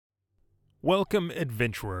Welcome,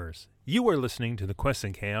 adventurers. You are listening to the Quests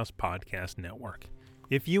and Chaos Podcast Network.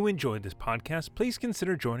 If you enjoyed this podcast, please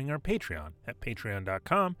consider joining our Patreon at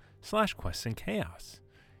patreon.com/questsandchaos.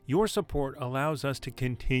 Your support allows us to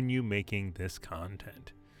continue making this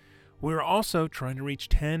content. We're also trying to reach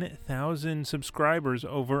 10,000 subscribers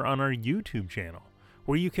over on our YouTube channel,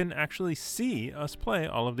 where you can actually see us play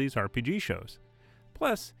all of these RPG shows.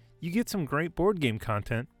 Plus, you get some great board game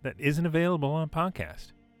content that isn't available on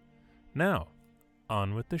podcast. Now,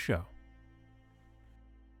 on with the show.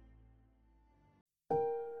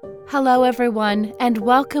 Hello, everyone, and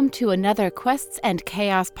welcome to another Quests and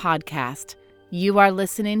Chaos podcast. You are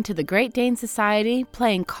listening to the Great Dane Society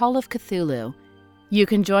playing Call of Cthulhu. You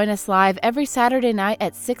can join us live every Saturday night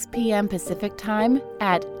at 6 p.m. Pacific Time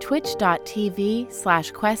at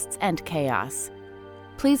twitch.tv/questsandchaos.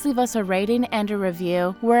 Please leave us a rating and a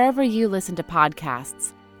review wherever you listen to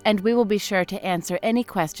podcasts, and we will be sure to answer any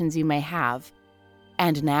questions you may have.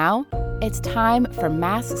 And now, it's time for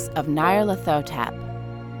Masks of Nyarlathotep.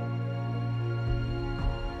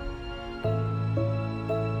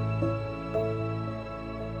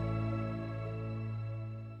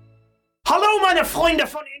 Hallo meine Freunde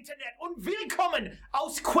von Internet und willkommen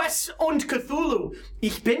aus Quests und Cthulhu.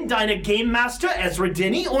 Ich bin deine Game Master Ezra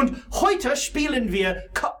Denny und heute spielen wir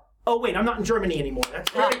Oh wait, I'm not in Germany anymore.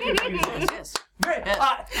 That's very confusing. Yes.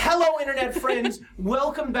 Hello Internet friends,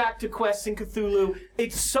 welcome back to Quests and Cthulhu.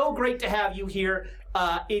 It's so great to have you here.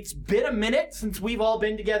 It's been a minute since we've all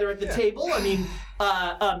been together at the table. I mean,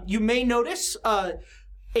 you may notice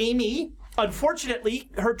Amy,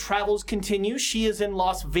 unfortunately, her travels continue. She is in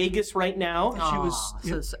Las Vegas right now.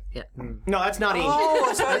 She was. No, that's not Amy. Oh,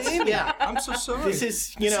 it's not Amy. Yeah. I'm so sorry. This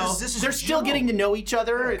is, you know, this is they're still Joe. getting to know each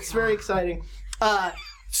other. It's very exciting.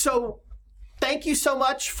 So, thank you so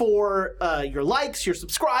much for your likes, your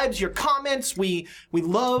subscribes, your comments. We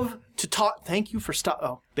love to talk. Thank you for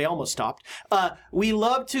Oh, they almost stopped. We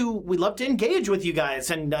love to engage with you guys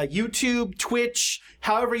and YouTube, Twitch,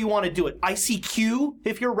 however you want to do it. ICQ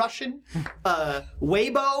if you're Russian.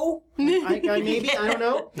 Weibo, maybe I don't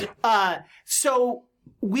know. So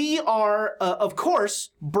we are, of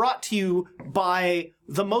course, brought to you by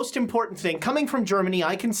the most important thing coming from Germany.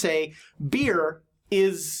 I can say beer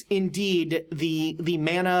is indeed the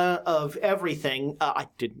manna of everything. I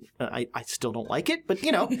still don't like it, but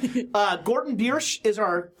you know, Gordon Biersch is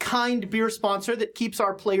our kind beer sponsor that keeps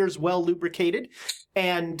our players well lubricated,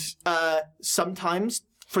 and sometimes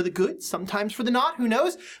for the good, sometimes for the not. Who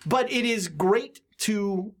knows? But it is great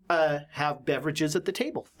to have beverages at the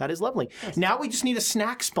table. That is lovely. Yes. Now we just need a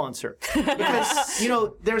snack sponsor because you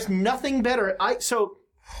know there's nothing better.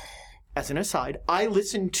 As an aside, I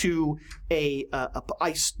listened to I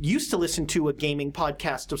used to listen to a gaming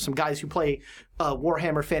podcast of some guys who play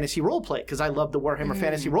Warhammer Fantasy Roleplay because I love the Warhammer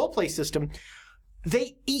Fantasy Roleplay system.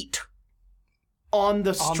 They eat on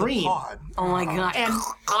the stream. On the pod. Oh my god. And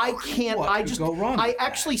I can't. What could go wrong with I that?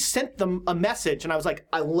 actually sent them a message, and I was like,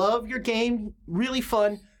 "I love your game, really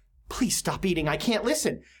fun. Please stop eating. I can't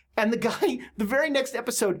listen." And the guy, the very next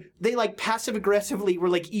episode, they like passive aggressively were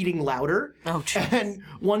like eating louder. Oh, jeez. And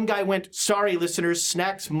one guy went, "Sorry, listeners,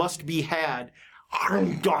 snacks must be had."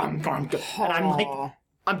 And I'm like,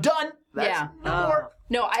 "I'm done. That's no more."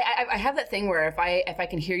 No, I have that thing where if I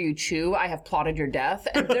can hear you chew, I have plotted your death.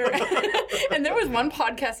 And there, and there was one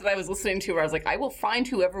podcast that I was listening to where I was like, I will find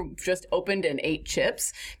whoever just opened and ate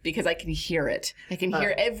chips because I can hear it. I can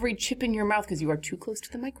hear every chip in your mouth because you are too close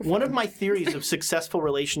to the microphone. One of my theories of successful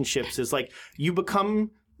relationships is like you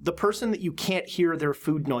become the person that you can't hear their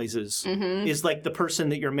food noises is like the person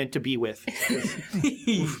that you're meant to be with.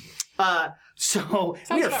 So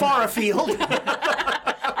we are far afield.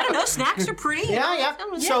 I don't know, snacks are pretty. Yeah.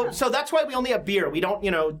 So that's why we only have beer. We don't,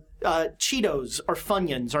 Cheetos or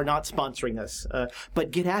Funyuns are not sponsoring us.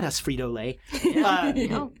 But get at us, Frito-Lay.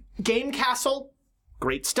 Game Castle,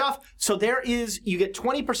 great stuff. So you get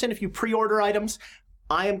 20% if you pre-order items.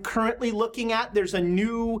 I am currently looking at, there's a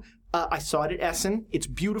new, I saw it at Essen. It's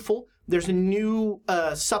beautiful. There's a new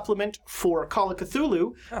supplement for Call of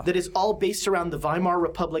Cthulhu that is all based around the Weimar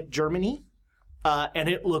Republic, Germany. And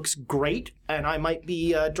it looks great, and I might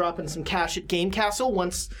be dropping some cash at Game Castle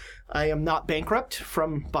once I am not bankrupt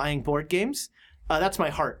from buying board games. That's my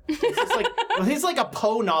heart. It's like a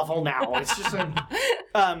Poe novel now. It's just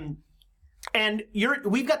and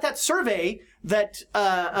we've got that survey that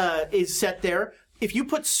is set there. If you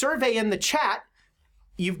put survey in the chat,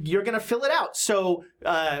 you're going to fill it out. So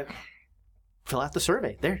fill out the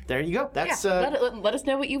survey. There you go. That's let us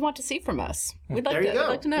know what you want to see from us. We'd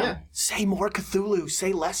like to know. Yeah. Say more Cthulhu.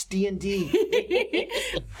 Say less D&D.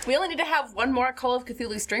 We only need to have one more Call of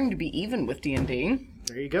Cthulhu stream to be even with D&D.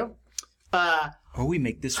 There you go. Or we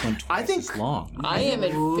make this one twice as long. I am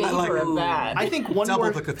in favor of that. I think one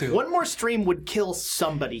Double the Cthulhu. one more stream would kill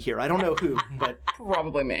somebody here. I don't know who, but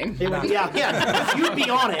Probably me. it would, yeah. You'd be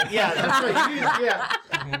on it. Yeah, that's right.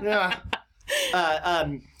 Yeah.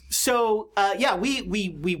 So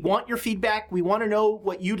we want your feedback. We want to know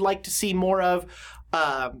what you'd like to see more of.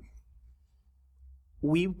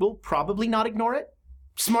 We will probably not ignore it.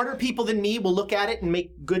 Smarter people than me will look at it and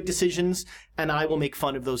make good decisions, and I will make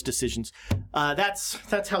fun of those decisions.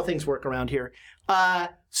 That's how things work around here.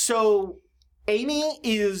 So Amy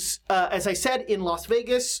is, as I said, in Las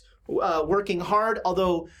Vegas, working hard,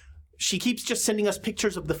 although she keeps just sending us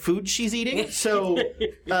pictures of the food she's eating. So,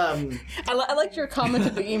 I liked your comment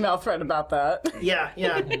in the email thread about that. yeah.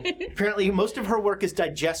 Apparently, most of her work is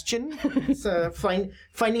digestion. It's,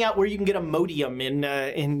 finding out where you can get Imodium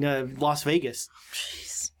in Las Vegas.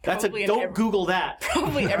 That's Probably don't Google that.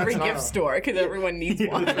 Probably every gift store, because everyone needs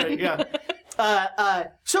one. Right, yeah.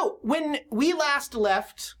 So when we last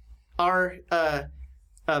left our,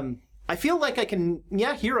 I feel like I can,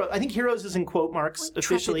 Hero. I think Heroes is in quote marks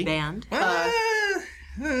officially. Band. I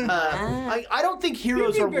don't think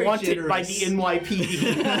Heroes are wanted by the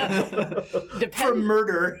NYPD for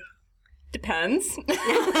murder Depends.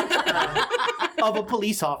 of a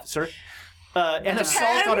police officer. And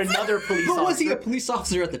assault on another police officer. But was he a police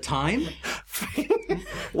officer at the time?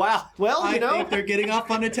 Wow. Well, I think they're getting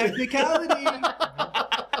off on a technicality.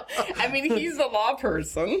 I mean, he's the law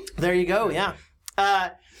person. There you go. Yeah.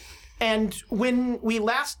 And when we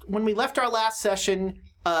left our last session,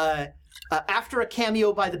 after a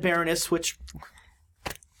cameo by the Baroness, which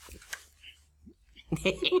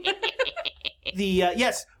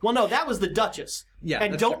that was the Duchess. Yeah,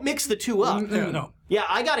 and that's don't mix the two up. No. Yeah,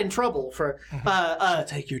 I got in trouble for.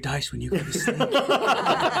 Take your dice when you go to sleep.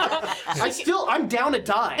 I'm down a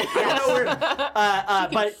die. I don't know where,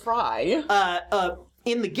 but Fry.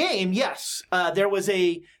 in the game, yes, there was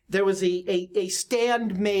a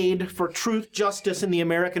stand made for truth, justice, and the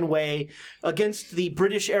American way against the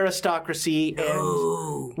British aristocracy,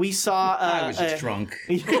 and we saw. I was just drunk.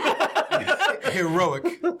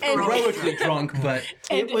 Heroically drunk, but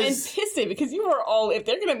And was- pissy, because you were all, if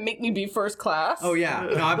they're going to make me be first class. oh yeah,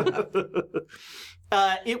 no,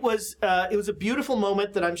 It was a beautiful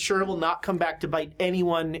moment that I'm sure will not come back to bite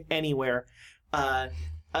anyone anywhere.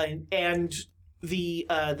 And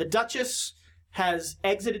the Duchess has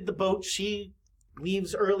exited the boat. She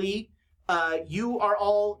leaves early. You are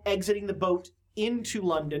all exiting the boat into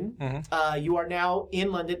London. You are now in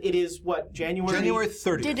London. It is what, January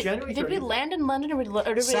 30th. January Did we 30th. land in London, or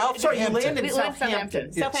did we Sorry, you land in we landed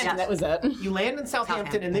Southampton. Southampton, that was it. You land in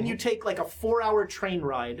Southampton, and then you take like a 4-hour train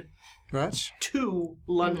ride Right. to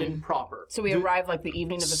London proper. So we arrived like the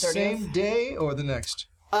evening of the 30th. Same day or the next?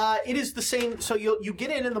 It is the same. So you get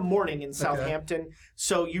in the morning in Southampton.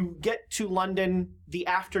 So you get to London the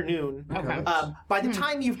afternoon. Okay. By the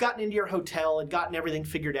time you've gotten into your hotel and gotten everything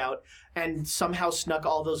figured out, and somehow snuck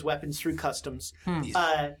all those weapons through customs,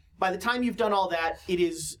 by the time you've done all that, it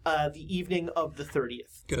is the evening of the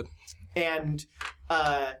 30th. Good. And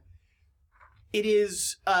it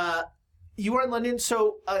is. You are in London,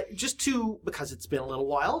 so because it's been a little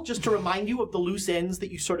while, just to remind you of the loose ends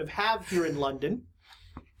that you sort of have here in London.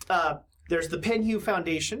 There's the Penhew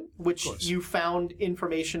Foundation, which you found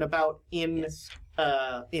information about in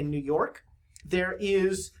New York. There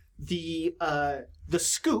is the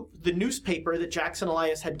Scoop, the newspaper that Jackson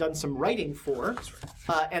Elias had done some writing for,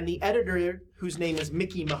 and the editor, whose name is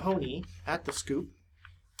Mickey Mahoney, at the Scoop.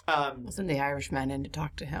 Wasn't the Irishman in to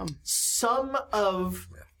talk to him? Some of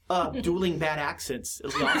dueling bad accents.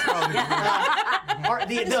 It'll be awesome.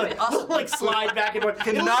 They'll like slide back and forth.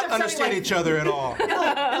 Did not understand each other at all.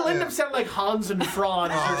 It'll end up sounding like Hans and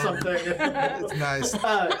Franz or something. It's nice.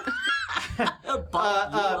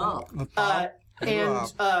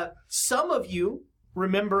 Some of you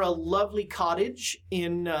remember a lovely cottage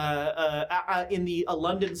in the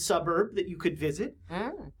London suburb that you could visit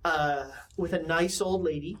with a nice old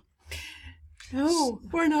lady. No,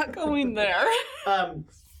 we're not going there.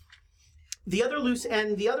 The other loose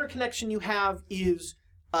end, the other connection you have is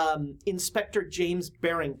Inspector James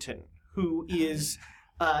Barrington, who is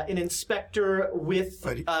an inspector with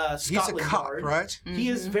Scotland He's a cop, Yard. right? He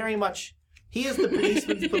is very much. He is the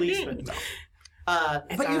policeman's policeman. But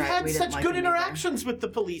you've all right, had we didn't such like good him either. interactions with the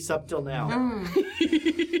police up till now.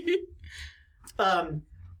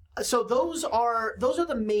 So those are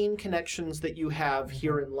the main connections that you have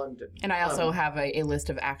here in London. And I also have a list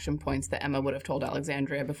of action points that Emma would have told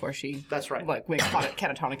Alexandria before she. That's right. Like went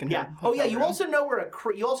catatonic in her. Yeah. Oh yeah. hotel You room. also know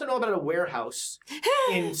you also know about a warehouse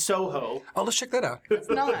in Soho. Oh, let's check that out. It's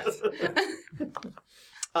not.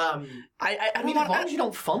 I mean, as long as you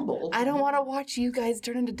don't fumble. I don't want to watch you guys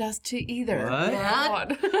turn into dust too either. What?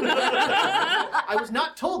 God. I was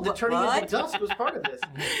not told that turning into dust was part of this.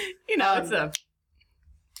 You know, it's a.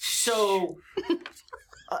 So,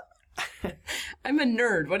 I'm a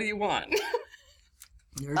nerd. What do you want?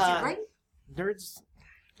 Nerds are great. nerds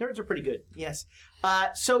are pretty good. Yes.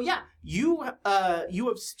 So yeah,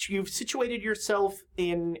 you've situated yourself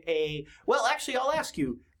in a. Well, actually, I'll ask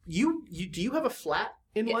you. Do you have a flat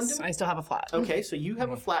in Yes, London? I still have a flat. Okay, so you have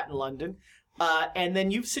a flat in London, and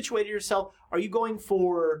then you've situated yourself. Are you going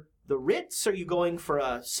for the Ritz? Are you going for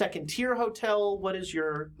a second-tier hotel? What is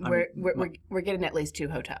your? We're getting at least 2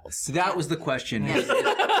 hotels. So that was the question.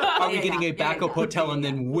 Are we getting a backup hotel, and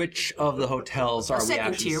then which of the hotels are we Second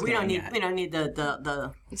actually tier. We don't staying need. at? We don't need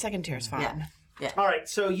the. Second tier is fine. Yeah. All right,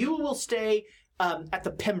 so you will stay at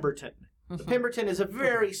the Pemberton. The Pemberton is a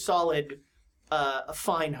very solid, a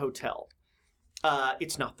fine hotel.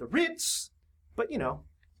 It's not the Ritz, but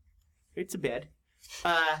it's a bed.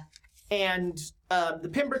 And the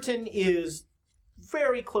Pemberton is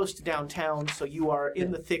very close to downtown, so you are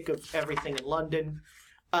in the thick of everything in London.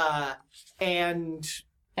 And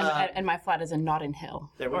my flat is in Notting Hill.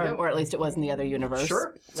 There we go. Or at least it was in the other universe.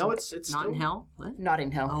 sure, no, it's Not still, in hell. What?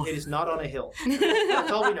 Notting Hill. It is not on a hill.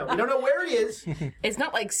 That's all we know. We don't know where it is. It's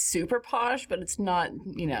not like super posh, but it's not,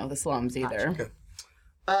 the slums either.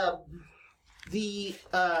 I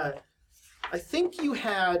think you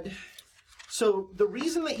had. So the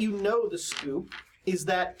reason that you know the Scoop is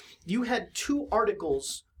that you had 2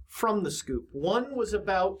 articles from the Scoop. One was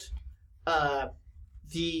about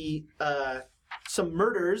some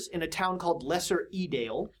murders in a town called Lesser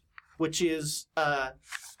Edale, which is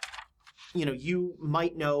you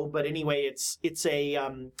might know, but anyway, it's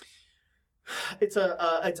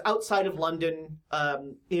outside of London,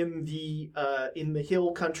 in the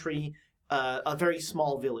hill country, a very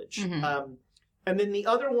small village. Mm-hmm. And then the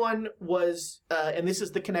other one was, and this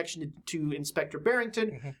is the connection to Inspector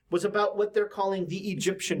Barrington, was about what they're calling the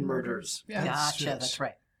Egyptian murders, Gotcha. That's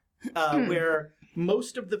right. where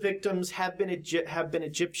most of the victims have been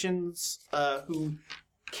Egyptians who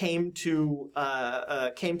came to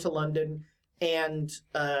London, and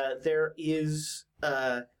there is.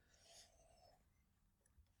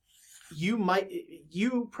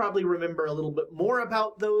 You probably remember a little bit more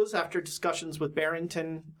about those after discussions with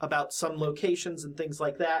Barrington about some locations and things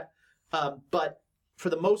like that. But for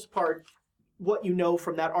the most part, what you know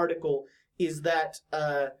from that article is that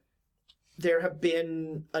there have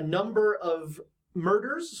been a number of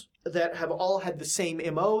murders that have all had the same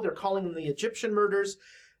MO. They're calling them the Egyptian murders.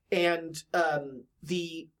 And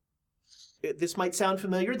this might sound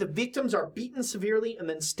familiar. The victims are beaten severely and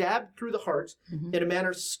then stabbed through the heart in a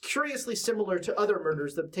manner curiously similar to other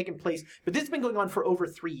murders that have taken place. But this has been going on for over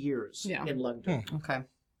 3 years in London. Okay.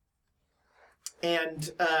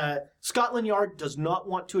 And Scotland Yard does not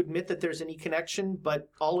want to admit that there's any connection, but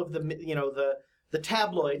all of the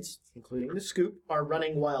tabloids, including the Scoop, are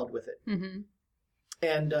running wild with it. Mm-hmm.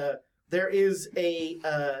 And there is a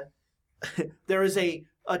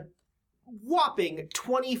whopping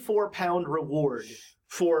 24-pound reward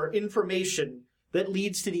for information that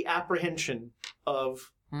leads to the apprehension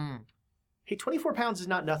of. Hey, 24 pounds is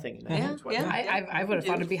not nothing. In that Yeah. I would have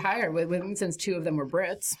thought it'd be higher since 2 of them were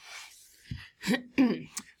Brits.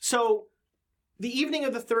 So, the evening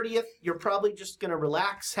of the 30th, you're probably just going to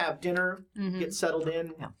relax, have dinner, get settled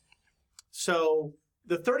in. Yeah. So,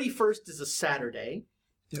 the 31st is a Saturday.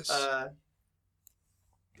 Yes.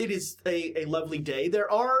 It is a lovely day. There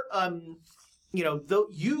are, though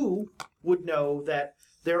you would know that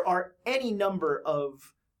there are any number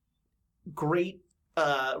of great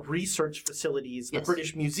research facilities. The Yes.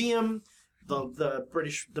 British Museum,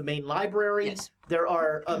 the main library. Yes. There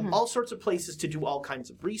are all sorts of places to do all kinds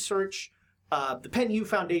of research. The Penn U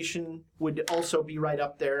Foundation would also be right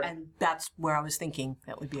up there. And that's where I was thinking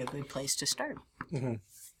that would be a good place to start. And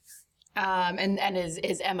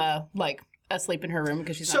is Emma asleep in her room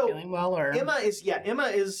because she's not feeling well, or Emma is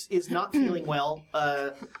not feeling well.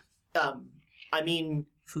 I mean,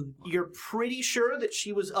 Food. you're pretty sure that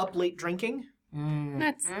she was up late drinking.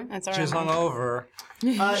 that's all right. She's hungover.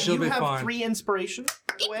 She'll You be have fine. 3 inspiration,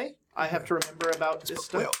 by the way. I have to remember about this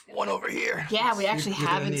stuff. Well, one over here. Yeah, we actually You're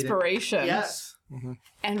have gonna need it. inspiration. Yes.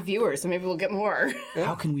 And viewers, so maybe we'll get more.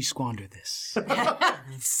 How can we squander this?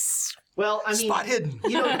 Well, I mean, Spot hidden.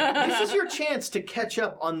 This is your chance to catch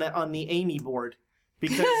up on the Amy board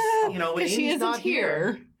because when Because she Amy's isn't not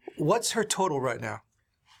here. What's her total right now?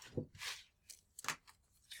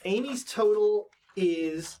 Amy's total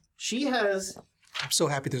is she has I'm so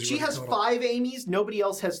happy there's. she has 5 Amy's. Nobody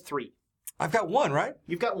else has 3. I've got 1, right?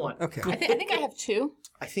 You've got 1. Okay. I think I have 2.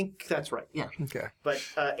 I think that's right. Yeah. Okay. But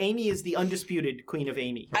Amy is the undisputed Queen of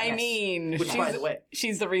Amy. I mean, Which, by the way,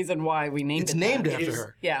 she's the reason why we named It's it. named that. it after is-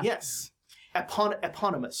 her. Yeah. Yes.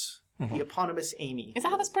 Eponymous. The eponymous Amy. Is that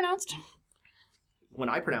how that's pronounced? When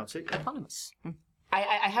I pronounce it. Eponymous.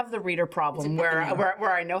 I have the reader problem where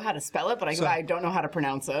I know how to spell it, but I don't know how to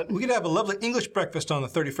pronounce it. We could have a lovely English breakfast on the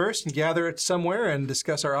 31st and gather it somewhere and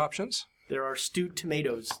discuss our options. There are stewed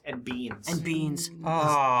tomatoes and beans. And beans.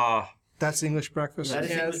 Ah, That's English breakfast. That is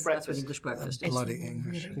Yes, English That's what breakfast. English breakfast is. Bloody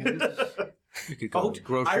English. you could go to the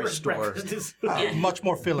grocery Irish store. breakfast is. Much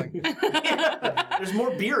more filling. There's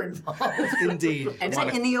more beer involved. Indeed. Is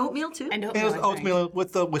it in the oatmeal too? And And it's oatmeal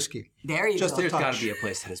with the whiskey. There you Just go. There's touch. got to be a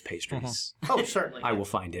place that has pastries. Oh, certainly. I will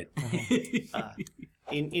find it.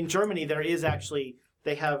 In Germany, there is actually,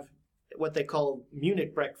 they have what they call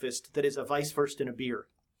Munich breakfast that is a Weisswurst and a beer.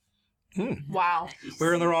 Wow.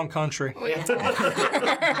 We're in the wrong country.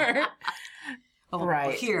 Oh, Right.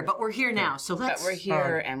 We're here, but we're here now. So But let's. we're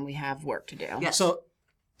here and we have work to do. Yes. So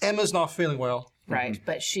Emma's not feeling well. Right.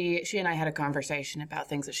 But she and I had a conversation about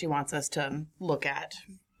things that she wants us to look at,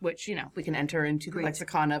 which, we can enter into the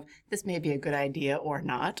lexicon of this may be a good idea or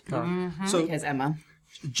not. So Because Emma.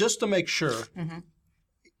 just to make sure,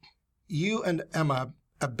 you and Emma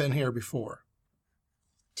have been here before.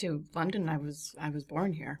 To London, I was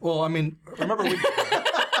born here. Well, I mean, remember we...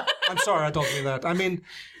 I'm sorry, I don't mean that. I mean,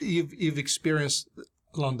 you've experienced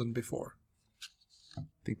London before. I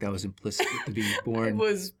think that was implicit at the being I born.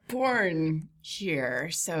 was born here,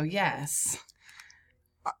 so yes.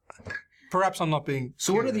 Perhaps I'm not being...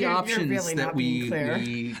 So what are the You're options really that not we being clear.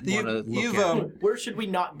 want to look at? Where should we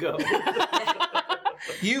not go?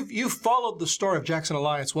 You've followed the story of Jackson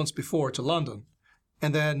Alliance once before to London,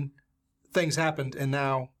 and then things happened, and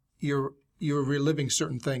now you're reliving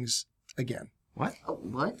certain things again. What? Oh,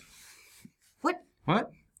 what? What?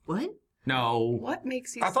 What? What? No. What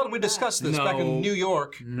makes you I thought say we that? discussed this No. back in New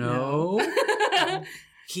York. No.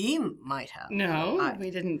 He might have. No, we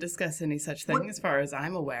didn't discuss any such thing as far as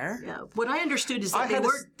I'm aware. Yeah. What I understood is I that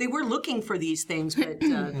had they were looking for these things, but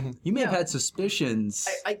You may have had suspicions.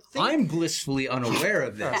 I think- I'm blissfully unaware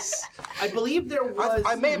of this. I believe there was.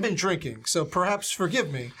 I may have been drinking, so perhaps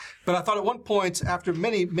forgive me. But I thought at one point, after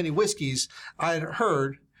many, many whiskeys, I had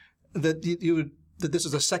heard that that this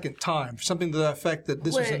is a second time, something to the effect that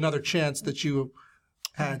this was Wait. another chance that you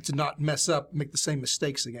had to not mess up, make the same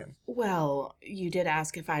mistakes again. Well, you did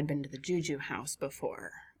ask if I'd been to the Juju house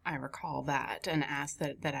before. I recall that, and asked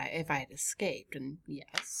that if I had escaped, and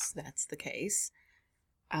yes, that's the case.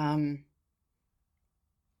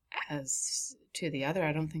 As to the other,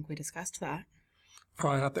 I don't think we discussed that.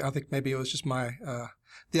 Right, I think maybe it was just my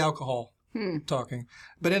the alcohol talking.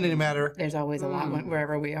 But in any matter, There's always a lot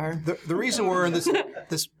wherever we are. the reason we're in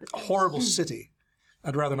this horrible city,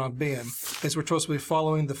 I'd rather not be in, is we're supposed to be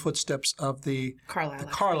following the footsteps of the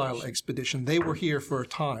Carlisle expedition. They were here for a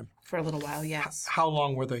time. for a little while, yes. How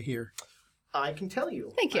long were they here? I can tell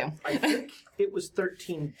you. Thank you. I think it was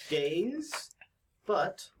 13 days,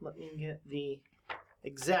 but let me get the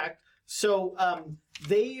exact. So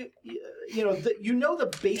they,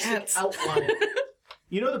 the basic outline.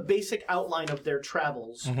 You know the basic outline of their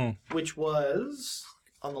travels, which was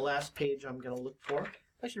on the last page. I'm going to look for.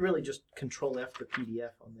 I should really just Control F the PDF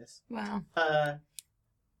on this. Wow.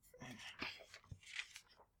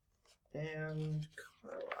 And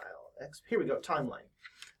Carlisle X. Here we go. Timeline.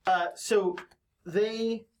 So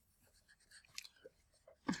they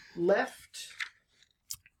left.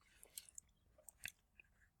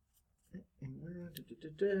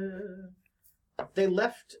 They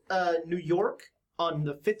left New York on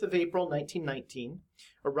the 5th of April, 1919.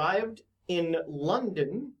 Arrived in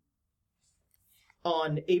London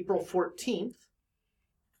on April 14th.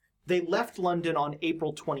 They left London on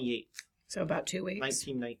April 28th, So about 2 weeks.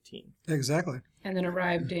 1919. Exactly. And then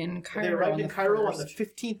arrived in Cairo. They arrived on in the Cairo on the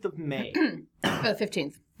 1st. 15th of May. The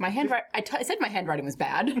 15th. My handwriting. I said my handwriting was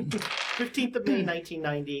bad. 15th of May,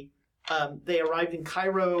 1990. They arrived in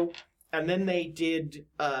Cairo, and then they did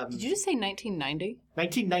Did you just say 1990?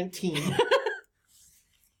 1919.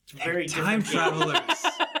 It's very Time different. travelers.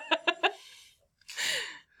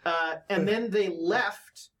 And then they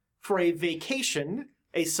left for a vacation,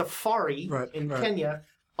 a safari in Kenya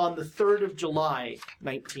on the 3rd of July,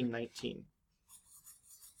 1919.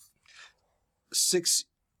 6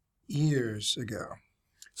 years ago.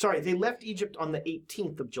 Sorry, they left Egypt on the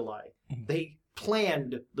 18th of July. They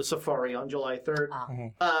planned the safari on July 3rd.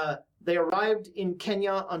 They arrived in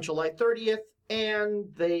Kenya on July 30th, and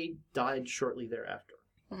they died shortly thereafter.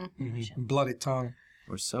 Bloody tongue.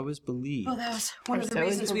 Or so is believed. well, that was one of the so is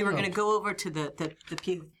reasons it we were wrong. going to go over to the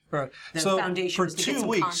Right. The So foundation for was to get 2 some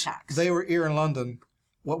weeks, contacts. they were here in London,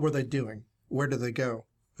 What were they doing? Where did they go?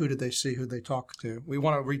 Who did they see? Who did they talk to? We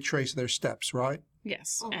want to retrace their steps, right?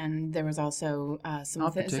 Yes, and there was also some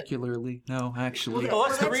Not things. particularly. No, actually. Well,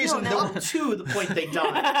 that's the that's reason. no, Up to the point they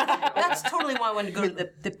died. That's totally why I wanted to go to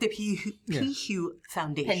the Pihu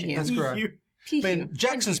Foundation. Penhu. That's correct. I mean,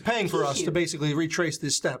 Jackson's paying for us to basically retrace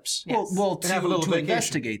these steps. Yes. Well, And have a little to vacation.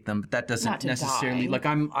 investigate them, but that Not doesn't to necessarily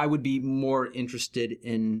die. I would be more interested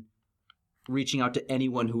in reaching out to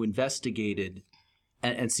anyone who investigated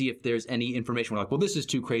and see if there's any information. We're like, well, this is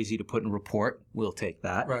too crazy to put in a report. We'll take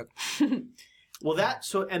that. Right. Well,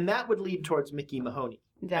 that would lead towards Mickey Mahoney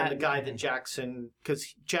and the guy that Jackson,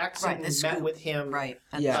 because Jackson Right, the met scoop. with him Right.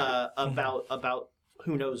 Yeah. about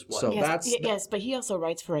who knows what. So Yes, that's yes, but he also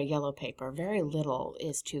writes for a yellow paper. Very little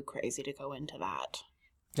is too crazy to go into that.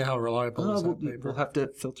 Yeah, how reliable is that paper? we'll have to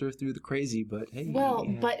filter through the crazy, but hey. Well,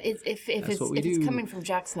 but if it's what we if it's do. coming from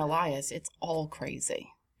Jackson Elias, it's all crazy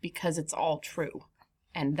because it's all true,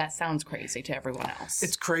 and that sounds crazy to everyone else.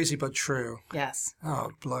 It's crazy but true. Yes. Oh,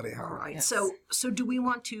 bloody hell. All right. Yes. So do we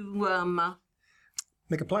want to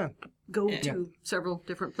Make a plan. go to several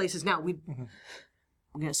different places now? We're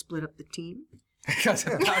going to split up the team.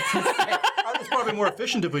 It's probably more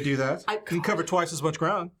efficient if we do that. We can cover twice as much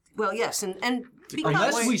ground. Well, yes, and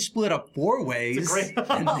Unless we split up 4 ways,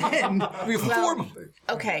 and then We have four.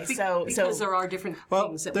 Okay, so because there are different Well,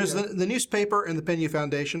 things that there's we're... the newspaper and the Penn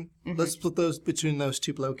Foundation. Let's split those between those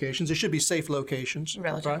two locations. They should be safe locations.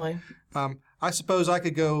 relatively, Right? I suppose I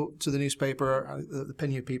could go to the newspaper, the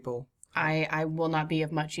Penn people. I will not be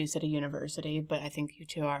of much use at a university, but I think you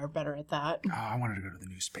two are better at that. oh, I wanted to go to the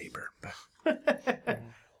newspaper. But...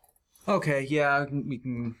 okay, yeah, we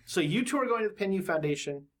can. So you two are going to the Penn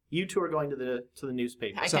Foundation. You two are going to the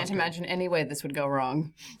newspaper. I can't imagine any way this would go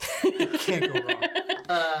wrong. Can't go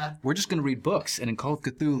wrong. We're just gonna read books, and in Call of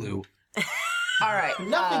Cthulhu, All right.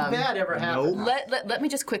 Nothing bad ever happened. Let me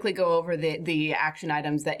just quickly go over the action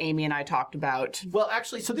items that Amy and I talked about. Well,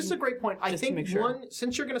 actually, so this is a great point. I Just to think make sure.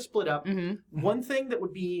 since you're going to split up, one thing that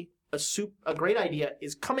would be a great idea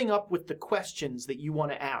is coming up with the questions that you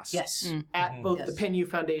want to ask. Yes. At both the Penn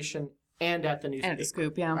Foundation and at the newspaper. And at the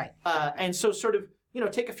scoop, yeah. Right. And so sort of,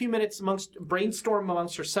 take a few minutes brainstorm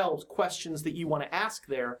amongst yourselves questions that you want to ask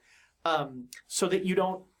there, so that you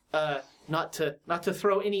don't, not to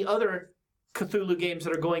throw any other Cthulhu games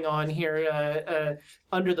that are going on here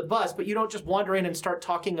under the bus, but you don't just wander in and start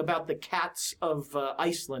talking about the cats of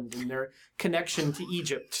Iceland and their connection to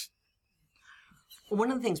Egypt. One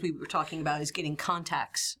of the things we were talking about is getting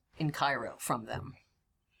contacts in Cairo from them.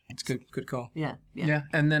 It's good call. Yeah. yeah.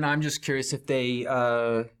 And then I'm just curious if they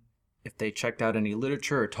checked out any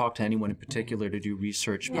literature or talked to anyone in particular to do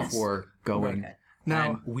research before going. Okay. Now,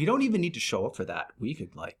 And we don't even need to show up for that. We could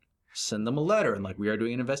send them a letter and we are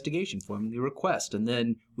doing an investigation, formally request, and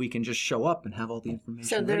then we can just show up and have all the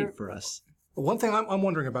information ready for us. one thing I'm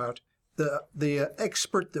wondering about, the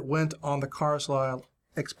expert that went on the Carlisle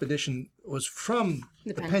expedition was from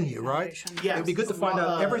the Penn, right? Foundation. Yes. It'd be good to find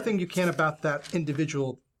out everything you can about that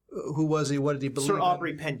individual. Who was he? What did he believe Sir in?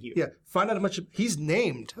 Aubrey Penhew. Yeah, find out how much he's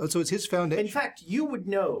named. So it's his foundation. In fact, you would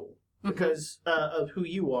know because of who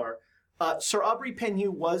you are. Sir Aubrey Penhew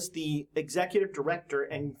was the executive director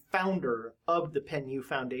and founder of the Penhew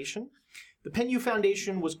Foundation. The Penhew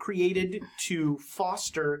Foundation was created to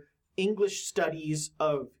foster English studies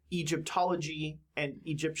of Egyptology and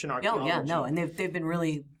Egyptian Oh, archaeology. yeah, no, and they've been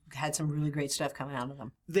really had some really great stuff coming out of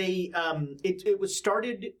them. They it was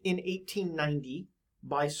started in 1890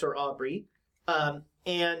 by Sir Aubrey,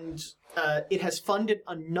 and it has funded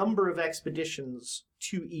a number of expeditions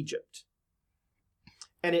to Egypt.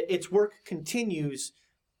 And its work continues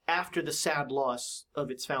after the sad loss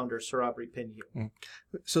of its founder, Sir Aubrey Penhew.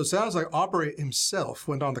 So it sounds like Aubrey himself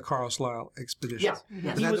went on the Carlisle expedition. Yeah,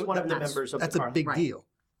 And he that- was one of the that's- members of That's the a big Right. deal.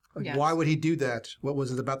 Like, Yes. why would he do that? What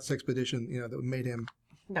was it about this expedition, that made him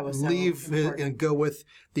That was so leave important. and go with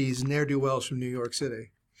these ne'er-do-wells from New York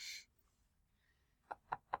City?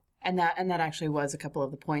 And that actually was a couple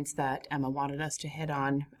of the points that Emma wanted us to hit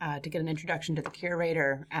on to get an introduction to the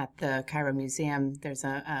curator at the Cairo Museum. There's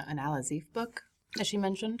an Al Azif book that she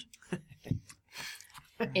mentioned.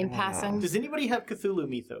 In passing. Does anybody have Cthulhu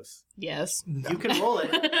mythos? Yes. You can roll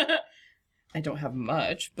it. I don't have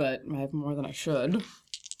much, but I have more than I should.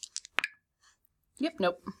 Yep,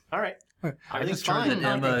 nope. All right. I Everything's just heard fine.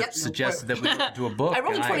 that Emma Yep. suggested that we look into a book. I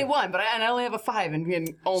rolled a and 21, but I only have a 5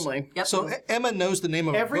 and only. Yep. So Emma knows the name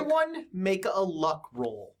of a book. Everyone make a luck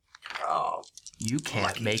roll You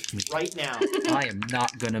can't make me. right now. I am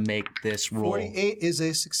not going to make this roll. 48 is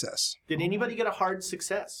a success. Did anybody get a hard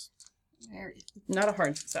success? Not a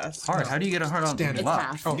hard success. Hard. How do you get a hard on Standard. luck?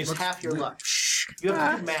 Half. Oh, It's half your luck. You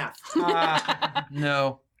have to do math.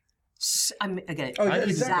 No. Again, Oh, yeah,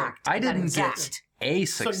 exact. I didn't exact. get a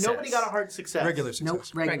success. So nobody got a hard success. Regular success. Nope,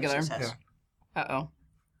 regular Regular. success. Uh-oh.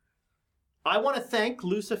 I want to thank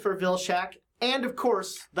Lucifer Vilshak and, of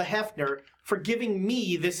course, the Hefner for giving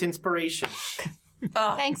me this inspiration.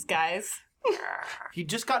 Thanks, guys. If you'd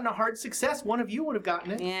just gotten a hard success, one of you would have gotten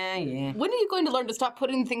it. Yeah. When are you going to learn to stop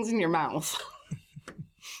putting things in your mouth?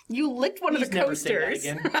 You licked one Please of the never say that coasters.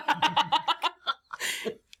 again.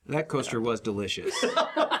 That coaster was delicious.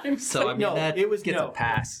 So I mean, No, that it was gets no. a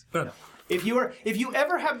pass. If you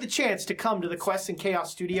ever have the chance to come to the Quests and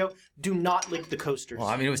Chaos studio, do not lick the coasters. Well,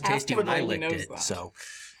 I mean, it was Ask tasty him when I how he licked knows it. that. So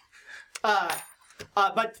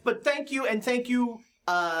But thank you, and thank you,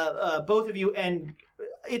 both of you. And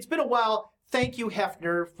it's been a while. Thank you,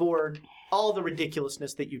 Hefner, for all the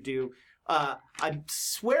ridiculousness that you do. I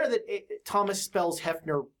swear that Thomas spells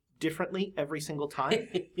Hefner differently every single time.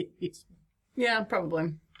 Yeah,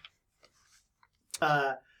 probably.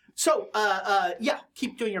 Yeah,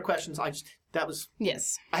 keep doing your questions.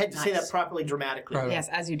 Yes. I had to say Nice. that properly dramatically. Right. Yes,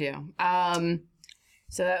 as you do.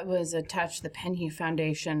 So that was attached to the Penhew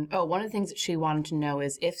Foundation. Oh, one of the things that she wanted to know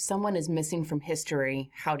is if someone is missing from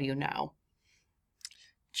history, how do you know?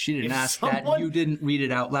 She didn't If ask someone- that. You didn't read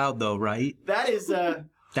it out loud, though, right? That is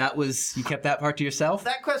That was you kept that part to yourself.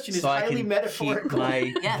 that question is so I highly can metaphorical. keep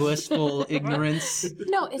my Yes. blissful ignorance.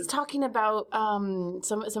 No, it's talking about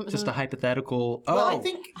some Just a hypothetical. Well, I Oh,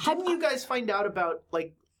 think didn't you guys find out about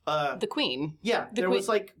like the Queen. yeah, there was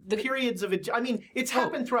like periods of it. I mean, it's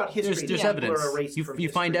happened throughout history. there's that people evidence. are erased from You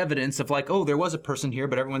find history. evidence of like, oh, there was a person here,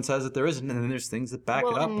 but everyone says that there isn't, and then there's things that back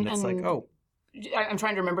Well, it up, and it's like, and- oh, I'm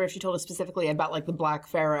trying to remember if she told us specifically about like the Black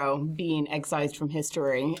Pharaoh being excised from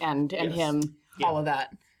history and him, all of that.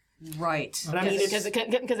 Right. But I mean, Because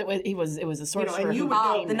it was a sorcerer. and you who would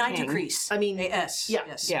know became the king. Nitocrease. I mean, yes. yeah,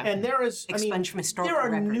 Yes. Yeah. and there is. I mean, Expunged from historical there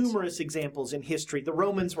are records. numerous examples in history. The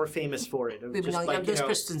Romans were famous for it. Of We just know, like, this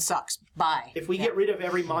person sucks. Bye. if we get rid of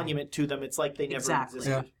every monument to them, it's like they never Exactly.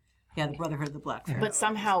 existed. Yeah. Yeah, the Brotherhood of the Black Pharaoh. But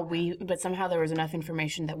somehow there was enough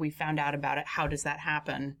information that we found out about it. How does that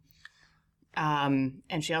happen? And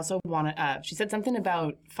she also wanted. She said something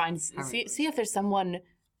about see if there's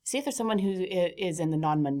someone who is in the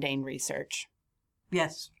non-mundane research,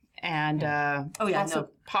 Yes. and no.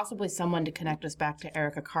 possibly someone to connect us back to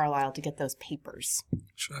Erica Carlisle to get those papers.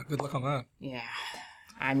 Sure, good luck on that. Yeah,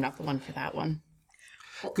 I'm not the one for that one.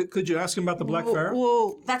 Could you ask him about the Black Pharaoh?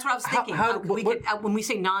 Well, that's what I was thinking. what- When we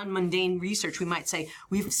say non-mundane research, we might say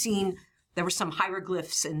we've seen there were some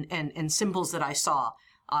hieroglyphs and symbols that I saw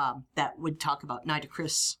that would talk about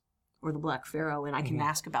Nitocris or the Black Pharaoh, and I can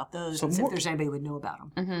ask about those and see if there's anybody who would know about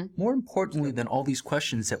them. more importantly than all these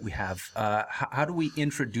questions that we have, how do we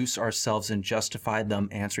introduce ourselves and justify them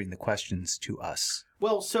answering the questions to us?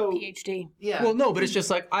 Well, so PhD. yeah. well, no, but it's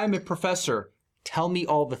just like I'm a professor. Tell me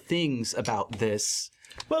all the things about this.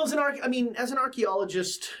 Well, as an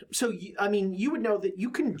archaeologist, you would know that you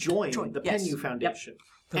can join the yes. Penhew Foundation.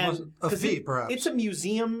 There was a 'cause fee, perhaps. It's a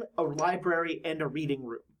museum, a library, and a reading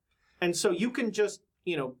room, and so you can just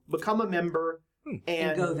become a member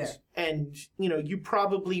and go there. and you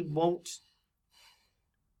probably won't.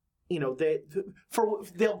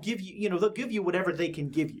 They'll give you whatever they can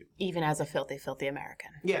give you. Even as a filthy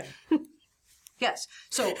American. Yeah. Yes.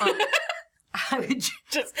 So I would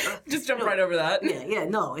Just jump right over that. yeah,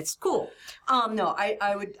 no, it's cool.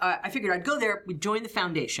 I figured I'd go there, we'd join the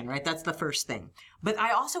foundation, right? That's the first thing. But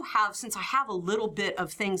I also since I have a little bit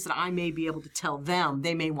of things that I may be able to tell them,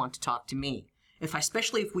 they may want to talk to me.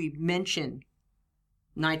 Especially if we mention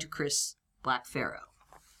Nitocris, Black Pharaoh.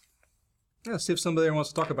 Yeah, see if somebody there wants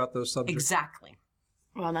to talk about those subjects. Exactly.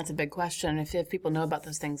 Well, and that's a big question. If people know about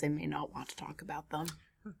those things, they may not want to talk about them.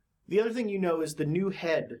 The other thing is the new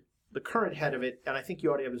head, the current head of it, and I think you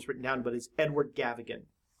already have this written down, but is Edward Gavigan.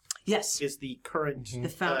 Yes. Is the current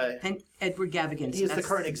Edward Gavigan. he is the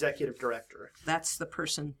current executive director That's the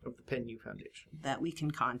person of the Penhew Foundation. that we can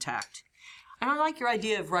contact. And I like your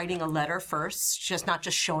idea of writing a letter first, just not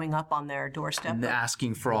just showing up on their doorstep. And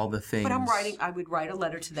asking for all the things. But I would write a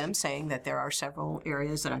letter to them saying that there are several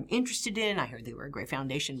areas that I'm interested in. I heard they were a great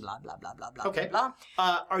foundation, blah, blah, blah, blah, blah, Okay. blah,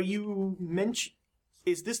 blah.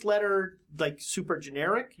 Is this letter like super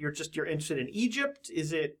generic? You're interested in Egypt?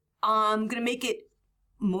 Is it? I'm going to make it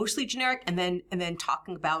mostly generic and then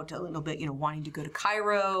talking about a little bit, wanting to go to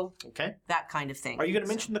Cairo, Okay. that kind of thing. Are you going to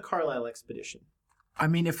mention the Carlisle expedition? I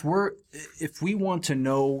mean, if we want to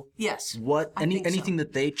know Yes. what I think so. anything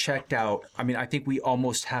that they checked out, I mean, I think we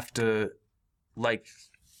almost have to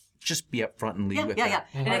just be upfront and lead Yeah, with yeah, that.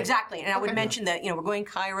 yeah, and exactly. And I would mention that we're going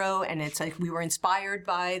Cairo, and it's like we were inspired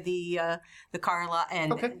by the Carla,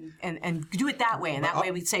 and do it that way. And that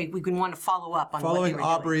way we'd say we would want to follow up on Following what they were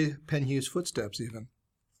Aubrey Penhue's footsteps, even.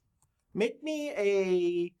 Make me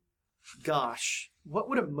a. Gosh, what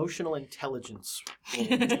would emotional intelligence?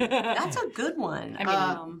 doing. That's a good one.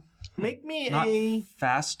 Make me Not a.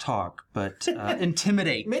 fast talk, but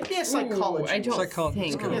intimidate. Make me a psychology. I don't Psychology.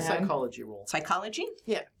 think. Give me a man. psychology roll. Psychology?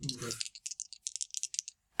 Yeah.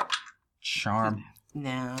 Charm.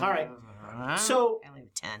 No. All right. So I only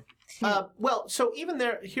have 10. well, so even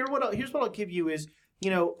there, here's what I'll give you is,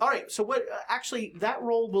 all right. So what actually that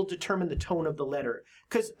role will determine the tone of the letter,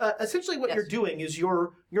 because essentially what you're doing is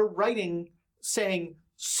you're writing saying,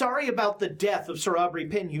 sorry about the death of Sir Aubrey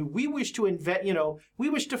Penhue. We wish to we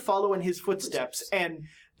wish to follow in his footsteps, and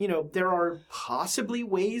there are possibly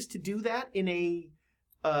ways to do that in a.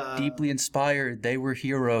 Deeply inspired. They were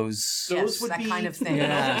heroes. Those Yes, would that be kind of thing.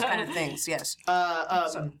 Yeah. Those kind of things, yes.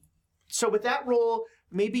 So with that role,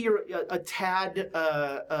 maybe you're a tad.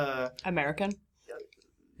 American.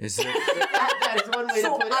 Is there That is one way to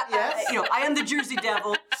put it. Yes. I am the Jersey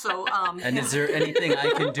Devil, so and is there anything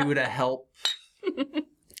I can do to help?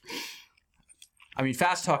 I mean,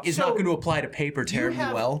 fast talk is So, not going to apply to paper terribly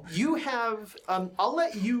well. You have. I'll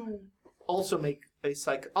let you also make a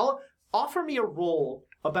I'll offer me a role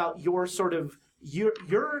about your sort of your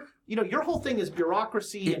whole thing is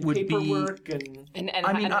bureaucracy It and would be- paperwork and. And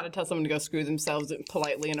I mean, how to tell someone to go screw themselves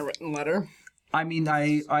politely in a written letter. I mean,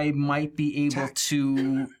 I might be able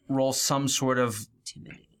to roll some sort of.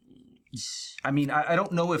 I mean, I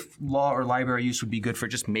don't know if law or library use would be good for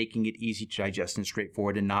just making it easy to digest and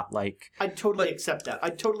straightforward and not like. I'd totally accept that.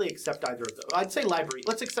 I'd totally accept either of those. I'd say library.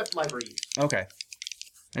 Let's accept library use. Okay.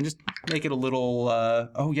 And just make it a little.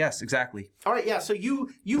 Oh yes, exactly. All right, yeah. So you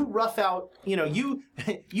rough out.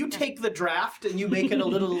 You take the draft and you make it a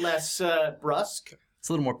little less brusque. It's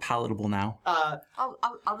a little more palatable now. I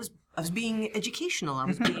was being educational. I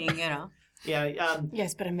was being, Yeah.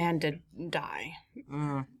 Yes, but a man did die.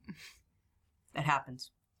 that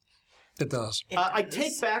happens. It does. I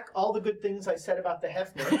take back all the good things I said about the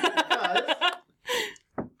Hefner because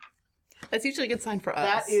That's usually a good sign for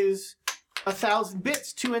us. that is 1,000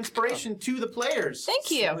 bits to inspiration to the players. Thank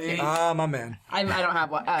you. My man. I don't have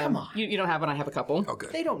one. Come on. You don't have one. I have a couple. Oh,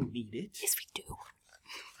 good. They don't need it. Yes, we do.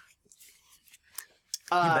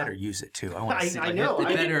 You better use it too. I want to see. I know.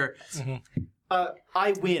 It better.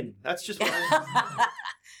 I win. That's just what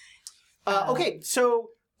okay, so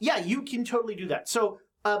yeah, you can totally do that. So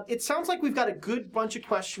it sounds like we've got a good bunch of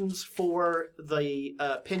questions for the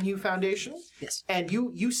Penhue Foundation. Yes. And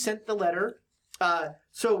you sent the letter.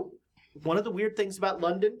 So one of the weird things about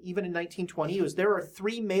London, even in 1920, was there are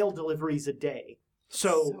 3 mail deliveries a day.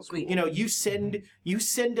 So sweet. you send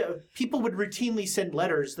people would routinely send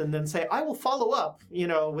letters and then say, I will follow up,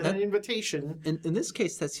 with an invitation. In this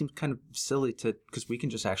case, that seems kind of silly because we can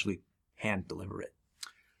just actually hand deliver it.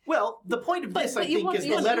 Well, the point of this, I but you think, want- is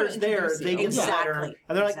you the want letter's to there, introduce they you. get the letter, Exactly.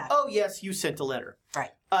 and they're like, Exactly. oh, yes, you sent a letter. Right.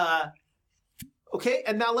 Okay,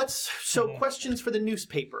 and now questions for the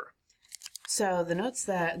newspaper. So the notes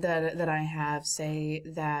that I have say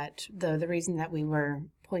that the reason that we were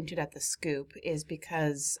pointed at the scoop is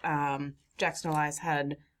because Jackson Elias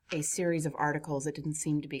had a series of articles that didn't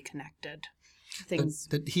seem to be connected. Things.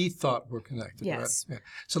 That he thought were connected. Yes. Right? Yeah.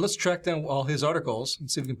 So let's track down all his articles and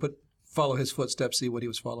see if we can follow his footsteps, see what he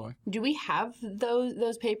was following. Do we have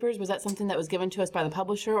those papers? Was that something that was given to us by the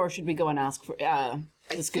publisher, or should we go and ask for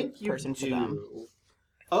the scoop person for them?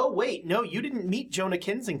 Oh, wait, no, you didn't meet Jonah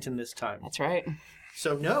Kensington this time. That's right.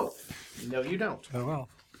 So no, you don't. Oh, well.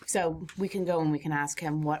 So we can go and we can ask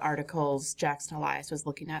him what articles Jackson Elias was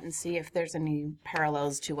looking at and see if there's any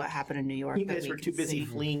parallels to what happened in New York. You that guys we were can too busy see.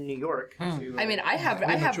 fleeing New York. To, I mean, I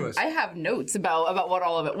choice. have notes about what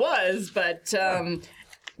all of it was, but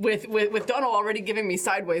with Donald already giving me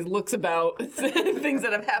sideways looks about things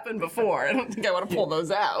that have happened before, I don't think I want to pull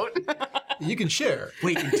those out. You can share.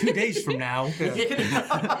 Wait, in 2 days from now.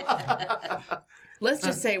 Let's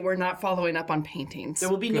just say we're not following up on paintings. there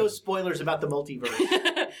will be no spoilers about the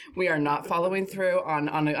multiverse. We are not following through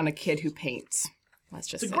on a kid who paints. Let's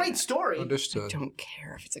just It's a say great that. story. Understood. I don't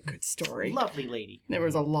care if it's a good story. Lovely lady. There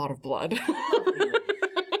was a lot of blood.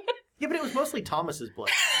 Yeah, but it was mostly Thomas's blood.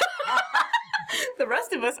 The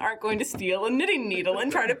rest of us aren't going to steal a knitting needle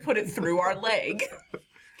and try to put it through our leg.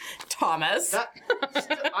 Thomas.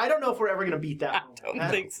 I don't know if we're ever going to beat that. I don't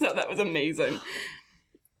think so. That was amazing.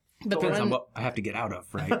 But Depends on what I have to get out of,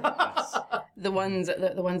 right? Yes. the ones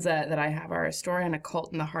that I have are a story on a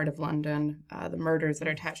cult in the heart of London, the murders that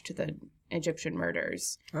are attached to the Egyptian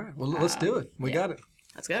murders. All right. Well, let's do it. We got it.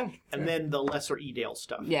 Let's go. and then the lesser Edale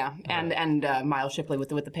stuff. Yeah, and Miles Shipley with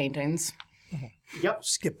the paintings. Yep.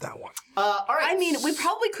 Skip that one. All right. I mean, we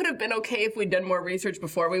probably could have been okay if we'd done more research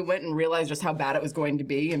before we went and realized just how bad it was going to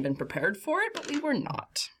be and been prepared for it, but we were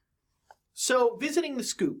not. So, visiting the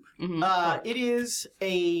Scoop. It is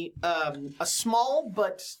a small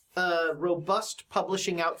but robust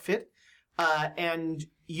publishing outfit, and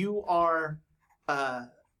you are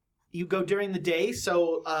you go during the day.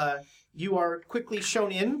 So you are quickly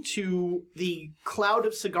shown in to the cloud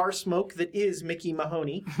of cigar smoke that is Mickey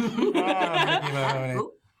Mahoney. Mickey Mahoney.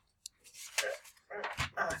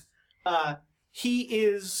 He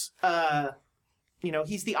is,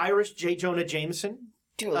 he's the Irish J. Jonah Jameson.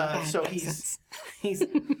 So he's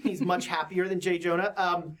much happier than J. Jonah.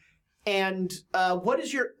 And what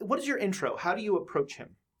is your intro? How do you approach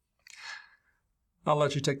him? I'll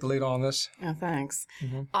let you take the lead on this. Oh, thanks.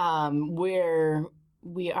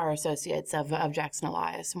 We are associates of Jackson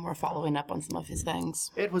Elias, and we're following up on some of his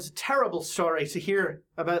things. It was a terrible story to hear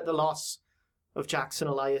about the loss of Jackson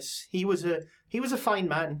Elias. He was a fine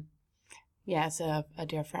man. Yes, a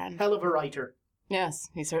dear friend. Hell of a writer. Yes,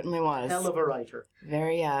 he certainly was. Hell of a writer.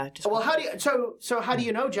 Very Well, how do you how do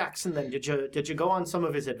you know Jackson then? Did you go on some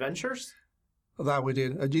of his adventures? That we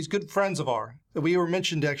did. He's good friends of ours. We were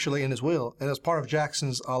mentioned actually in his will, and as part of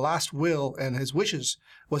Jackson's last will and his wishes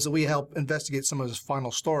was that we help investigate some of his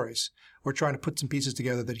final stories. We're trying to put some pieces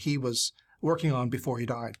together that he was working on before he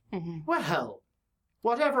died. Well,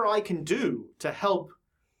 whatever I can do to help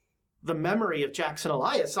the memory of Jackson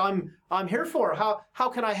Elias, I'm here for. How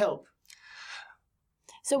can I help?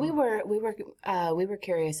 So we were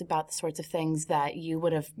curious about the sorts of things that you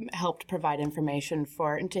would have helped provide information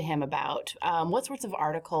to him about. What sorts of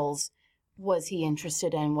articles was he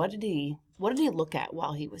interested in? What did he look at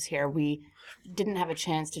while he was here? We didn't have a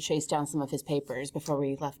chance to chase down some of his papers before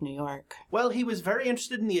we left New York. Well, he was very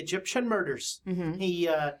interested in the Egyptian murders. He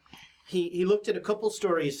looked at a couple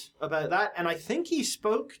stories about that, and I think he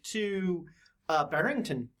spoke to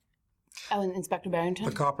Barrington. Oh, Inspector Barrington?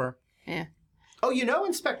 The copper. Yeah. Oh, you know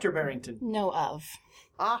Inspector Barrington? Know of.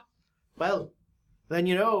 Ah, well, then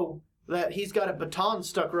you know that he's got a baton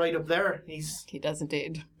stuck right up there. He does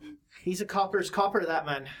indeed. He's a copper's copper, that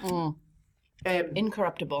man.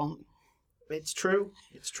 Incorruptible. It's true.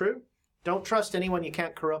 It's true. Don't trust anyone you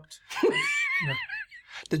can't corrupt.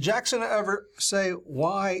 Did Jackson ever say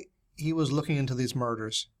why he was looking into these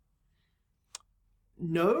murders?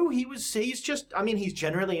 No, he's just, he's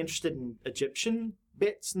generally interested in Egyptian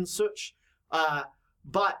bits and such.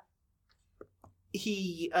 But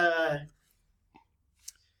he,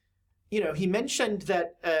 he mentioned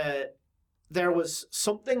that there was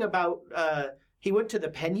something about, he went to the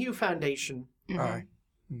Penhew Foundation. Aye.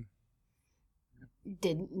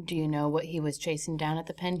 Do you know what he was chasing down at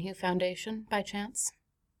the Penhew Foundation, by chance?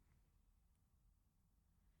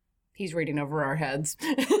 He's reading over our heads.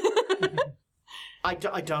 I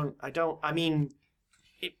don't. I mean,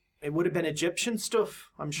 it would have been Egyptian stuff,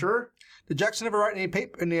 I'm sure. Did Jackson ever write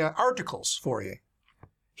any articles for you?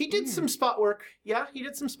 He did some spot work. Yeah, he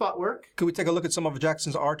did some spot work. Could we take a look at some of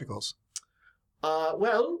Jackson's articles?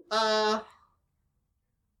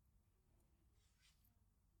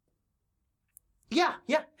 Yeah,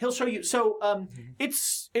 he'll show you. So,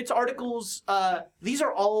 it's articles. These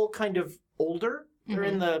are all kind of older. They're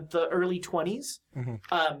in the early 20s.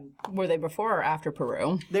 Were they before or after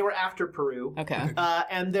Peru? They were after Peru. Okay.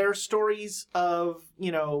 And they're stories of,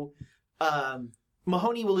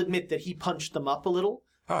 Mahoney will admit that he punched them up a little.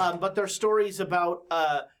 But they're stories about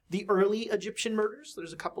the early Egyptian murders.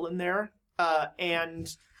 There's a couple in there.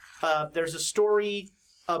 And there's a story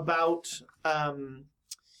about a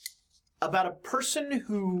person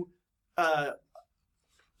who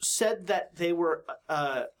said that they were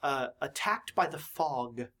attacked by the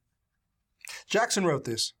fog. Jackson wrote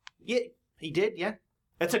this. Yeah, he did, yeah.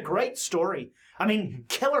 It's a great story.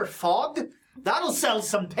 Killer fog? That'll sell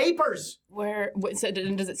some papers.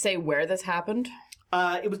 Does it say where this happened?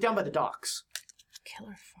 It was down by the docks.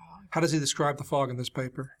 Killer fog. How does he describe the fog in this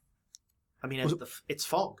paper? It's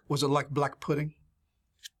fog. Was it like black pudding?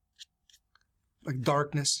 Like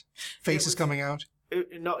darkness? Faces coming out?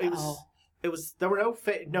 There were no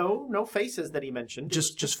faces that he mentioned.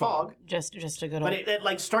 Just fog. Just a good old. But it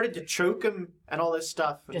like started to choke him and all this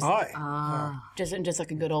stuff. Just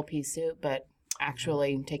like a good old pea soup, but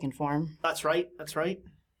actually taking form. That's right.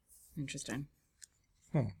 Interesting.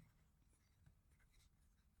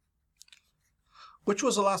 Which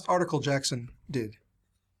was the last article Jackson did?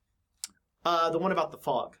 The one about the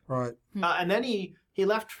fog. Right. And then he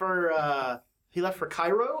left for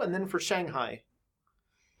Cairo and then for Shanghai.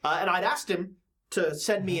 And I'd asked him to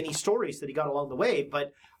send me any stories that he got along the way,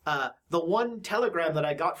 but the one telegram that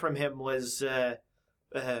I got from him was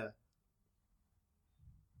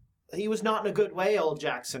he was not in a good way, old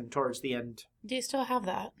Jackson, towards the end. Do you still have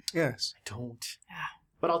that? Yes. I don't. Yeah.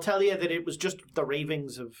 But I'll tell you that it was just the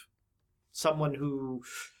ravings of someone who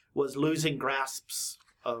was losing grasps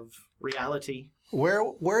of reality.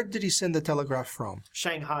 Where did he send the telegraph from?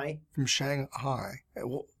 Shanghai. From Shanghai.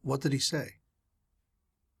 What did he say?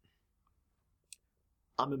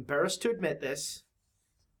 I'm embarrassed to admit this.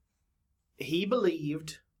 He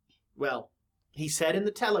believed, well, he said in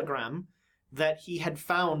the telegram that he had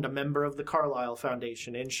found a member of the Carlyle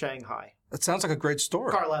Foundation in Shanghai. That sounds like a great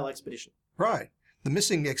story. Carlyle expedition. Right. The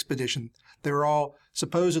missing expedition. They were all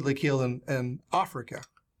supposedly killed in Africa.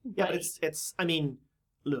 Yeah, but it's. I mean,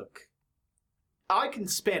 look, I can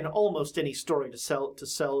spin almost any story to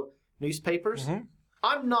sell newspapers. Mhm.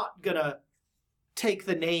 I'm not gonna take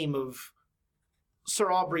the name of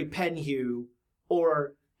Sir Aubrey Penhew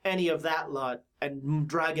or any of that lot and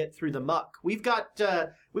drag it through the muck. We've got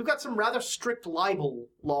some rather strict libel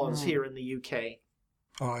laws here in the UK.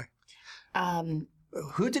 Aye. Um,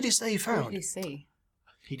 Who did he say he what found? did he say?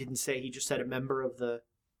 He didn't say. He just said a member of the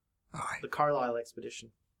Aye. Carlyle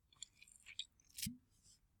expedition.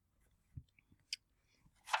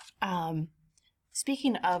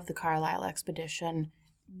 Speaking of the Carlyle expedition,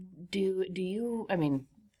 do you? I mean,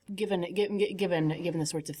 given the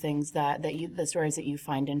sorts of things the stories that you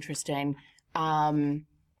find interesting,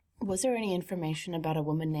 was there any information about a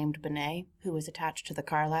woman named Benet who was attached to the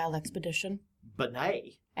Carlyle expedition?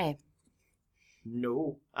 Benet? Hey,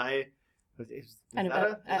 No, Is And that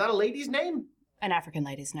about- is that a lady's name? an African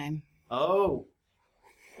lady's name. Oh,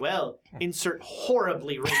 well, insert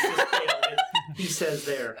horribly racist tale that he says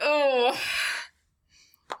there. Oh.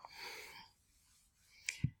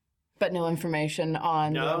 But no information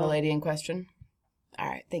on No. the lady in question? All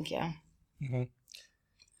right, thank you. All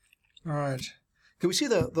right. Can we see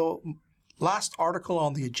the last article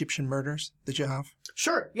on the Egyptian murders that you have?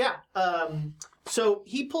 Sure, yeah. So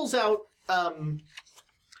he pulls out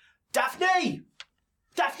Daphne!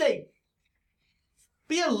 Daphne!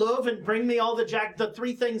 Be a love and bring me all the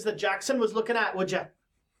three things that Jackson was looking at, would ya?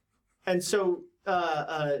 And so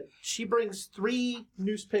she brings 3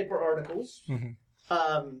 newspaper articles. Mhm.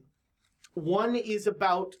 One is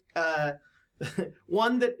about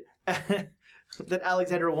one that that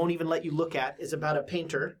Alexandra won't even let you look at is about a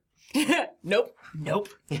painter. Nope. Nope.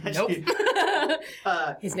 Nope.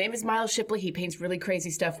 His name is Miles Shipley. He paints really crazy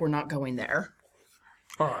stuff. We're not going there.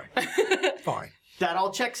 All right. Fine. That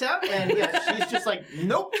all checks out, and yeah, she's just like,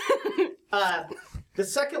 nope. The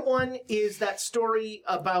second one is that story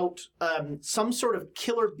about some sort of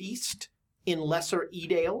killer beast in Lesser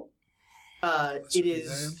Edale. It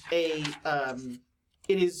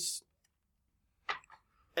is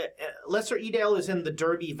Lesser Edale is in the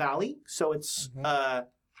Derby Valley, so it's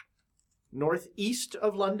northeast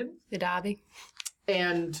of London. The Derby.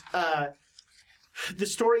 And the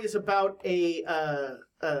story is about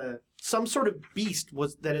some sort of beast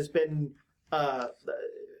that has been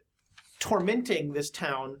tormenting this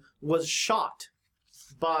town was shot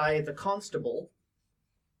by the constable,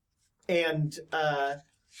 and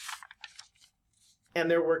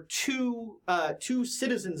there were two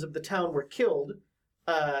citizens of the town were killed,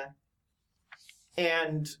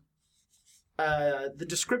 and the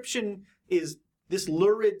description is this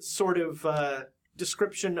lurid sort of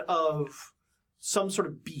description of some sort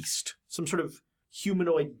of beast, some sort of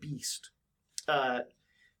humanoid beast.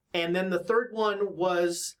 And then the third one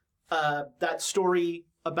was that story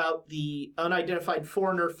about the unidentified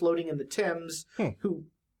foreigner floating in the Thames who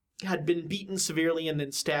had been beaten severely and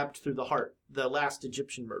then stabbed through the heart, the last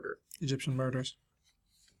Egyptian murder. Egyptian murders.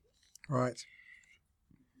 Right.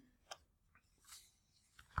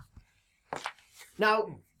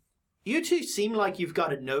 Now, you two seem like you've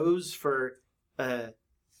got a nose for the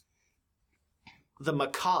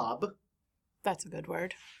macabre. That's a good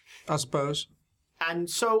word. I suppose. And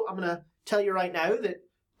so I'm going to tell you right now that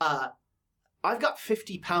I've got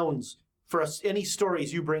 £50 for any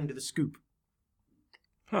stories you bring to the scoop.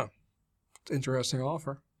 Huh. It's an interesting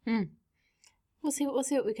offer. We'll see what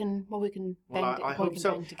we can bang, Well, I what we hope can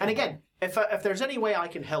so. bang together. And again, if there's any way I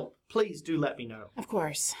can help, please do let me know. Of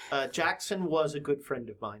course. Jackson was a good friend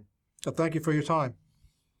of mine. So thank you for your time.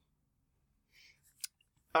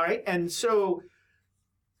 All right, and so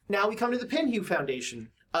now we come to the Penhew Foundation.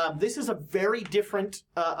 This is a very different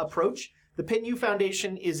approach. The Penhew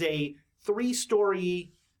Foundation is a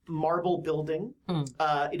 3-story marble building.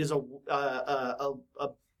 It is a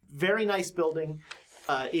very nice building.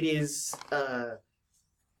 It is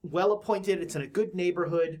well appointed. It's in a good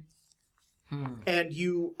neighborhood. and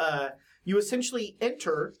you essentially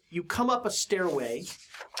enter. You come up a stairway,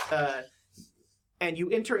 and you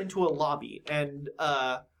enter into a lobby. And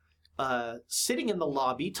sitting in the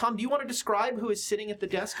lobby, Tom, do you want to describe who is sitting at the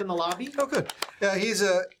desk in the lobby? Oh, good. He's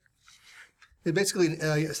basically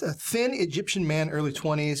a thin Egyptian man, early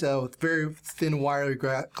 20s, with very thin, wiry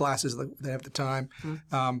glasses that they have at the time.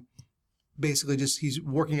 Basically, he's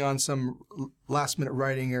working on some last-minute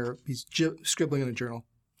writing, or he's scribbling in a journal.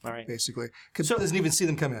 All right. Basically, because doesn't even see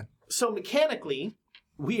them come in. So mechanically,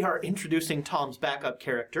 we are introducing Tom's backup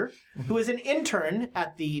character, who is an intern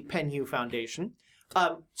at the Penhew Foundation.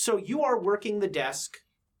 So you are working the desk.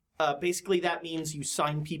 Basically, that means you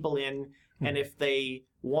sign people in, and if they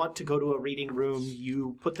want to go to a reading room,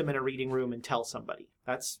 you put them in a reading room and tell somebody.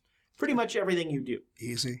 That's pretty much everything you do.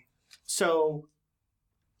 Easy. So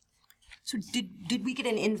did we get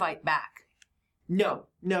an invite back?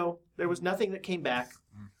 no, there was nothing that came back.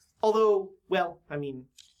 Although, well, I mean,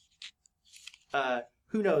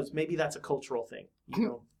 who knows? Maybe that's a cultural thing. You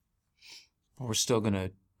know? We're still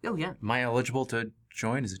gonna. Oh yeah. Am I eligible to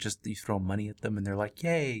join? Is it just that you throw money at them and they're like,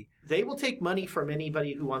 "Yay"? They will take money from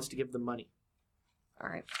anybody who wants to give them money. All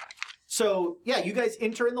right. So, yeah, you guys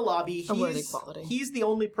enter in the lobby. A worthy quality. He's the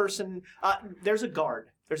only person. There's a guard.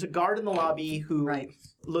 There's a guard in the lobby who Right.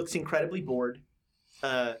 looks incredibly bored.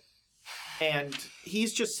 And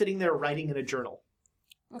he's just sitting there writing in a journal.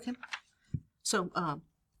 Okay. So,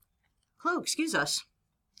 hello, excuse us.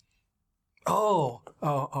 Oh,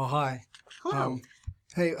 hi. Hello.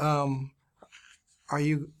 Hey, do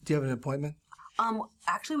you have an appointment?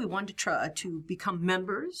 Actually, we wanted to try to become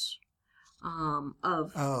members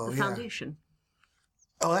of the foundation.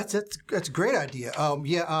 Oh, that's a great idea.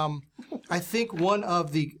 I think one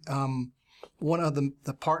of the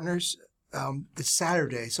partners, it's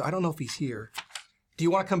Saturday, so I don't know if he's here. Do you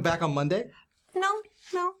want to come back on Monday? No.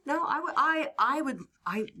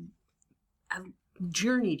 I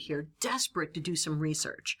journeyed here, desperate to do some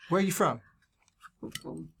research Where are you from?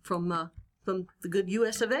 from the good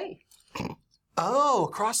U.S. of A. Oh,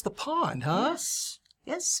 across the pond, huh?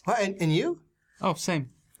 Yes. Well, and you? Oh, same.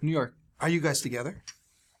 New York. Are you guys together?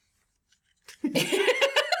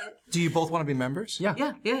 Do you both want to be members? Yeah.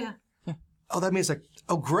 Yeah. Oh, that means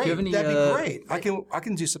great. Do you have any, That'd be great. I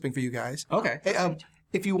can do something for you guys. Okay. Hey,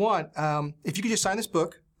 if you want, if you could just sign this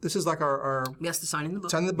book. This is like our Yes, the sign in the book.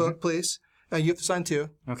 sign the book, please. You have to sign too.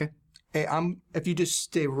 Okay. Hey, if you just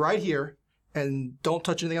stay right here and don't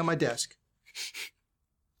touch anything on my desk,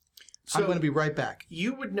 I'm going to be right back.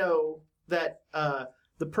 You would know that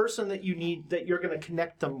the person that you're going to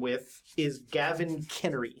connect them with is Gavin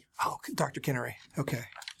Kennery. Oh, Dr. Kennery. Okay.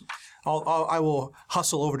 I will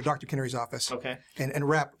hustle over to Dr. Kennery's office. Okay. And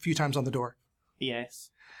rap a few times on the door. Yes.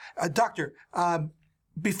 Doctor,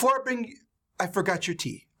 before I forgot your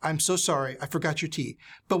tea. I'm so sorry. I forgot your tea.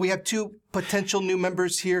 But we have 2 potential new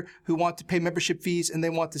members here who want to pay membership fees, and they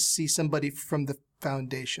want to see somebody from the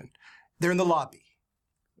foundation. They're in the lobby.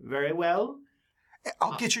 Very well.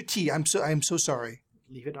 I'll get your tea. I am so sorry.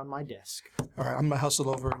 Leave it on my desk. All right, I'm gonna hustle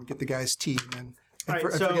over and get the guy's tea, and All right,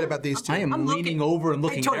 forget so about these 2. I am I'm leaning looking- over and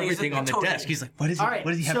looking at totally, everything on the totally. desk. He's like, "What is he? All right.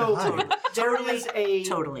 What does he have so to hide?" there is a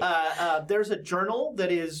Totally. there's a journal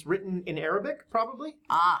that is written in Arabic, probably.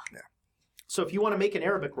 Ah. So if you want to make an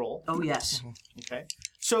Arabic roll, Oh yes. okay.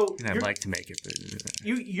 So And I'd like to make it.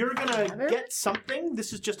 you're gonna get something.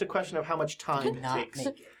 This is just a question of how much time it takes.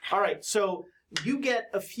 All right. So you get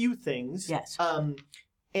a few things. Yes.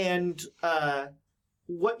 And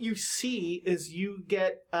what you see is you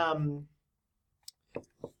get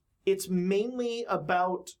it's mainly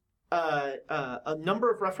about a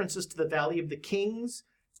number of references to the Valley of the Kings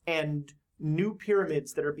and new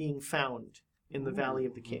pyramids that are being found in the Valley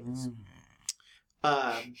of the Kings.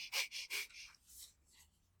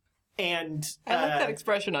 And I like that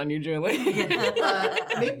expression on you, Julie.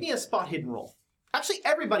 make me a spot hidden roll. Actually,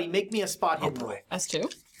 everybody, make me a spot hidden roll. Us too.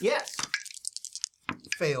 Yes.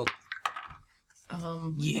 Failed.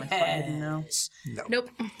 Yes. Nope.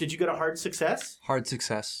 Did you get a hard success? Hard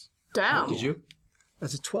success. Down. Did you?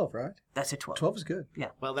 That's a 12, right? That's a 12. 12 is good.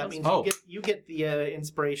 Well, that means Oh. you get the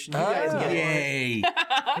inspiration. You guys get it. Yay!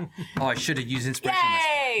 Oh, I should have used inspiration. on this.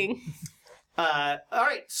 Yay! All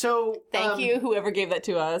right, so Thank you, whoever gave that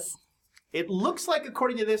to us. It looks like,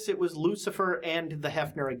 according to this, it was Lucifer and the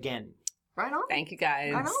Hefner again. Right on. Thank you,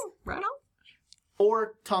 guys. Right on.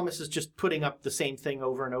 Or Thomas is just putting up the same thing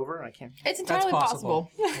over and over. I can't. It's entirely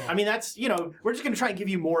possible. possible. I mean, that's, we're just going to try and give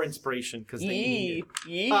you more inspiration because they need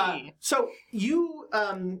Yee. it. Yee. So you,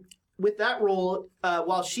 with that roll,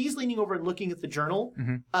 while she's leaning over and looking at the journal,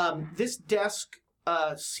 this desk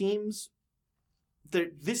seems...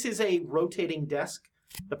 This is a rotating desk,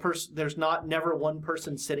 There's never one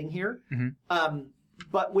person sitting here.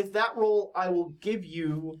 But with that roll, I will give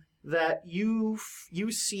you that you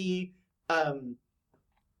see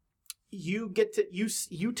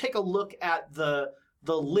you take a look at the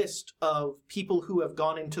list of people who have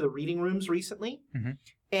gone into the reading rooms recently,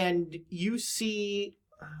 and you see.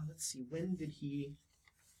 Let's see. When did he?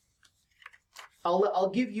 I'll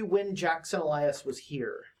give you when Jackson Elias was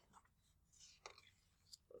here.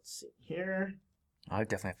 Let's see here. I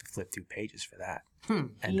definitely have to flip through pages for that.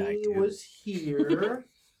 And And I he do. was here.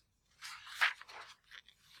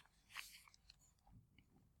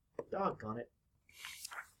 Doggone it.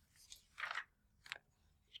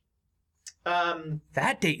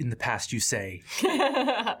 That date in the past, you say?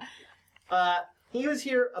 He was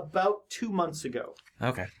here about 2 months ago.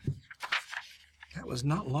 Okay. That was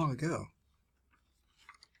not long ago.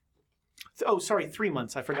 Oh, sorry, 3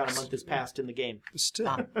 months. I forgot a month has passed in the game. But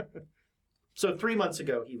still, So 3 months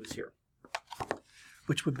ago, he was here.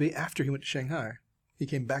 which would be after he went to Shanghai. He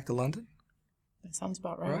came back to London. That sounds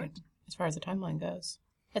about right, Right. as far as the timeline goes.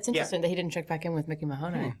 It's interesting that he didn't check back in with Mickey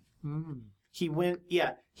Mahoney. He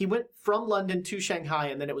went from London to Shanghai,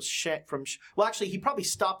 and then it was well, actually, he probably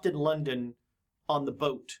stopped in London on the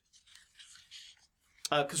boat.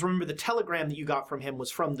 Because remember, the telegram that you got from him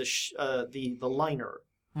was from the liner.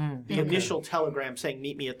 The initial telegram saying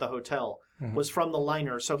 "meet me at the hotel" was from the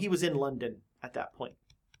liner, so he was in London at that point.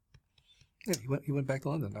 Yeah, he went back to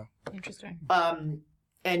London now. Interesting.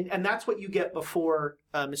 And that's what you get before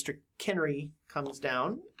Mr. Kennery comes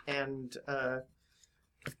down, and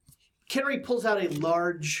Kennery pulls out a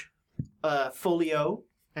large folio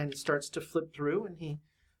and starts to flip through, and he,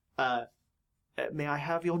 may I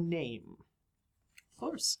have your name? Of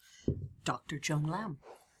course. Dr. Joan Lamb.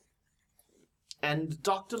 And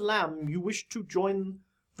Dr. Lamb, you wish to join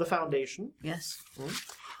the Foundation? Yes.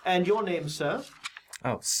 And your name, sir?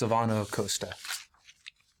 Oh, Silvano Costa.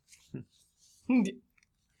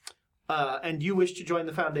 And you wish to join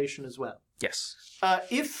the Foundation as well? Yes.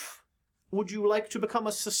 Would you like to become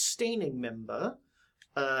a sustaining member?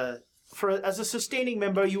 As a sustaining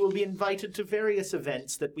member, you will be invited to various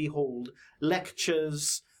events that we hold,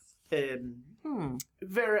 lectures,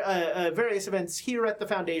 various events here at the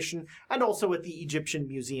Foundation and also at the Egyptian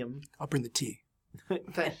Museum. I'll bring the tea.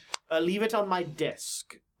 Leave it on my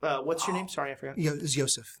desk. What's your name? Sorry, I forgot. It's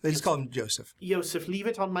Joseph. They just call him Joseph. Joseph, leave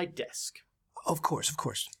it on my desk. Of course.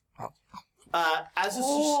 Oh.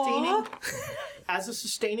 As a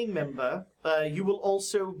sustaining member, you will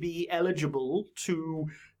also be eligible to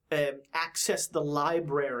access the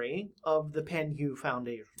library of the Penhew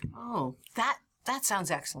Foundation. Oh, that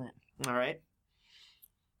sounds excellent. All right.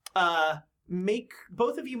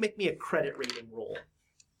 Both of you make me a credit rating roll.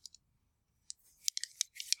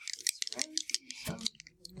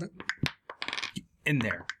 In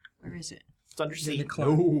there. Where is it? It's under C.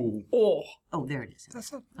 Oh. Oh, there it is.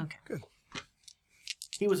 That's not Okay. good.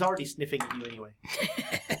 He was already sniffing at you anyway.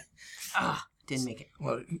 Didn't make it.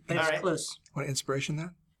 Well, But it's All right. close. want inspiration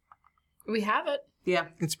then? We have it. Yeah.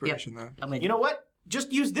 Inspiration then. I'm in. You know what?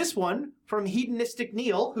 Just use this one from Hedonistic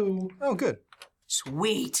Neil, who Oh, good.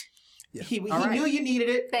 Sweet. he knew you needed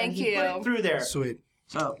it. Thank and he put you. it through there. Sweet.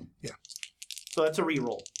 Oh, So that's a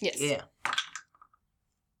reroll. Yes. yeah.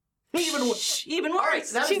 Even worse. Even All right,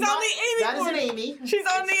 worse. that is She's on not- the Amy That is board. an Amy. She's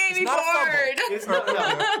on the Amy not a fumble. board. It's not.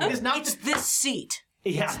 No, it is not. It's this seat.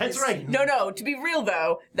 Yeah, that's right. No. To be real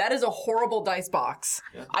though, that is a horrible dice box.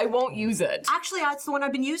 I won't use it. Actually, that's the one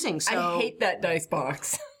I've been using. So I hate that dice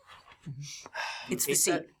box. it's the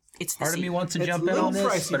seat. It's the Part of seat. me wants to It's jump a in little on this,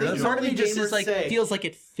 pricey, but but another you part of know me what just gamers is like say. feels like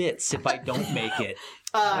it fits if I don't make it.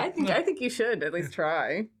 I think you should at least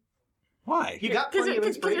try. Why? You got Because plenty of you're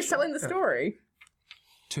inspiration. selling the story.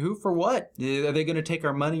 To who for what? Are they going to take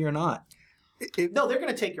our money or not? No, they're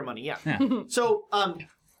going to take your money. Yeah. So,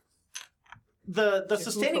 the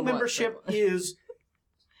sustaining for what, membership is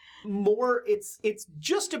more. It's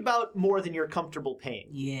just about more than you're comfortable paying.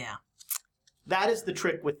 Yeah. That is the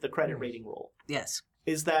trick with the credit rating roll. Yes.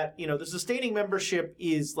 Is that the sustaining membership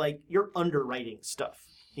is like you're underwriting stuff.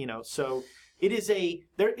 So it is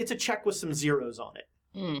it's a check with some zeros on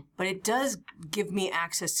it. But it does give me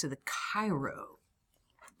access to the Cairo.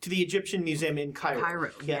 To the Egyptian Museum in Cairo. Cairo,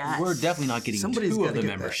 Yes. yeah. We're definitely not getting Somebody's two of gotta the get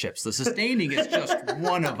that. memberships. The sustaining is just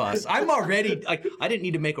one of us. I'm already like I didn't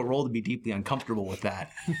need to make a roll to be deeply uncomfortable with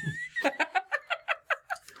that.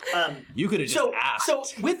 You could have just asked. So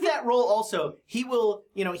with that role also, he will,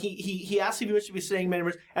 he asks if you wish to be sustaining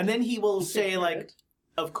members, and then he will say like,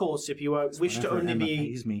 of course, if you wish to whenever only Emma be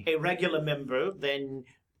pays me. a regular member, then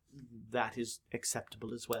that is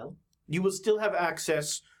acceptable as well. You will still have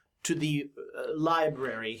access to the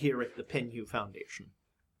library here at the Penhew Foundation.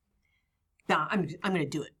 Nah, I'm going to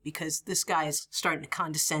do it because this guy is starting to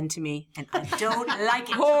condescend to me, and I don't like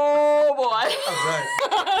it. Oh boy.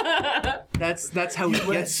 That's how he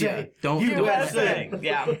gets you. USA. Don't do USA.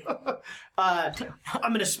 Yeah.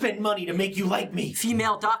 I'm gonna spend money to make you like me.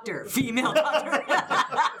 Female doctor. Female doctor.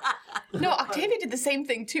 No, Octavia did the same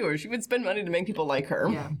thing too, or she would spend money to make people like her.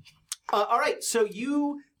 Yeah. All right, so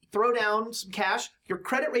you throw down some cash. Your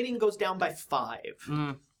credit rating goes down by 5.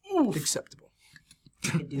 Acceptable.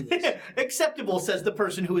 Acceptable, says the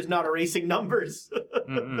person who is not erasing numbers.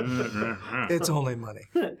 It's only money.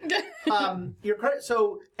 Your credit.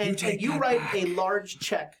 So, and you write a large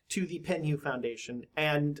check to the Penn Foundation,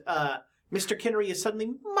 and Mr. Kinnery is suddenly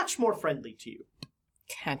much more friendly to you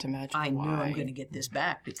Can't imagine I why. know I'm going to get this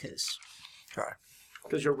back because All right.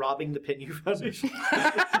 because you're robbing the Penn Foundation.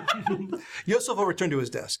 Yosef will return to his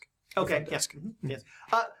desk. Okay. Yes. Yes.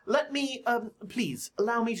 Let me, please,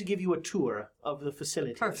 allow me to give you a tour of the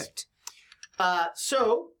facilities. perfect.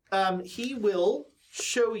 So he will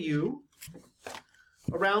show you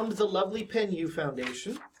around the lovely Penn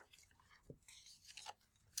Foundation.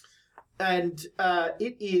 And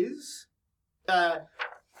it is,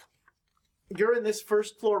 you're in this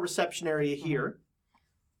first floor reception area here.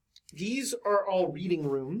 These are all reading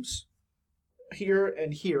rooms, here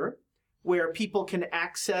and here, where people can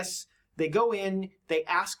access. They go in, they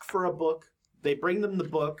ask for a book, they bring them the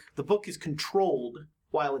book. The book is controlled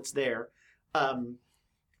while it's there.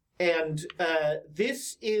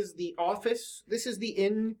 This is the office. This is the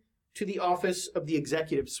inn to the office of the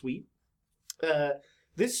executive suite.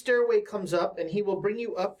 This stairway comes up, and he will bring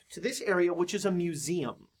you up to this area, which is a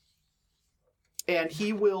museum. And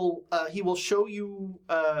he will show you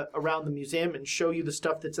around the museum and show you the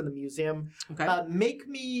stuff that's in the museum. Okay. Make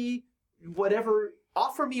me whatever.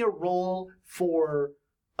 Offer me a roll for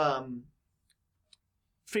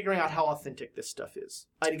figuring out how authentic this stuff is.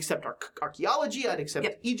 I'd accept archaeology. I'd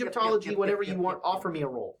accept Egyptology. Whatever you want. Offer me a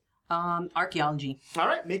roll. Archaeology. All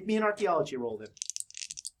right. Make me an archaeology roll then.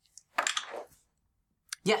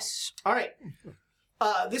 Yes. All right.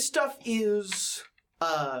 This stuff is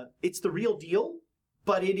it's the real deal,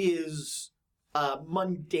 but it is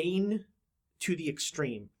mundane to the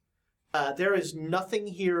extreme. There is nothing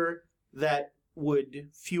here that would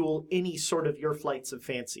fuel any sort of your flights of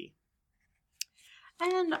fancy.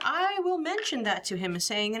 And I will mention that to him, as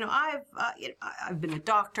saying, I've been a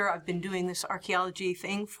doctor. I've been doing this archaeology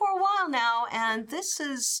thing for a while now, and this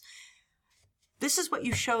is what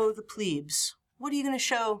you show the plebes. What are you going to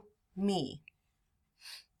show me?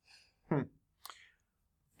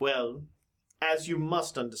 Well, as you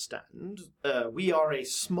must understand, we are a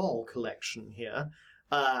small collection here,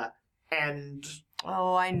 and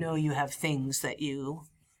Oh, I know you have things that you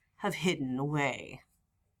have hidden away.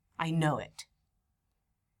 I know it.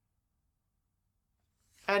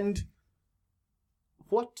 And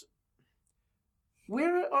what?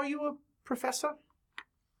 Where are you a professor?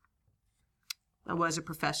 I was a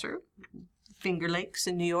professor, Finger Lakes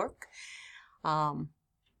in New York. I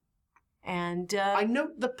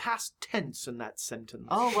note the past tense in that sentence.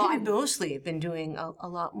 Oh, well, I mostly have been doing a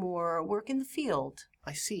lot more work in the field.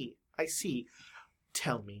 I see.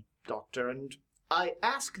 Tell me, Doctor, and I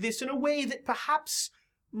ask this in a way that perhaps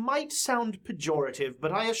might sound pejorative,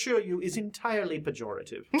 but I assure you is entirely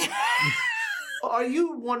pejorative. Are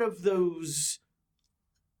you one of those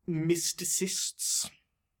mysticists?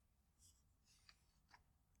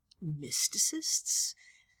 Mysticists?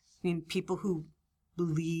 I mean, people who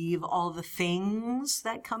believe all the things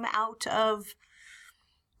that come out of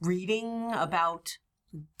reading about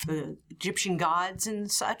the Egyptian gods and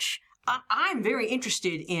such. I'm very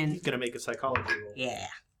interested in... Gonna make a psychology roll. Yeah.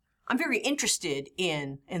 I'm very interested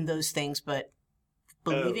in those things, but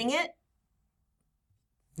believing it?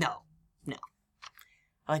 No.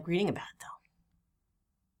 I like reading about it,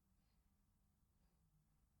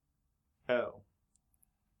 though. Oh.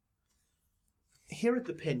 Here at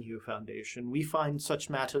the Penn Foundation, we find such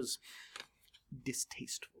matters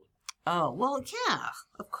distasteful. Oh, well, yeah,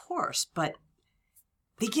 of course, but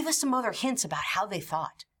they give us some other hints about how they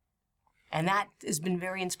thought. And that has been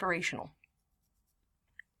very inspirational.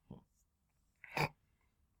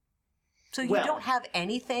 So you don't have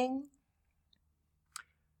anything?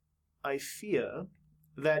 I fear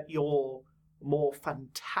that your more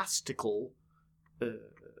fantastical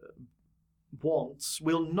wants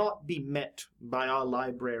will not be met by our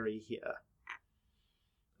library here.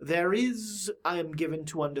 There is, I am given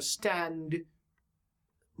to understand,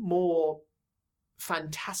 more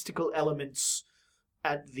fantastical elements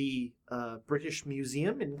at the British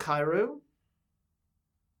Museum in Cairo.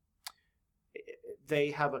 They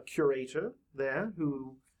have a curator there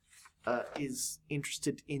who is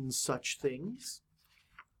interested in such things.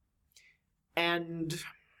 And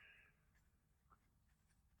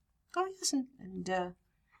Oh yes, and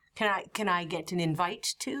can I get an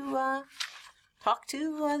invite to talk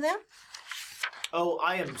to them? oh,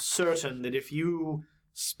 I am certain that if you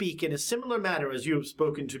speak in a similar manner as you have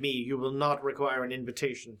spoken to me, you will not require an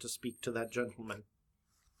invitation to speak to that gentleman.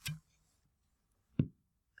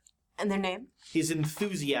 And their name? His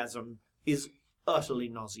enthusiasm is utterly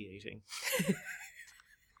nauseating.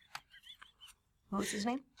 What was his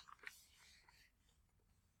name?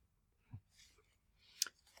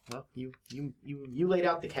 Well, you laid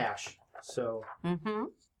out the cash, so Mm-hmm.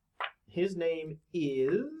 his name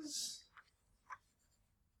is.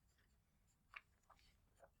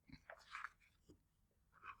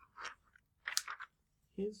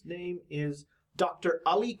 His name is Dr.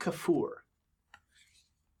 Ali Kafur.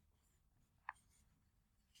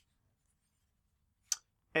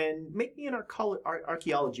 And make me an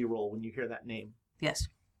archaeology roll when you hear that name. Yes.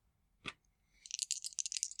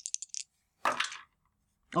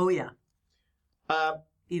 Oh yeah.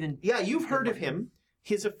 Even Yeah, you've heard of him.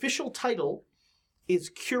 His official title is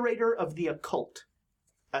Curator of the Occult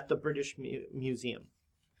at the British Museum.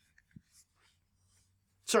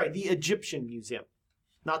 Sorry, the Egyptian Museum.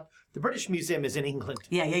 Not the British Museum is in England.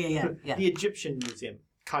 Yeah. The Egyptian Museum,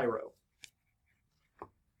 Cairo.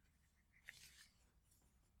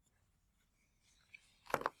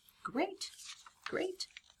 Great.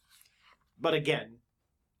 But again,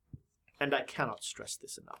 and I cannot stress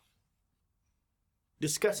this enough,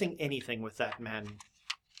 discussing anything with that man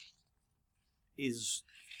is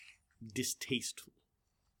distasteful.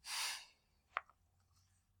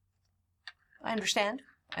 I understand,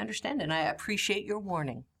 and I appreciate your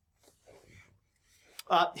warning.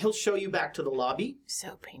 He'll show you back to the lobby.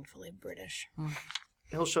 So painfully British.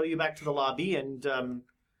 He'll show you back to the lobby, and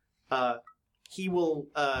he will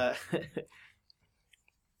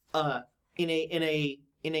in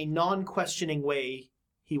a non-questioning way,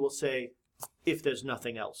 he will say, "If there's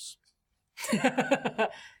nothing else."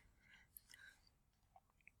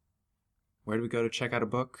 Where do we go to check out a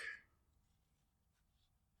book?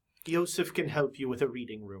 Yosef can help you with a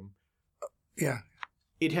reading room. Yeah.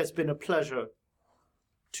 It has been a pleasure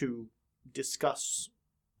to discuss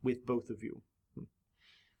with both of you.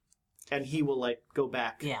 And he will, go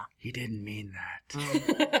back. Yeah. He didn't mean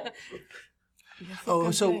that.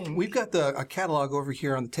 Oh, so we've got a catalog over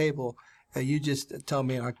here on the table. You just tell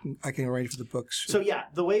me, and I can arrange for the books. So, yeah,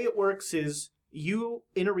 the way it works is you,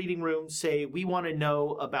 in a reading room, say, we want to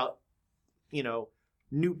know about,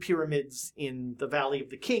 new pyramids in the Valley of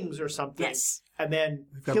the Kings or something. Yes. And then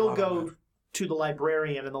got a he'll lot of go to the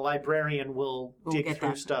librarian, and the librarian will dig get through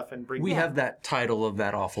that. stuff and bring We back. have that title of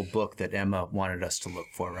that awful book that Emma wanted us to look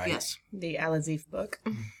for, right? Yes. The Al-Azif book.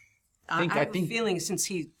 I have a think- feeling since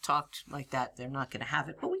he talked like that, they're not going to have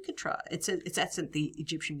it, but we could try. That's at the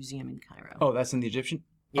Egyptian Museum in Cairo. Oh, that's in the Egyptian?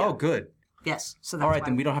 Yeah. Oh, good. Yes. So that's All right, why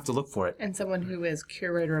then we don't have to look for it. And someone who is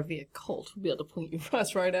curator of the occult will be able to point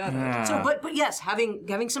us right at it. So, but yes,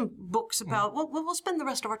 having some books about. Well, we'll spend the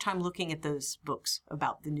rest of our time looking at those books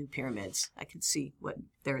about the new pyramids. I could see what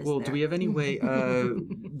there is. Well, there. do we have any way?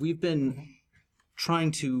 We've been trying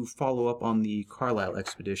to follow up on the Carlisle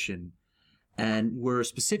expedition, and we're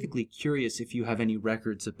specifically curious if you have any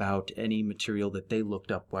records about any material that they looked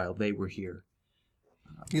up while they were here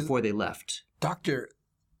before they left.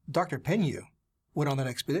 Dr. Penyu went on that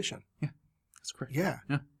expedition. That's correct. Yeah.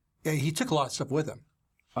 Yeah. Yeah, he took a lot of stuff with him.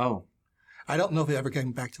 Oh, I don't know if he ever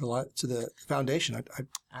came back to the foundation.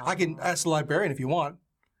 I can ask the librarian if you want.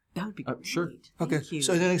 That would be great. sure. Okay. Thank you.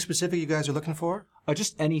 So is there anything specific you guys are looking for?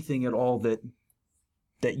 just anything at all that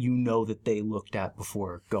you know that they looked at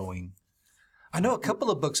before going. I know a couple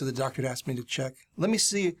of books that the doctor had asked me to check. Let me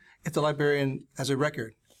see if the librarian has a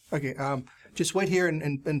record. Okay. Just wait here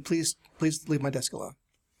and please leave my desk alone.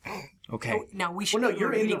 Okay. Oh, now we should. Well, no,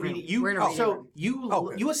 you're in the room. reading. We're in a reading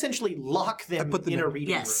room. You essentially lock them put them in a in. reading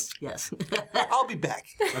Yes. Yes. I'll be back.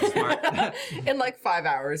 That's smart. In like 5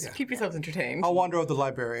 hours. Keep yourselves entertained. I'll wander over to the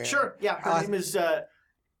librarian. room. Sure. Yeah. Her name is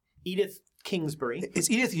Edith Kingsbury. Is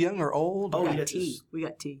Edith young or old? Oh, We got Edith tea. is, We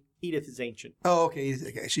got tea. Edith is ancient. Oh, okay.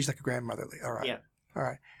 Okay. She's like a grandmotherly. All right. Yeah. All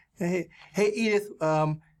right. Hey, Edith.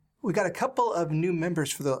 We got a couple of new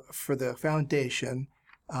members for the foundation.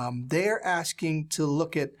 They're asking to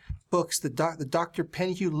look at books that Dr.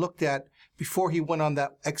 Penhue looked at before he went on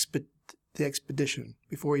that the expedition.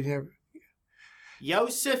 Before he never.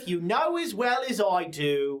 Yosef, you know as well as I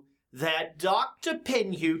do that Dr.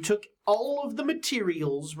 Penhue took all of the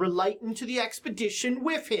materials relating to the expedition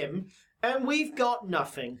with him, and we've got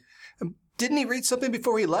nothing. Didn't he read something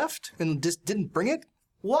before he left and just didn't bring it?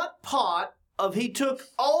 what part of he took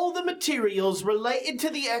all the materials related to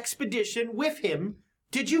the expedition with him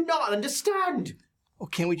did you not understand? Well,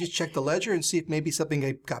 can't we just check the ledger and see if maybe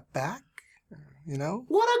something got back? You know?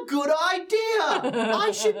 What a good idea!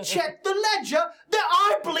 I should check the ledger that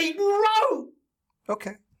I bleeding wrote!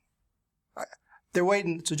 Okay. They're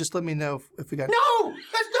waiting, so just let me know if we got... No!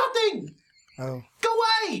 There's nothing! Oh. Go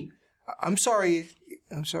away! I'm sorry,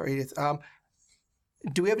 Edith.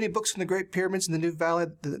 Do we have any books from the Great Pyramids in the New Valley,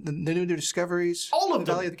 the new discoveries? All of the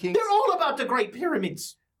them. Valley of the Kings? They're all about the Great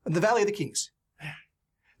Pyramids. The Valley of the Kings.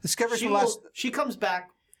 Discoveries from last... She comes back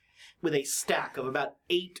with a stack of about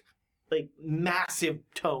 8, massive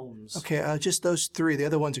tomes. Okay, just those 3. The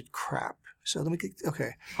other ones are crap. So let me get... Okay,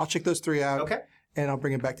 I'll check those 3 out. Okay. And I'll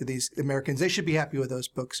bring them back to these Americans. They should be happy with those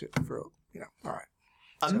books for, all right.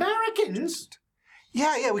 Americans?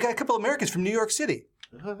 Yeah, we got a couple of Americans from New York City.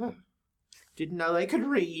 Didn't know they could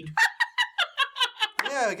read.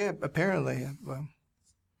 Yeah, apparently. Well.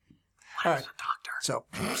 All right. So,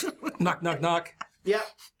 knock, knock, knock. Yeah.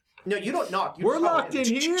 No, you don't knock. We're locked in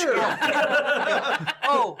here.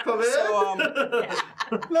 Oh, Come in.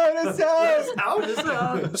 let us out.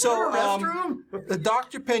 Out. So, Restroom. the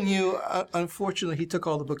Dr. Penhew, unfortunately, he took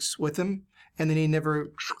all the books with him, and then he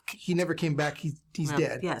never came back. He's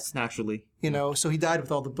dead. Yes. Naturally. So he died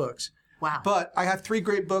with all the books. Wow. But I have 3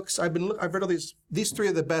 great books. I've read all these. These 3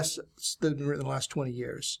 are the best that have been written in the last 20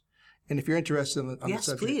 years. And if you're interested on the Yes,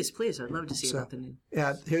 subject, please. I'd love to see So- about the new.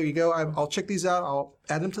 yeah, here you go. I'll check these out. I'll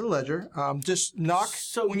add them to the ledger. Just knock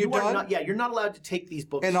So when you're you are done, not. Yeah, you're not allowed to take these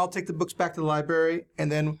books. and I'll take the books back to the library,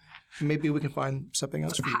 and then maybe we can find something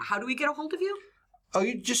else for you. How do we get a hold of you? Oh,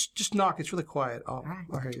 you just knock. It's really quiet. I'll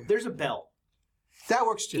hear you. There's a bell. That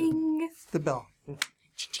works too. The bell. All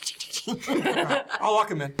right, I'll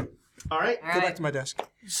lock him in. All right. Go back to my desk.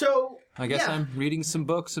 So I guess yeah, I'm reading some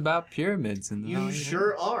books about pyramids. And You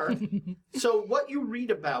sure are. So what you read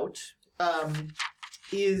about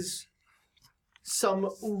is some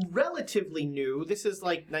relatively new. This is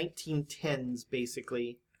like 1910s,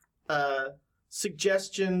 basically.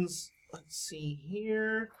 Suggestions. Let's see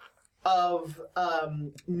here of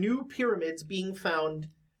new pyramids being found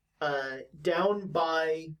down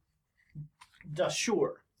by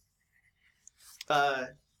Dashur.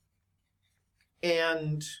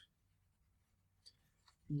 And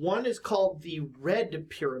one is called the Red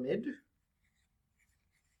Pyramid.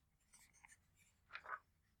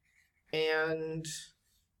 And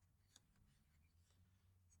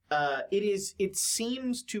it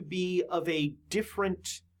seems to be of a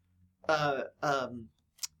different it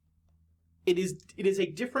is a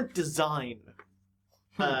different design.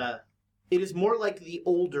 It is more like the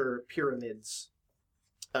older pyramids.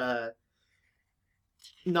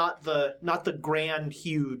 Not the grand,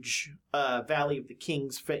 huge Valley of the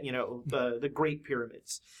Kings, the Great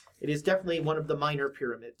Pyramids. It is definitely one of the minor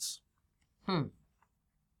pyramids.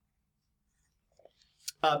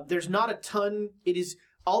 There's not a ton. It is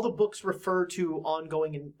all the books refer to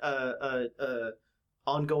ongoing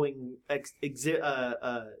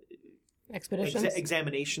Expeditions.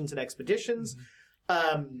 Examinations and expeditions.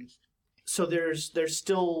 So there's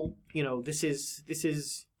still this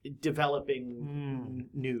is developing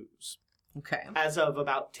news Okay. as of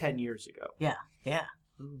about 10 years ago. Yeah.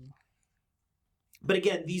 But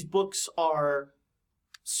again, these books are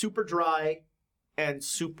super dry and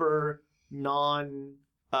super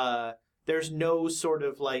there's no sort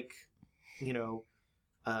of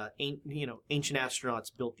ancient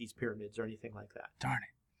astronauts built these pyramids or anything like that. Darn it.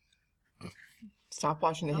 Stop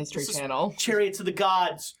watching the History Channel. Chariots of the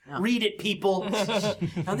Gods. No. Read it, people.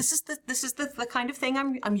 Now this is the kind of thing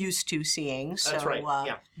I'm used to seeing. So, That's right.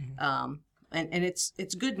 Yeah. And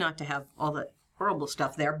it's good not to have all the horrible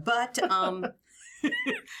stuff there, but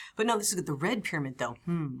but no, this is the Red Pyramid though.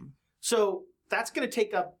 So that's going to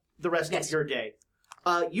take up the rest Yes. of your day.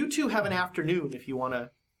 You two have an afternoon if you want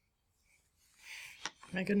to.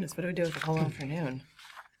 My goodness, what do we do with the whole afternoon?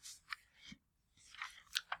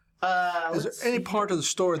 Is there any part of the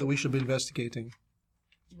story that we should be investigating?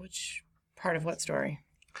 Which part of what story?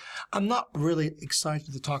 I'm not really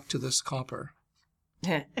excited to talk to this copper.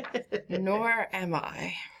 Nor am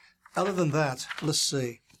I. Other than that, let's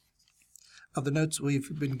see. Of the notes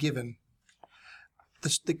we've been given,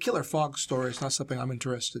 the Killer Fog story is not something I'm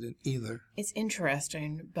interested in either. It's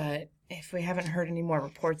interesting, but if we haven't heard any more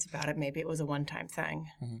reports about it, maybe it was a one-time thing.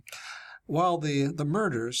 While the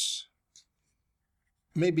murders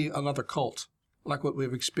may be another cult, like what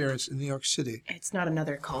we've experienced in New York City. It's not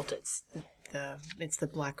another cult. It's the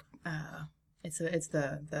black. It's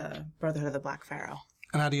the Brotherhood of the Black Pharaoh.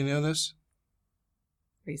 And how do you know this?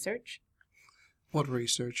 Research. What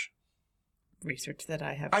research? research that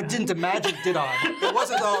I have I done. didn't imagine, did I? It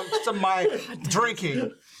wasn't all some of my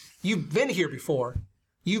drinking. You've been here before.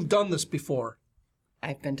 You've done this before.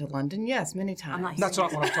 I've been to London, yes, many times. That's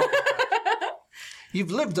not what I'm talking about.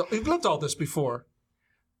 You've lived all this before.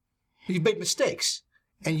 You've made mistakes,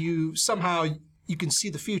 and you can see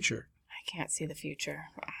the future. I can't see the future.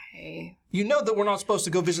 You know that we're not supposed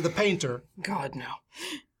to go visit the painter. God, no.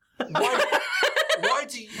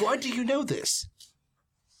 Why do you know this?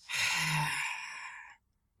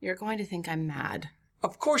 You're going to think I'm mad.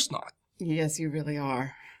 Of course not. Yes, you really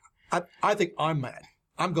are. I think I'm mad.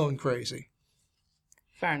 I'm going crazy.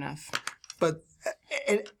 Fair enough. But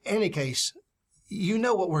in any case, you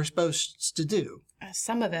know what we're supposed to do.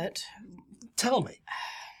 Some of it. Tell me.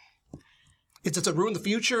 Is it to ruin the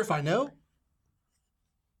future if I know?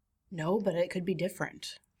 No, but it could be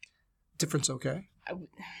different. Different's okay.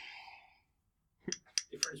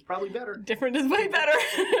 Different is probably better. Different is way better.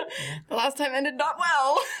 The last time ended not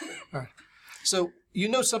well. All right. So you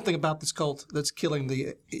know something about this cult that's killing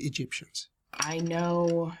the Egyptians. I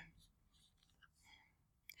know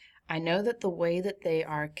that the way that they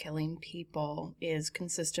are killing people is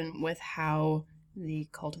consistent with how the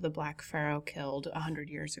cult of the Black Pharaoh killed 100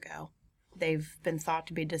 years ago. They've been thought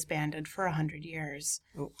to be disbanded for 100 years,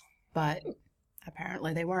 but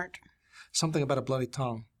apparently they weren't. Something about a bloody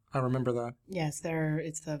tongue. I remember that. Yes,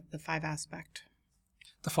 it's the 5 aspect.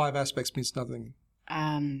 The 5 aspects means nothing.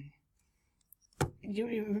 You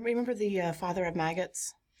remember the father of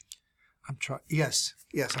maggots? I'm trying. Yes,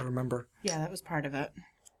 I remember. Yeah, that was part of it.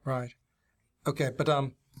 Right. Okay, but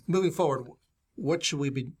moving forward, what should we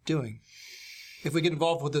be doing? If we get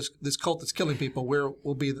involved with this cult that's killing people, where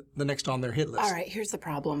will be the next on their hit list? All right, here's the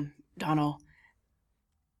problem, Donald.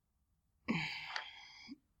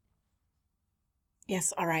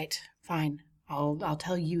 Yes, all right, fine. I'll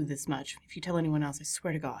tell you this much. If you tell anyone else, I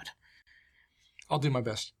swear to God. I'll do my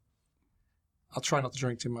best. I'll try not to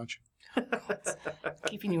drink too much.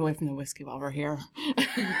 Keeping you away from the whiskey while we're here.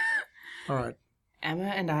 All right. Emma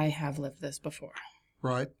and I have lived this before.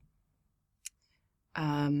 Right.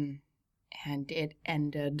 And it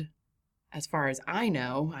ended, as far as I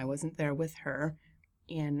know, I wasn't there with her,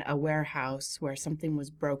 in a warehouse where something was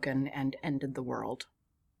broken and ended the world.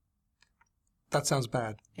 That sounds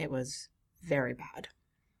bad. It was very bad.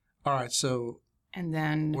 All right, so And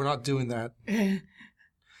then we're not doing that. And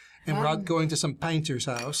we're not going to some painter's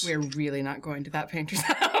house. we're really not going to that painter's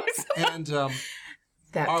house. And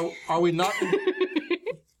That are we not...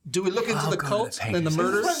 Do we look into the cult and the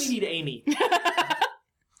murders? This is why we need Amy.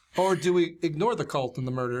 Or do we ignore the cult and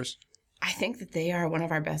the murders? I think that they are one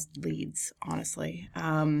of our best leads, honestly.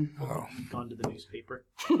 Gone to the newspaper.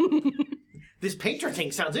 This painter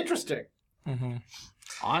thing sounds interesting. Mm-hmm.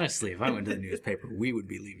 Honestly, if I went to the newspaper, we would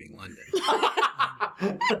be leaving London.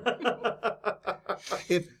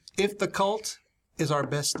 If the cult is our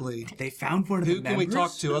best lead, They found one of the who can we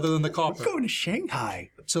talk to other than the copper Going to Shanghai.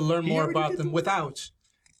 to learn more already about did them without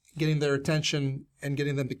getting their attention and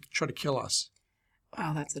getting them to try to kill us?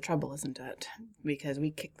 Well, that's the trouble, isn't it? Because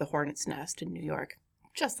we kicked the hornet's nest in New York,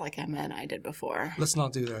 just like Emma and I did before. Let's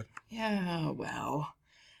not do that. Yeah, well,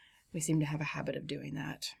 we seem to have a habit of doing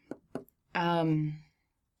that.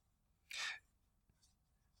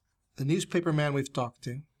 The newspaper man we've talked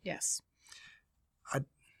to, Yes.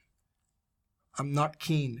 I'm not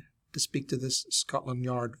keen to speak to this Scotland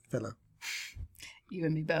Yard fellow. You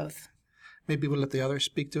and me both. Maybe we'll let the others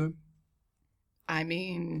speak to him. I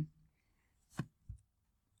mean,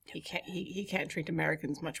 he can't treat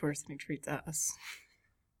Americans much worse than he treats us.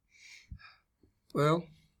 Well,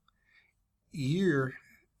 you're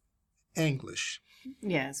English.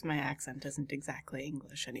 Yes, my accent isn't exactly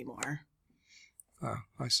English anymore. Ah,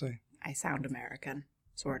 I see. I sound American,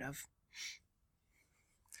 sort of.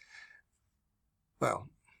 Well,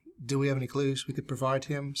 do we have any clues we could provide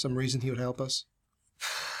him? Some reason he would help us?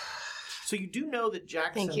 So you do know that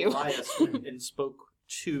Jackson Thank you. Elias went and spoke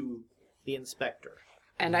to the inspector.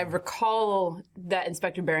 And I recall that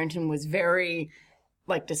Inspector Barrington was very,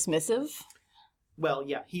 dismissive. Well,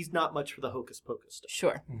 yeah, he's not much for the hocus pocus stuff.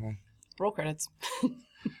 Sure. Roll credits.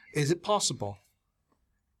 Is it possible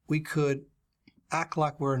we could act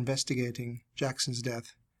like we're investigating Jackson's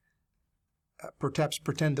death? Perhaps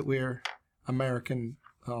pretend that we're American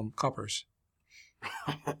coppers.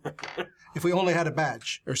 If we only had a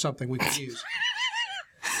badge or something we could use.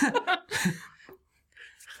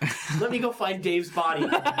 Let me go find Dave's body.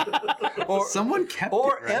 Or Someone kept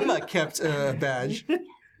or it, right? Emma kept a badge.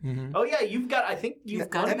 Oh yeah, I think Yeah,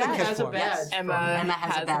 got a Emma badge. has Has a one. badge. Emma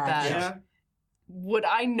has a badge. Yeah. would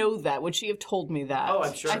I know that? Would she have told me that? Oh,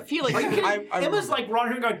 I'm sure. I feel like Emma's like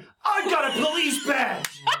running here going, I got a police badge!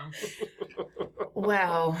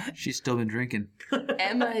 well, She's still been drinking.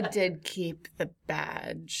 Emma did keep the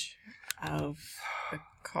badge of the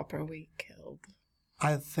copper we killed.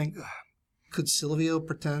 I think. Could Silvio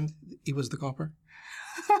pretend he was the copper?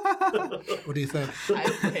 What do you think? I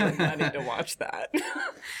paid money to watch that.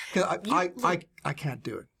 'Cause I can't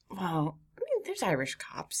do it. Well, I mean, there's Irish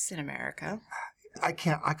cops in America. I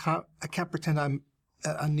can't pretend I'm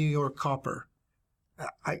a New York copper.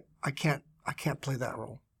 I can't play that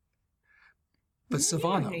role. But You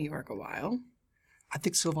were in Silvano, New York a while. I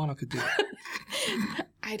think Silvano could do it.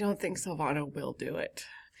 I don't think Silvano will do it.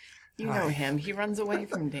 You know him. He runs away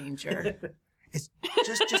from danger. It's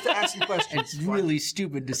just to ask you questions. It's really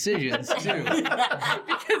stupid decisions, too.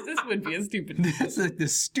 Because this would be a stupid It's like the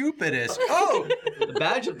stupidest. Oh, the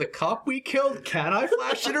badge of the cop we killed? Can I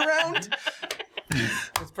flash it around?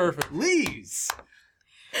 That's perfect. Please.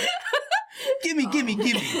 Gimme.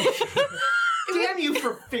 Damn you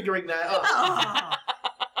for figuring that out.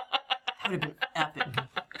 That would have been epic.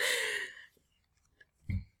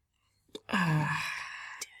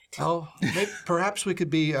 Oh, perhaps we could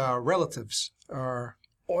be relatives, or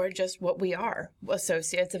Or just what we are,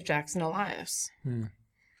 associates of Jackson Elias.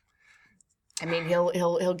 I mean,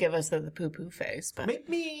 he'll give us the poo-poo face, but Make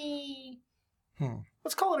me...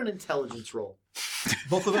 Let's call it an intelligence roll.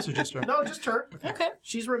 both of us, or just her? No, just her. okay.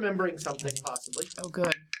 She's remembering something, possibly. Oh,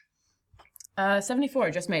 good.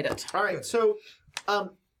 74, just made it. All right, so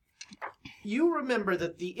you remember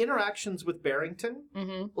that the interactions with Barrington,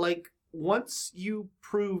 like, once you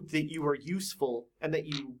proved that you were useful and that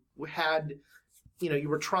you had, you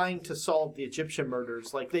were trying to solve the Egyptian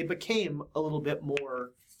murders, like, they became a little bit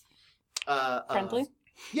more... Friendly?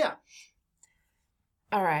 Yeah.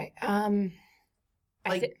 All right.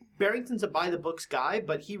 Barrington's a by-the-books guy,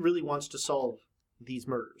 but he really wants to solve these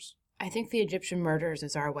murders. I think the Egyptian murders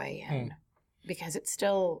is our way in. Because it's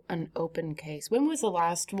still an open case. When was the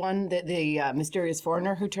last one, the mysterious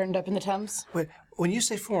foreigner who turned up in the Thames? Wait, when you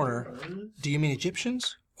say foreigner, do you mean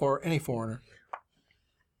Egyptians or any foreigner?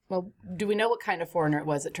 Well, do we know what kind of foreigner it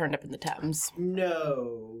was that turned up in the Thames?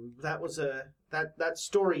 No, that was that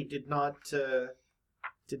story did not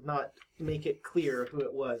make it clear who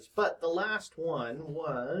it was. But the last one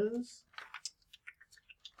was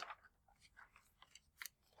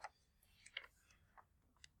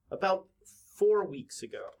about 4 weeks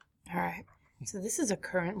ago. All right. So this is a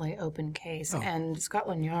currently open case, and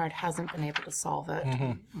Scotland Yard hasn't been able to solve it.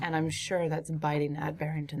 And I'm sure that's biting at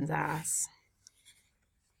Barrington's ass.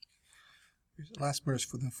 Last murders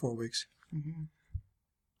for the 4 weeks.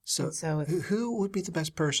 So, And so if- who would be the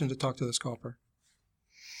best person to talk to this copper?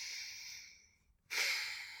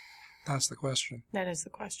 That's the question. That is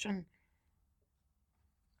the question.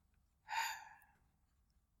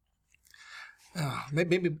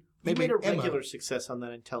 Maybe You made a Emma. regular success on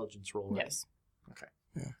that intelligence roll, right? Yes. Okay.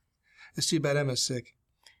 It's too bad Emma's sick.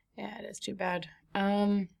 Yeah, it is too bad.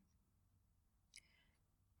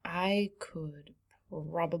 I could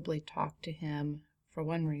probably talk to him for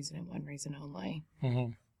one reason and one reason only.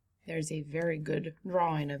 There's a very good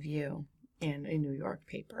drawing of you in a New York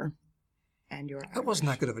paper. And you're That wasn't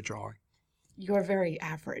that good of a drawing. You're very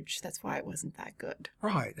average. That's why it wasn't that good.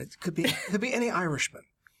 Right. It could be any Irishman.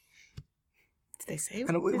 Did they say?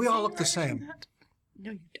 And we all look the same.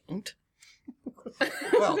 No, you don't.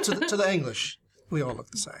 Well, to the English, we all look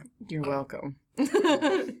the same. You're welcome.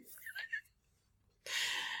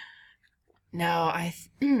 No, I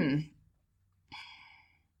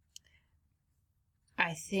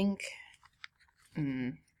think.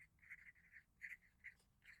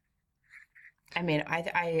 I mean,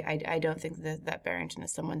 I don't think that Barrington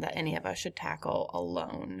is someone that any of us should tackle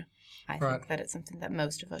alone. I think that it's something that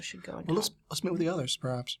most of us should go and Well, talk. let's meet with the others,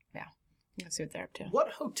 perhaps. Yeah, let's see what they're up to. What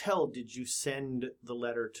hotel did you send the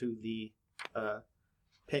letter to the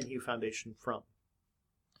Penhew Foundation from?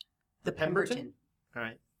 The Pemberton? All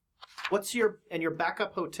right. What's your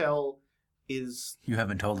backup hotel is... You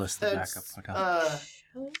haven't told us the that's, backup hotel.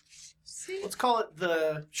 Let's call it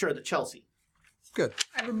the Chelsea. Good.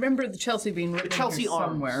 I remember the Chelsea being written The Chelsea here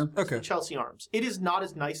Arms. somewhere. Okay. The Chelsea Arms. It is not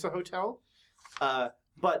as nice a hotel,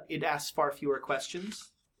 but it asks far fewer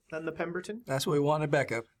questions than the Pemberton. That's what we wanted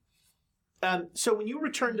backup. So when you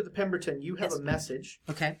return to the Pemberton, you have a message.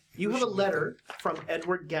 Okay. You have a letter from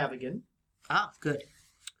Edward Gavigan, Ah, good.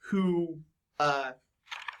 who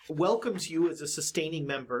welcomes you as a sustaining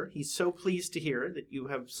member. He's so pleased to hear that you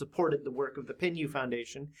have supported the work of the Penhew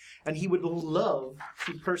Foundation, and he would love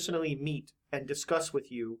to personally meet and discuss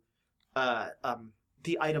with you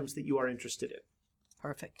the items that you are interested in.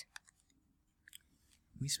 Perfect.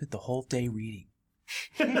 We spent the whole day reading.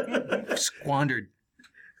 Squandered.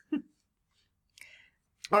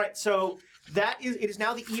 All right, so it is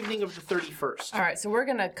now the evening of the 31st. All right, so we're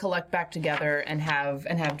gonna collect back together and have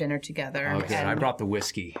dinner together. Oh, good. I brought the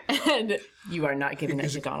whiskey. And you are not giving it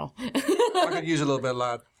to Donald. I could use a little bit,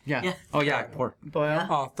 lad. Yeah. Oh, yeah. Pour Boyle.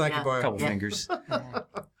 Oh, thank you, boy. a couple fingers.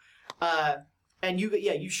 And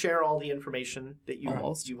you share all the information that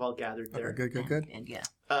Almost. you've all gathered there. Okay, good. And yeah.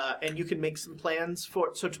 And you can make some plans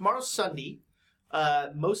for. So tomorrow's Sunday.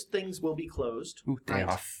 Most things will be closed. Ooh, day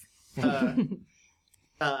off.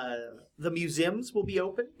 The museums will be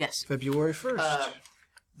open. Yes. February 1st.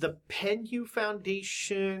 The Penhew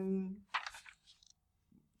Foundation.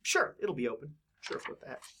 Sure, it'll be open. Sure, what the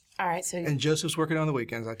heck. All right, so And Joseph's working on the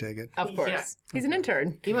weekends, I take it. of course Yeah. he's an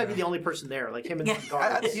intern. He might be the only person there, like him and the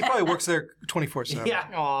guards. He probably works there 24/7. Yeah.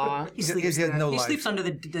 Aw, He sleeps has there. no He life. sleeps under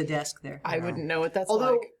the desk there. I wouldn't know what that's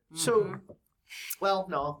Although, like. so, well,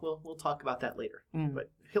 no, we'll talk about that later.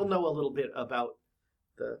 But he'll know a little bit about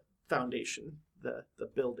the foundation, the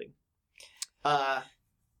building.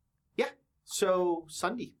 Yeah. So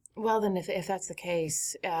Sunday. Well, then, if that's the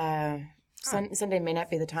case, Sunday may not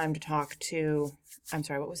be the time to talk to. I'm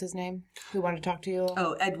sorry, what was his name? Who wanted to talk to you?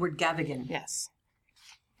 Oh, Edward Gavigan. Yes.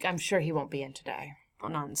 I'm sure he won't be in today.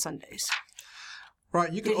 Well, not on Sundays.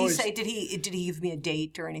 Right, you can Did he always... say? Did he give me a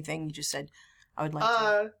date or anything? He just said, "I would like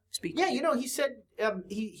to speak." Yeah, to you know, he said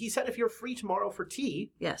he said if you're free tomorrow for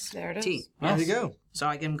tea. Yes. There it is. Tea. There you go. So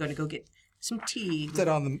I'm going to go get some tea. Is that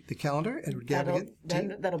on the calendar? Edward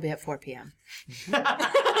Gavigan? That'll be at 4 p.m.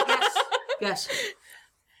 Yes.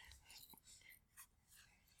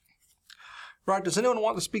 Right, does anyone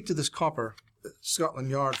want to speak to this copper, Scotland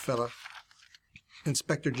Yard fella,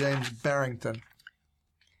 Inspector James Barrington?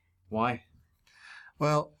 Why?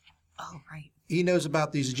 Well, Oh, right. he knows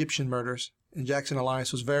about these Egyptian murders, and Jackson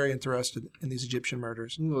Alliance was very interested in these Egyptian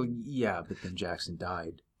murders. Well, yeah, but then Jackson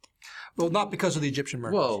died. Well, not because of the Egyptian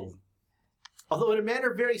murders. Whoa. Although in a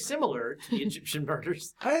manner very similar to the Egyptian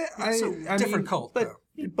murders. I different mean, cult, but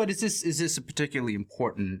though. but is this a particularly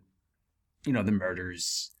important? You know, the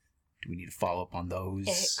murders. Do we need to follow up on those?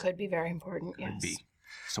 It could be very important. Yes. Could be.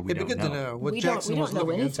 So we It'd be don't good know. to know what we Jackson don't was know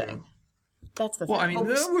looking anything. into. That's the Well, I thing.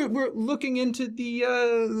 mean, we're looking into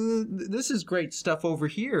the. This is great stuff over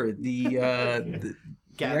here. The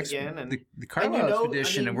Gavigan and the Carlisle know,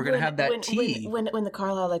 expedition, I mean, and we're going to have that when, tea. When the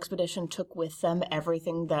Carlisle expedition took with them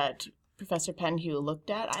everything that Professor Penhew looked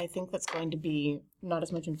at, I think that's going to be not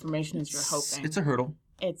as much information as you're hoping. It's a hurdle.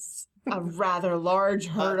 It's a rather large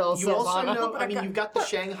hurdle. you also Silvana. know, I mean, you've got the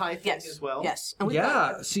Shanghai thing Yes. as well. Yes. And we've Yeah,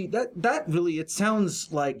 got- see, that really, it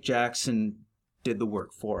sounds like Jackson did the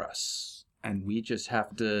work for us. And we just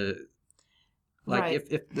have to, like,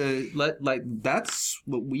 Right. like, that's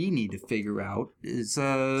what we need to figure out is,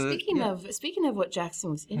 Speaking of what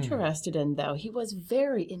Jackson was interested in, though, he was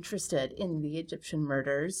very interested in the Egyptian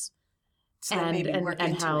murders. So that maybe work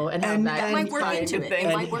into how it. and how And- that and- might work kind into of it. thing.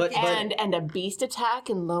 It might work but- into it. and a beast attack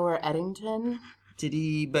in Lower Eddington. did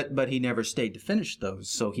he, but he never stayed to finish those.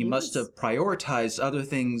 So he must have prioritized other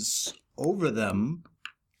things over them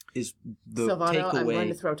is the Silvano, I'm going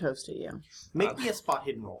to takeaway. throw toast at you. Make me a spot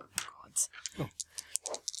hidden roll. It's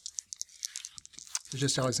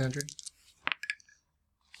just Alexandria.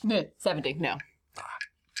 70, no.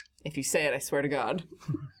 If you say it, I swear to God.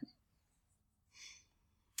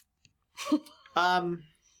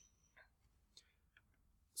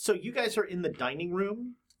 So you guys are in the dining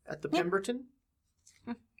room at the Pemberton,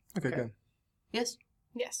 Okay, good. Yes.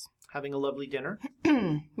 Yes. having a lovely dinner.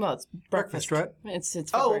 Well, it's breakfast. Breakfast, right? It's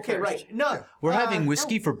for Oh, okay, breakfast. right. No, We're having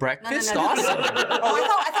whiskey for breakfast. no. Awesome. Oh,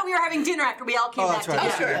 I thought we were having dinner after we all came Oh, back that's right.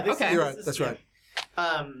 together. sure. yeah, this Okay. is- You're this right. is- That's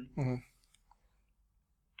right.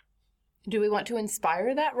 Do we want to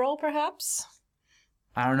inspire that role, perhaps?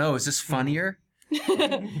 I don't know. Is this funnier?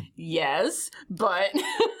 Yes, but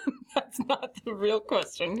that's not the real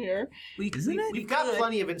question here. We've got could.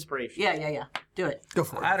 plenty of inspiration. Yeah. Do it. Go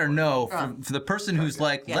for it. I don't know. For the person who's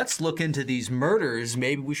like, let's look into these murders,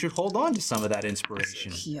 maybe we should hold on to some of that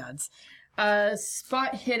inspiration. Yods.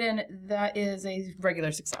 Spot hidden, that is a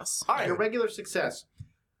regular success. All right, a regular success.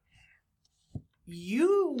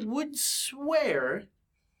 You would swear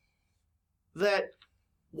that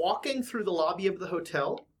walking through the lobby of the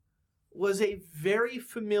hotel was a very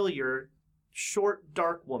familiar, short,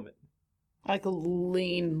 dark woman. Like a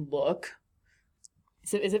lean look.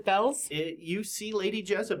 Is it Bells? You see Lady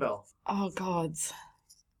Jezebel. Oh, gods.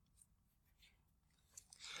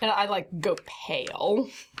 And I, like, go pale.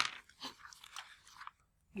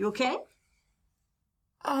 You okay?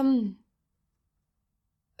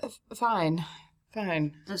 Fine.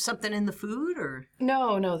 Fine. There's something in the food, or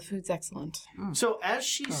No, the food's excellent. So as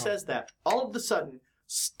she says that, all of a sudden,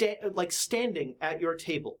 standing at your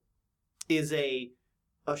table is a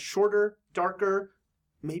shorter, darker,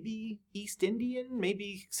 maybe East Indian,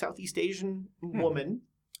 maybe Southeast Asian woman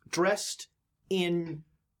dressed in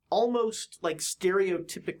almost like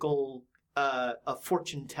stereotypical a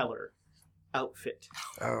fortune teller outfit.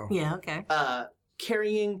 Oh. yeah, okay.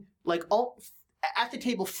 Carrying like all at the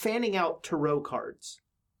table, fanning out tarot cards.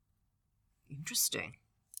 Interesting.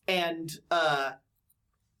 And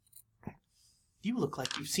you look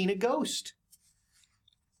like you've seen a ghost.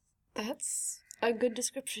 That's a good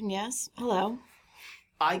description, yes. Hello.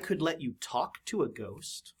 I could let you talk to a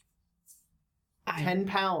ghost. 10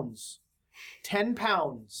 pounds. 10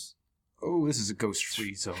 pounds. Oh, this is a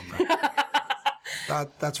ghost-free zone, right?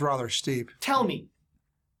 That's rather steep. Tell me,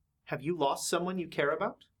 have you lost someone you care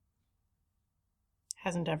about?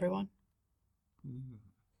 Hasn't everyone?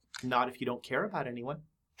 Not if you don't care about anyone.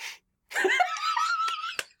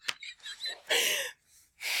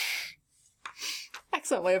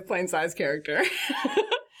 Excellent way of playing size character.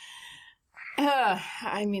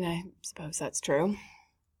 I mean, I suppose that's true.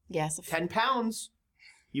 Yes. 10 pounds.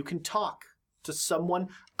 You can talk to someone.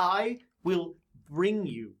 I will bring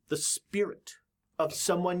you the spirit of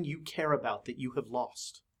someone you care about that you have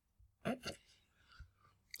lost.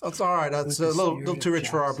 That's all right. That's a little too rich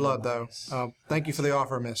for our blood, though. Thank you for the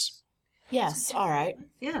offer, miss. Yes, all right.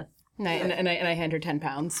 Yeah. And I hand her 10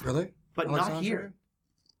 pounds. Really? But not Alexandra? here.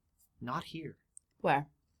 Not here. Where?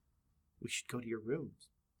 We should go to your rooms.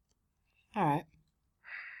 All right.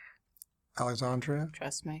 Alexandria?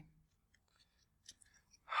 Trust me.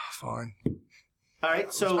 Fine. All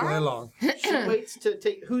right, so Play along. she waits to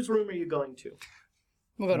take. Whose room are you going to?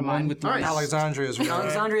 We'll go to mine. With the All right. Alexandria's room.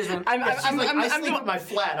 Alexandria's room. She's like, I sleep in my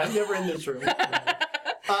flat. I'm never in this room.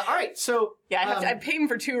 All right, so Yeah, I'm paying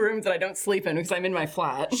for 2 rooms that I don't sleep in because I'm in my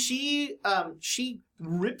flat. she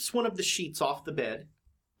rips one of the sheets off the bed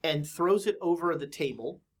and throws it over the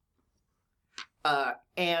table.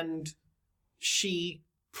 And she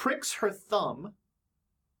pricks her thumb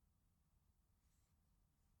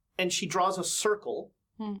and she draws a circle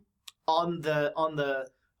on the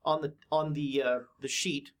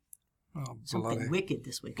sheet. Oh, Something bloody. wicked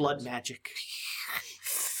this week. Blood magic.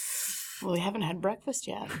 Well, we haven't had breakfast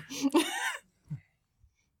yet.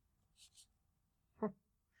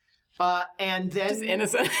 And then Just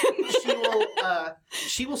innocent.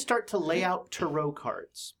 she will start to lay out tarot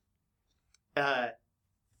cards.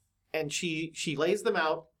 And she lays them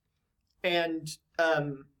out, and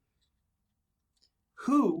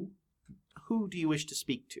who do you wish to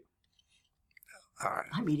speak to? All right.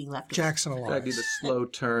 I'm eating leftovers. Jackson I do Elias. the slow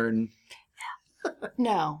turn.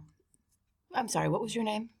 No. I'm sorry, what was your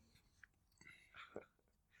name?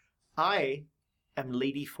 I am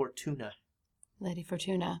Lady Fortuna. Lady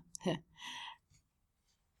Fortuna.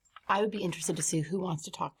 I would be interested to see who wants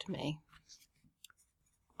to talk to me.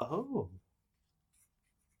 Oh.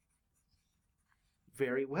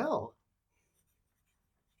 Very well.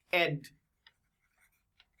 And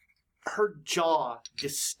her jaw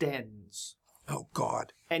distends. Oh,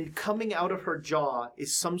 God. And coming out of her jaw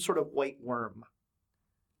is some sort of white worm.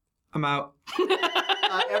 I'm out.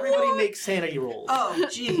 Everybody make sanity rolls. Oh,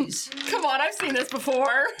 jeez. Come on, I've seen this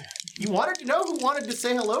before. You wanted to know who wanted to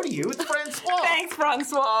say hello to you. It's Francois. Thanks,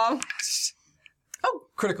 Francois.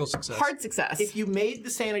 Critical success. Hard success. If you made the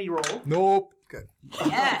sanity roll, Nope. Good.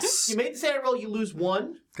 Yes. you made the sanity roll, you lose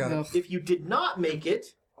 1. Got it. Ugh. If you did not make it,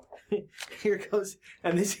 here goes,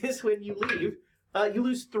 and this is when you leave, you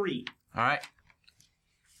lose 3. All right.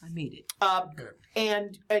 I made it.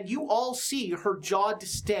 And you all see her jaw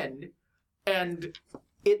distend, and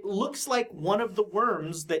it looks like one of the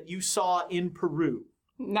worms that you saw in Peru.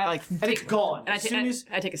 And I And it's gone. And As soon as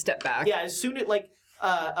I take a step back. yeah, as soon as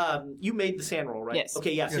you made the sand roll, right? Yes.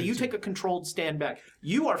 Okay, yeah. So you take a controlled stand back.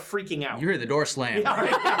 You are freaking out. You hear the door slam. All right.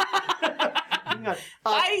 Hang on.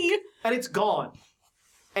 Bye. And it's gone.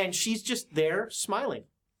 And she's just there smiling.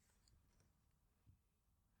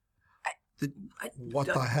 What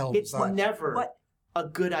the hell was It's that? never a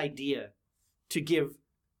good idea to give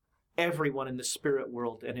everyone in the spirit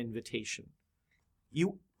world an invitation.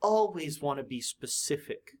 You always want to be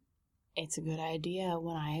specific. It's a good idea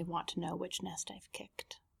when I want to know which nest I've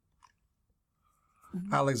kicked.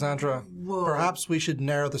 Alexandra, perhaps we should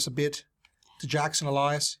narrow this a bit to Jackson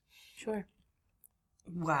Elias. Sure.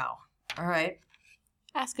 Wow. All right.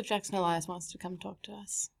 Ask if Jackson Elias wants to come talk to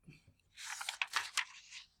us.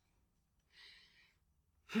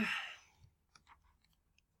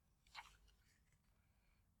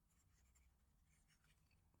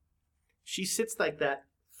 She sits like that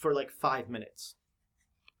for like 5 minutes.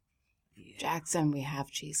 Jackson, we have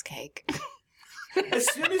cheesecake. As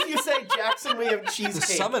soon as you say Jackson, we have The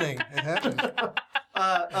cheesecake. summoning. It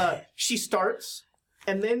happened. She starts,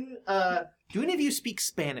 and then do any of you speak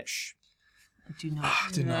Spanish? I do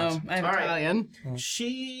not. Did not. I'm All right. Italian.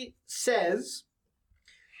 She says,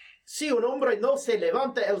 si un hombre no se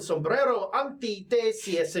levanta el sombrero ante te,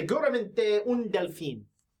 si es seguramente un delfín.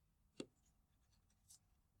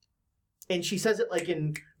 And she says it like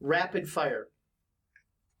in rapid fire.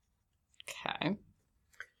 Okay.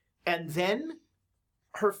 And then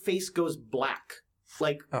her face goes black,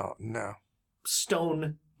 like Oh, no.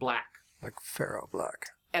 stone black. Like Pharaoh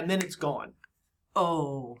Black. And then it's gone.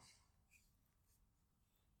 Oh.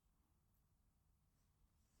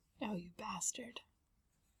 Oh, you bastard.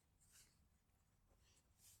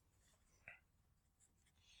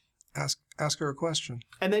 Ask her a question.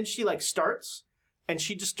 And then she like starts, and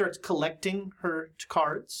she just starts collecting her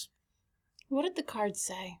cards. What did the cards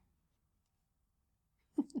say?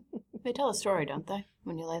 They tell a story, don't they?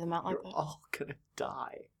 When you lay them out like You're that? all gonna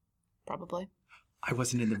die. Probably. I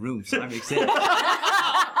wasn't in the room, so I'm excited.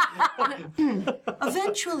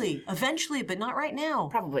 Eventually, but not right now.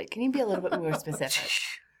 Probably. Can you be a little bit more specific?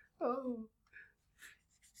 Oh.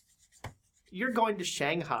 You're going to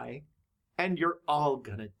Shanghai, and you're all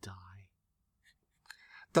gonna die.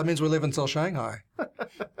 That means we live until Shanghai.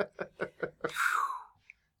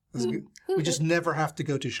 That's good. We just never have to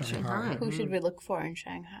go to Shanghai. Who should we look for in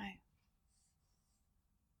Shanghai?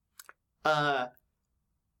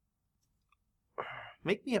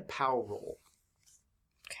 Make me a power roll.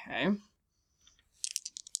 Okay.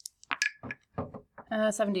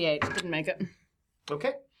 78. Didn't make it.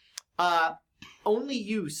 Okay. Only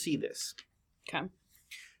you see this. Okay.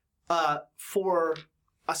 For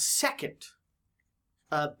a second,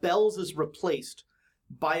 Bells is replaced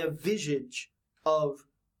by a visage of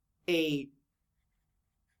a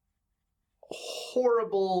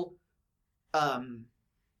horrible,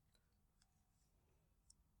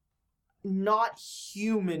 not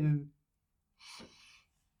human,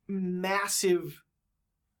 massive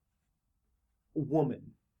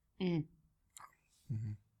woman. Mm.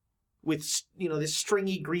 With, this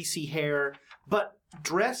stringy, greasy hair, but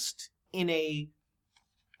dressed in a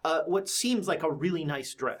what seems like a really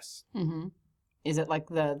nice dress. Mm-hmm. Is it like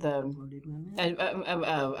the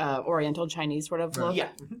Oriental Chinese sort of look? Yeah.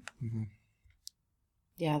 Mm-hmm.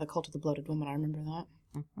 Yeah, the Cult of the Bloated Woman. I remember that.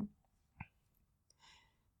 Mm-hmm.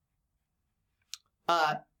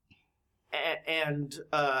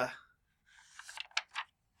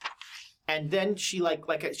 And then she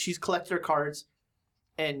she's collected her cards,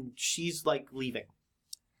 and she's like leaving.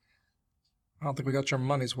 I don't think we got your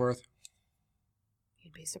money's worth.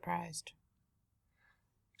 You'd be surprised.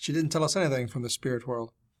 She didn't tell us anything from the spirit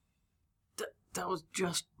world. That was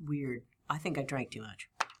just weird. I think I drank too much.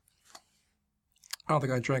 I don't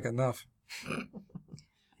think I drank enough. I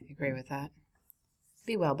agree with that.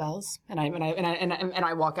 Be well, Bells. And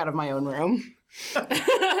I walk out of my own room.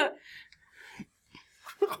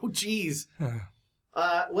 Oh, jeez.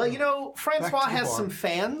 Well, Francois has bar. some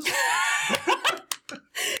fans.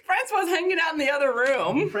 Francois hanging out in the other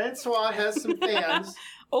room. Francois has some fans.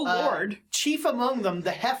 Oh, Lord. Chief among them,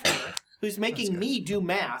 the Hefner, who's making me do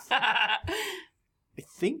math. I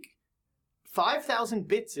think 5,000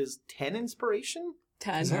 bits is 10 inspiration?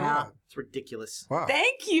 10. Is that right? It's ridiculous. Wow.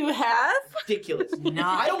 Thank you, Hef. Ridiculous. Nice.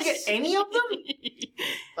 I don't get any of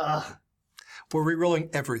them? We're re-rolling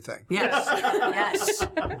everything. Yes.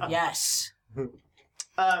 Yes.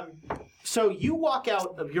 So you walk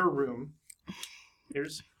out of your room.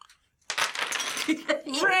 Here's... Rain.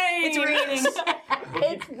 It's raining.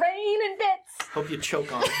 It's raining bits. Hope you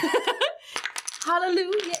choke on it.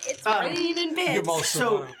 Hallelujah. It's raining bits. You're most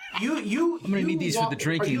So you I'm gonna need these for the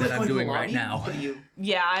drinking that I'm doing right now.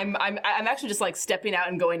 Yeah, I'm actually just like stepping out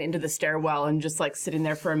and going into the stairwell and just like sitting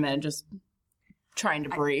there for a minute, just trying to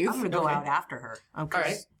breathe. I'm gonna go out after her. Okay. All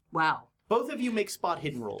right. Wow. Both of you make spot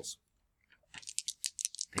hidden rolls.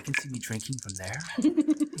 They can see me drinking from there.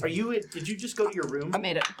 Did you just go to your room? I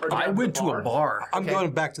made it. Or did you I have went the to a bar. I'm Okay.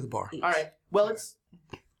 going back to the bar. All right. Well, it's...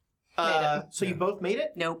 Made so you both made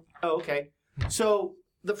it? Nope. Oh, okay. So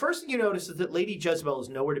the first thing you notice is that Lady Jezebel is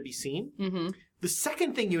nowhere to be seen. Mm-hmm. The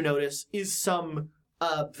second thing you notice is some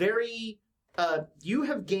very... you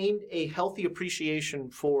have gained a healthy appreciation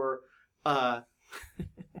for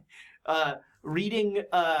reading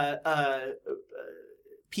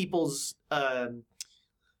people's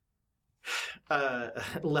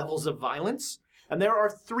levels of violence. And there are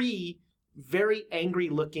 3 very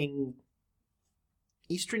angry-looking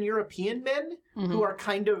Eastern European men who are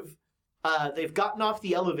kind of... they've gotten off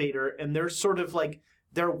the elevator, and they're sort of like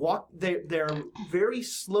They're very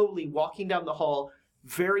slowly walking down the hall,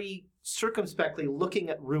 very circumspectly looking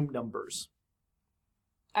at room numbers.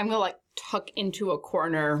 I'm gonna like tuck into a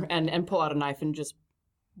corner and pull out a knife and just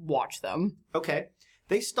watch them. Okay.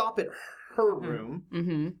 They stop at her room,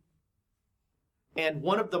 Mm-hmm. and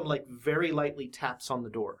one of them like very lightly taps on the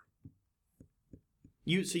door.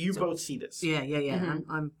 You both see this. Yeah.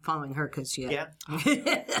 I'm following her because Yeah.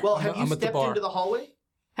 Well, have you I'm at the stepped bar. into the hallway?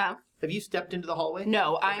 Huh? Have you stepped into the hallway?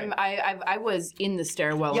 No, Okay. I was in the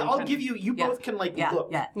stairwell. Yeah, and I'll kind give of- you. You Yeah. both can look. Yeah.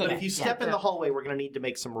 But if you Yeah. step in the hallway, we're gonna need to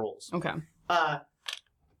make some rolls. Okay.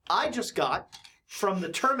 I just got from the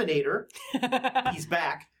Terminator. He's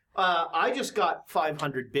back. I just got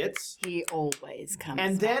 500 bits, He always comes.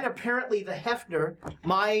 and then apparently the Hefner,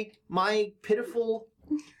 my pitiful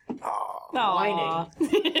whining,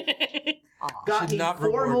 got Should me not 4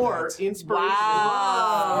 reward more that. inspiration.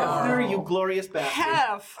 Wow. Hefner, you glorious bastard.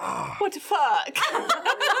 Hef. What the fuck?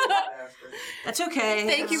 That's okay.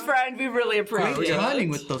 Thank you, friend. We really appreciate Great it. timing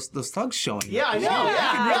with those thugs showing. Yeah, I know.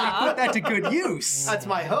 Yeah. Put that to good use. That's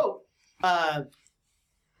my hope.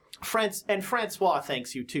 Francois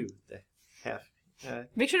thanks you too. The Hef.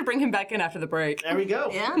 Make sure to bring him back in after the break. There we go.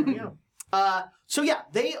 Yeah. There we go. So yeah,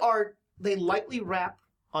 they lightly rap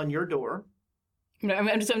on your door. I'm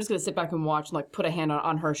just gonna sit back and watch and like put a hand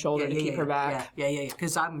on her shoulder to keep her back. Yeah.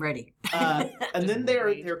 Because I'm ready. And then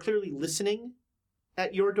they're clearly listening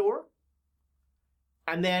at your door.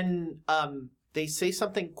 And then they say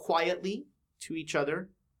something quietly to each other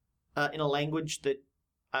in a language that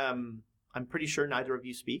I'm pretty sure neither of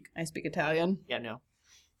you speak. I speak Italian. Yeah, no.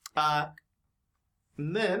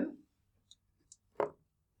 And then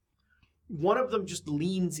one of them just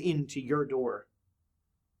leans into your door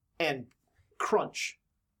and crunch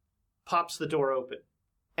pops the door open,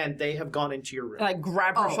 and they have gone into your room. And I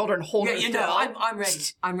grab her shoulder and hold her Yeah, still. I'm ready.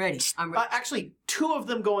 I'm ready. I'm ready. Actually, 2 of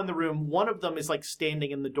them go in the room. One of them is like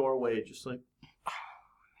standing in the doorway, just like.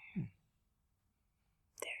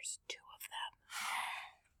 There's 2 of them.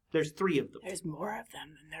 There's 3 of them. There's more of them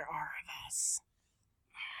than there are of us.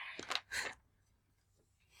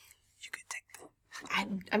 You could take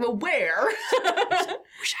them. I'm aware. Wish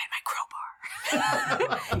I had my crowbar.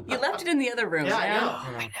 You left it in the other room. Yeah, I man. know.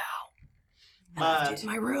 I know. I left it in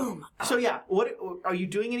my room. So yeah, what are you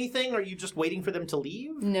doing? Anything? Are you just waiting for them to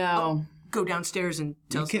leave? No. Go downstairs and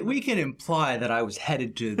tell We can imply that I was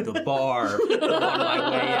headed to the bar on my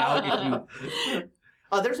way out. If you...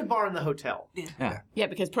 There's a bar in the hotel. Yeah,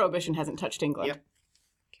 because Prohibition hasn't touched England.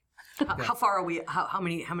 Yep. How far are we? How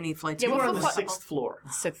many flights? Yeah, We're well, on the what- 6th floor.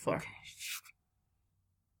 6th floor.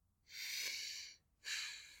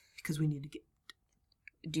 Because we need to get.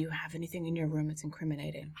 Do you have anything in your room that's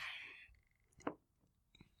incriminating?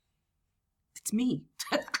 It's me.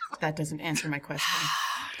 That doesn't answer my question.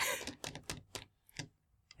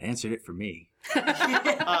 Answered it for me.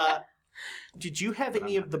 Did you have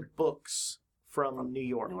any of the books from New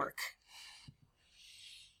York?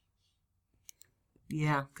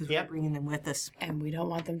 Yeah, because Yep. we're bringing them with us. And we don't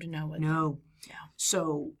want them to know what. No. Yeah.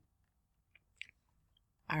 So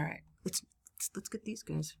All right. let's get these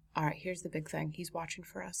guys. All right, here's the big thing. He's watching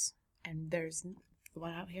for us. And there's the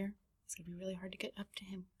one out here. It's going to be really hard to get up to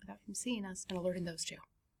him without him seeing us and alerting those 2.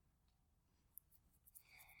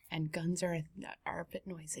 And guns are a bit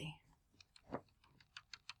noisy.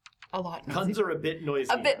 A lot noisy. Guns are a bit noisy.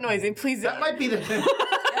 a bit noisy. Please That don't. might be the.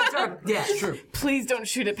 Yeah, It's true. Please don't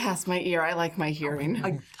shoot it past my ear. I like my hearing.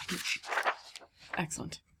 I,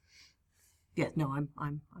 Excellent. yeah. No,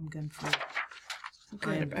 I'm gun free.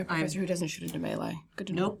 Good. A professor who doesn't shoot into melee. Good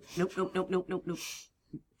to know. Nope.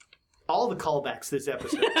 All the callbacks this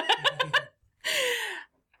episode.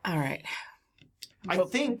 All right. I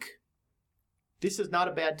think this is not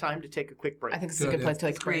a bad time to take a quick break. I think this is a good place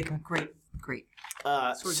to take a break. Great.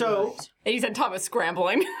 So And you said Thomas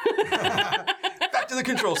scrambling. Back to the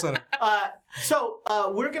control center.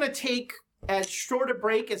 we're going to take as short a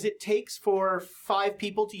break as it takes for 5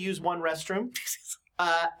 people to use one restroom.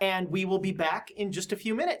 And we will be back in just a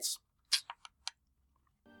few minutes.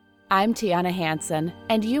 I'm Tiana Hansen,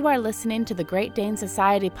 and you are listening to the Great Dane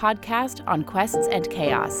Society podcast on quests and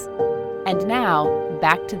chaos. And now,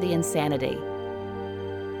 back to the insanity.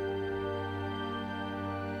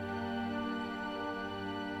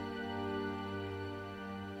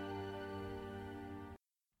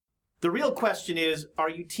 The real question is, are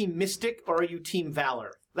you Team Mystic or are you Team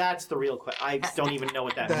Valor? That's the real question. I don't even know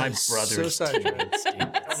what that That means. is My brother's so team. sad.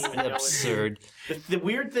 It's even know what- absurd. The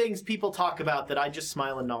weird things people talk about that I just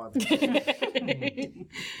smile and nod.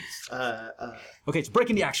 Okay, so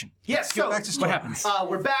breaking the action. Yes, so Back to What story. happens?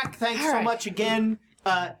 we're back. Thanks All so right. much again.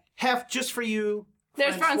 Hef, just for you,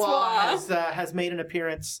 There's Francois. has made an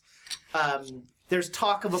appearance. There's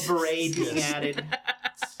talk of a beret being added.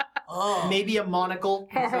 Maybe a monocle.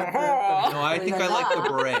 No, I think I like the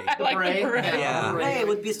beret. The beret? Yeah. Hey, it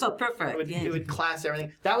would be so perfect. It would class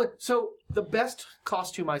everything. So the best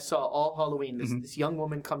costume I saw all Halloween, this young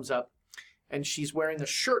woman comes up and she's wearing a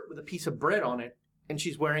shirt with a piece of bread on it and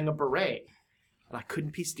she's wearing a beret. And I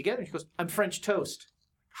couldn't piece it together. She goes, I'm French toast.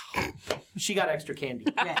 She got extra candy.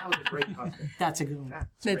 Yeah. That was a great costume. That's a good one.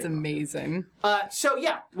 That's amazing. So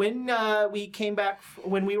yeah, when we came back,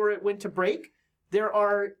 when we went to break, there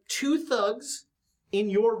are 2 thugs in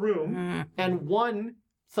your room and 1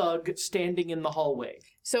 thug standing in the hallway.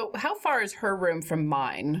 So how far is her room from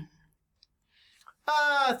mine?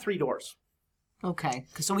 3 doors. Okay.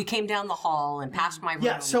 So we came down the hall and past my room.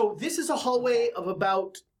 Yeah, so this is a hallway of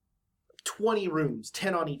about 20 rooms,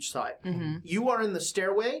 10 on each side. You are in the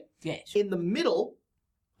stairway. Yes. In the middle,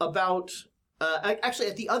 about, actually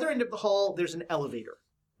at the other end of the hall, there's an elevator.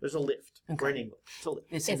 There's a lift. Okay. We're in England. It's a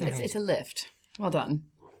lift. It's a lift. Well done.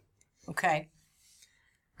 Okay.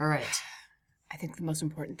 All right. I think the most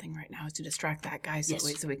important thing right now is to distract that guy so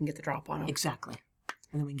we can get the drop on him. Exactly.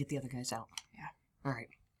 And then we can get the other guys out. Yeah. All right.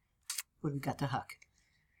 What do we got to huck?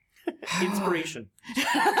 Inspiration. No,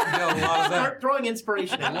 a lot of that. Start throwing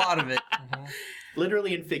inspiration A in. lot of it.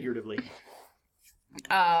 Literally and figuratively.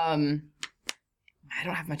 I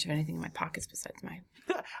don't have much of anything in my pockets besides my...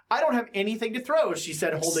 I don't have anything to throw, she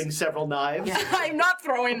said, holding several knives. I'm not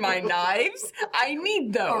throwing my knives. I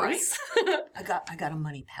need those. All right. I got a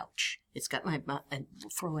money pouch. It's got my and we'll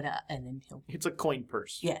throw it out and then he'll. It's a coin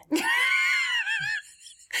purse. Yeah.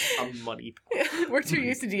 A money. We're too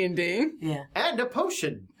used to D&D. Yeah. And a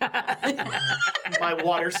potion. My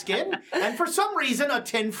water skin. And for some reason, a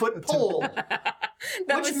 10-foot pole.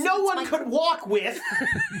 Which no one could walk with,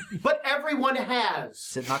 but everyone has.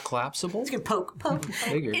 Is it not collapsible? It's gonna poke.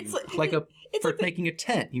 Figured. It's like a it's for like the- making a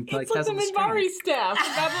tent. You It's like like has the on the string. Minbari staff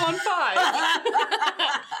from Babylon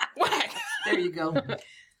 5. Whack. There you go.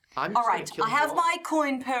 I'm All just gonna right. kill I you have all. my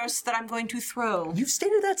coin purse that I'm going to throw. You've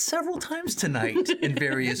stated that several times tonight in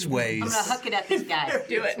various ways. I'm gonna huck it at this guy.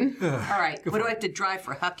 Do it. All right. What do I have to drive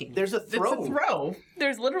for hucking? There's a It's throw. a throw.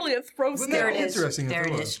 There's literally a throw Wouldn't skill. that be interesting if There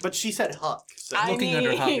there it was? is. But she said huck. So. I Looking mean,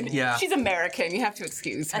 under Huck, yeah. she's American. You have to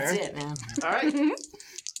excuse her. That's it, man. All right.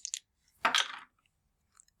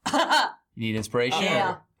 You need inspiration?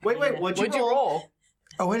 Yeah. Wait, what'd What'd you roll?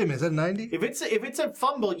 Oh, wait a minute. Is that 90? If it's a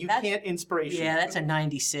fumble, you can't inspiration. Yeah, that's a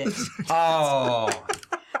 96. Oh.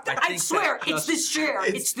 I swear, it's this chair.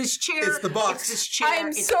 It's this chair. it's the box. It's this chair. I'm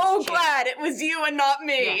it's so this chair. glad it was you and not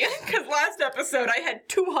me. Because last episode I had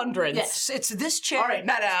 200s. Yes, it's this chair. All right,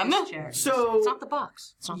 Madam. This chair. So- it's not the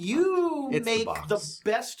box. It's not the box. You It's the make box. the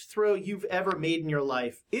best throw you've ever made in your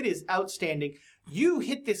life. It is outstanding. You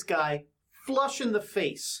hit this guy flush in the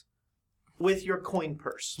face with your coin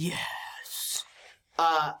purse. Yes.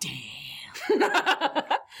 I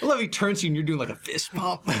love he turns to you and you're doing like a fist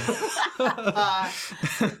pump.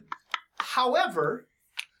 However,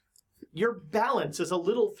 your balance is a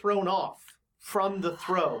little thrown off from the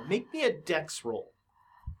throw. Make me a dex roll.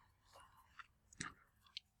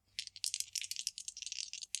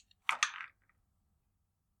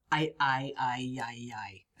 I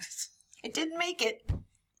didn't make it.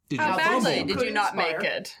 Did How you badly fumble? did Could you not inspire. make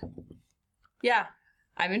it? Yeah,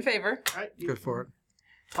 I'm in favor. All right, you- Good for it.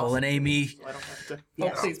 Pull an Amy. so I don't have to.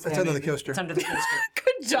 Yes. Oh, please. That's under the coaster. It's under the coaster.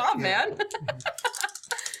 Good job, man.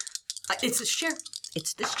 It's this chair.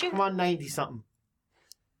 It's this chair. Come on, 90 something.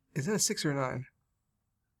 Is that a 6 or a 9?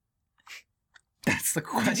 That's the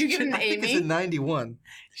question. Did you get an I think it's Amy? a 91.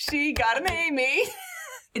 She got an Amy.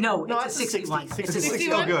 No, No, it's a 61. 60. It's a 60.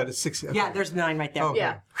 61. Oh, good. It's 60. Okay. Yeah, there's 9 right there. Okay.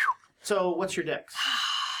 Yeah. So what's your dex?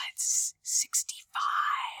 It's 65.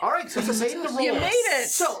 All right, so you made the roll. You made it.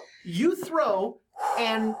 So you throw,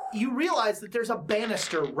 and you realize that there's a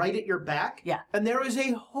banister right at your back. Yeah. And there is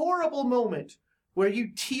a horrible moment where you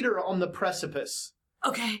teeter on the precipice,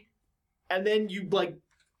 Okay. and then you like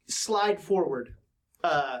slide forward,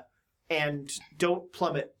 and don't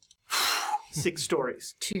plummet 6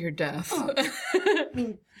 stories. To your death.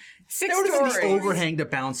 Six There would have been stories. the overhang to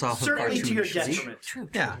bounce off Certainly of to your cartoonish. detriment. True.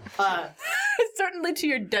 Yeah. Certainly to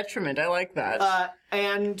your detriment. I like that.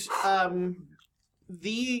 And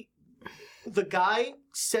the guy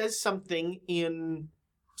says something in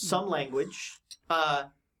some language,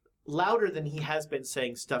 louder than he has been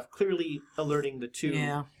saying stuff, clearly alerting the two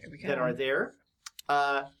Yeah. that are there.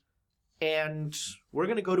 And we're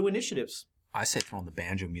going to go to initiatives. I say throw on the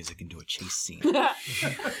banjo music and do a chase scene. If you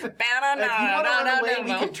want to run away, we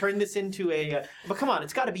can turn this into a... but come on,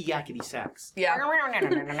 it's got to be yakety sax. Yeah. No,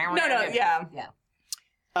 yeah.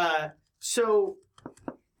 Yeah. So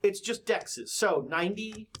it's just dexes. So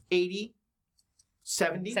 90, 80,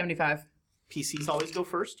 70. 75. PCs always go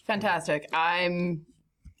first. Fantastic. I'm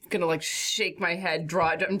gonna like shake my head,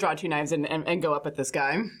 draw 2 knives, and go up at this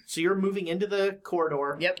guy. So you're moving into the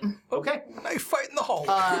corridor. Yep. Okay. Knife fight in the hole.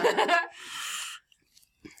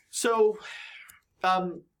 So,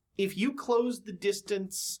 if you close the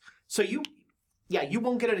distance, so you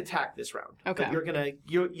won't get an attack this round. Okay. But you're gonna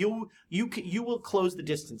you will close the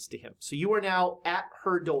distance to him. So you are now at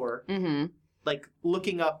her door, like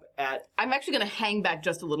looking up at. I'm actually gonna hang back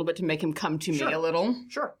just a little bit to make him come to me Sure. a little.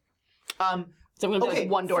 Sure. So I'm gonna do like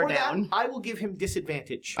one door for down. That, I will give him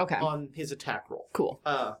disadvantage Okay. on his attack roll. Cool.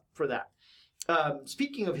 For that.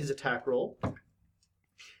 Speaking of his attack roll,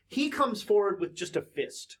 he comes forward with just a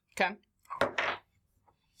fist. Okay.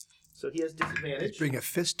 So he has disadvantage. Bring a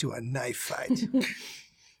fist to a knife fight.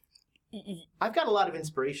 I've got a lot of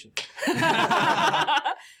inspiration.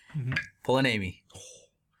 Pull an Amy.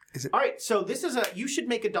 All right, so this is you should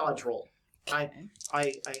make a dodge roll. I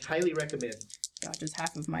highly recommend. Dodge is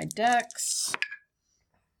half of my dex.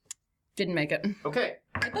 Didn't make it. Okay.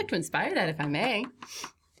 I'd like to inspire that if I may.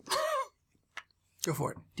 Go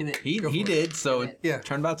for it. Do it. He did, so Yeah.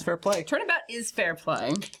 turnabout's fair play. Turnabout is fair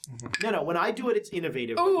play. No, when I do it, it's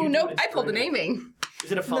innovative. Oh, You do nope. it, it's I pulled an primitive. Amy.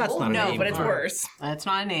 Is it a fumble? That's not an No, Amy. but it's All right. worse. That's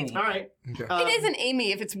not an Amy. All right. Okay. It is an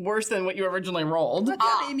Amy if it's worse than what you originally rolled.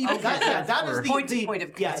 That is the Point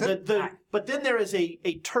of yeah. But then there is a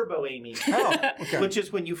turbo Amy, Oh, okay. which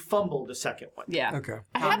is when you fumble the second one. Yeah. Okay.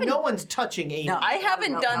 I haven't, No one's touching Amy. No. I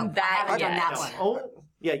haven't done that I haven't done yet. that No. one. Oh,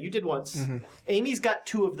 yeah, you did once. Amy's got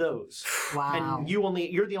 2 of those, Wow. and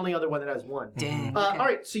you're the only other one that has 1. Dang. All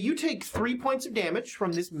right, so you take 3 points of damage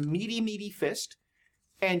from this meaty fist,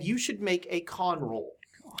 and you should make a con roll.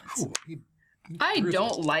 Ooh, he- I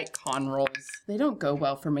don't like con rolls. They don't go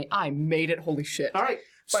well for me. I made it. Holy shit. All right,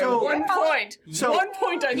 By so 1 point. So- 1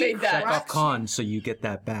 point I made Check that. off con so you get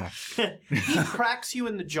that back. he cracks you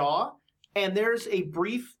in the jaw, and there's a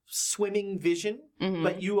brief swimming vision,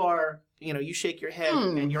 but you are, you shake your head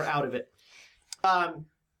and you're out of it.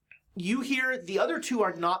 You hear the other 2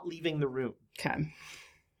 are not leaving the room. Okay.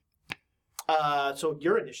 So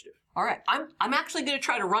your initiative. All right. I'm actually going to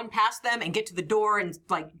try to run past them and get to the door and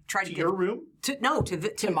like try to To get your room?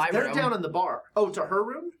 to my They're room. down in the bar. Oh, to her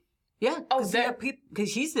room? Yeah. Oh, there-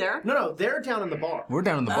 because she's there. No, they're down in the bar. We're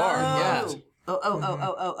down in the bar. Yeah.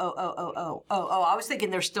 Oh. I was thinking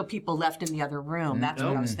there's still people left in the other room. That's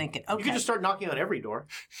what I was thinking. Okay. You can just start knocking on every door.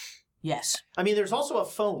 Yes. I mean, there's also a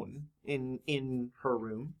phone in her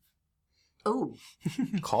room. Oh.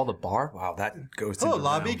 Call the bar? Wow, that goes Hello, into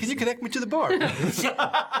lobby. rounds. Can you connect me to the bar?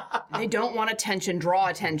 They don't want attention. Draw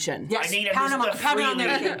attention. Yes. Pound on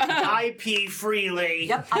everything. IP freely.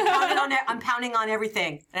 Yep. I'm pounding on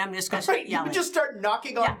everything, and I'm just going to start You yelling. would just start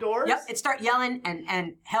knocking on doors? Yep. And start yelling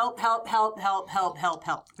and help. All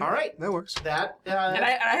right. That works. That, And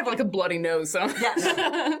I have like a bloody nose, so.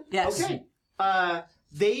 Yes. Yes. okay.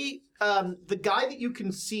 The guy that you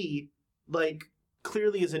can see, like,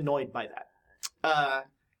 clearly is annoyed by that. All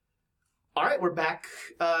right, we're back.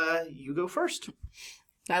 You go first.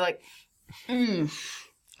 I like,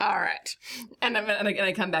 all right. And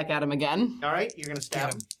I come back at him again. All right, you're gonna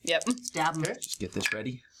stab him. Yep. Stab him. Okay. Just get this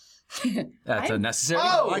ready. That's unnecessary.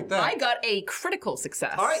 Oh, like that. I got a critical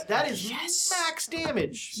success. All right, that is max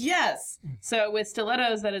damage. Yes. So with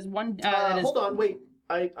stilettos, that is one. That is, Hold on, wait.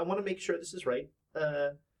 I want to make sure this is right.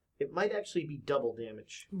 It might actually be double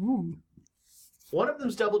damage. Ooh. One of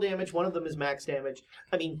them's double damage. One of them is max damage.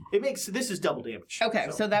 I mean, this is double damage. Okay,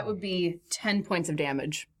 so that would be 10 points of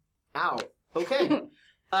damage. Ow. Okay.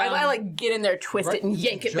 I like get in there, twist it, and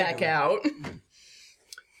yank it back out.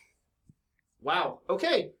 Wow.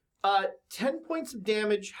 Okay. 10 points of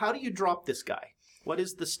damage. How do you drop this guy? What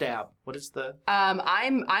is the stab? What is the?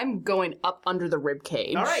 I'm going up under the rib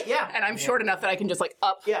cage. All right. Yeah. And I'm short enough that I can just like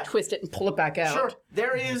twist it and pull it back out. Sure.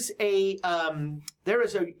 There is a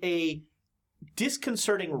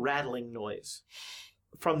disconcerting rattling noise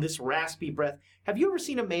from this raspy breath. Have you ever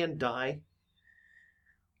seen a man die?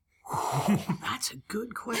 That's a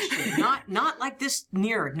good question. Not like this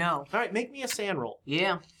near. No. All right. Make me a sand roll.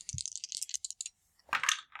 Yeah.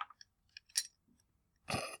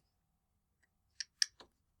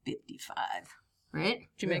 $55. Right?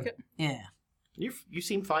 Did you make it? Yeah. You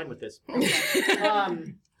seem fine with this.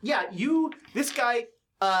 Yeah. This guy.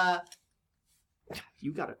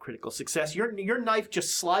 You got a critical success. Your knife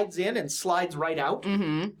just slides in and slides right out.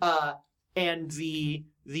 Mm-hmm. And the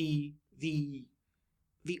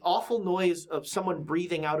awful noise of someone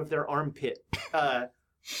breathing out of their armpit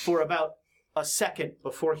for about a second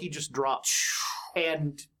before he just drops,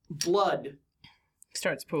 and blood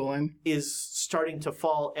Starts pooling. is starting to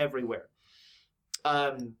fall everywhere.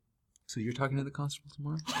 So you're talking to the constable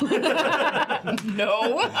tomorrow?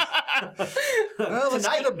 No. Well, let's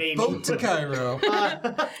Tonight, get a maybe. boat to Cairo.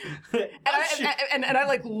 And I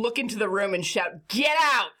like look into the room and shout, "Get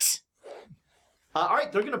out!" All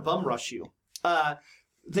right, they're gonna bum rush you.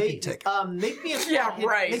 They Tick. make me a spot Yeah,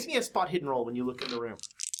 right. Make me a spot hidden roll when you look in the room.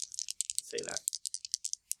 Say that.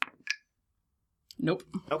 Nope.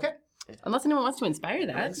 Okay, Unless anyone wants to inspire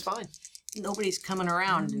that. that's fine. Nobody's coming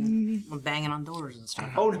around and banging on doors and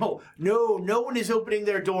stuff. Oh no one is opening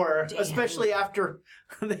their door, especially after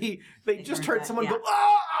they just heard that, someone yeah. go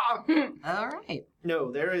ah. All right.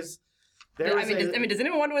 No, there is Does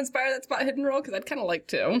anyone want to inspire that spot hidden roll? Because I'd kind of like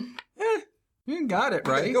to. You got it,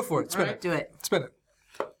 Right? right? Go for it. Spin it. Do it. Spin it.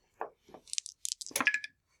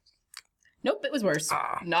 Nope, it was worse.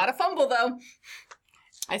 Not a fumble though.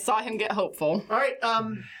 I saw him get hopeful. All right,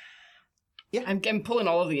 I'm pulling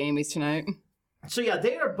all of the Amy's tonight. so yeah,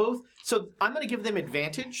 they are both. So I'm going to give them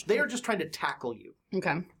advantage. They are just trying to tackle you.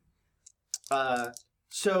 Okay.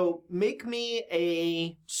 So make me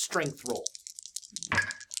a strength roll.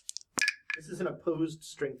 This is an opposed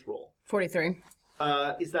strength roll. 43.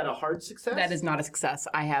 Is that a hard success? That is not a success.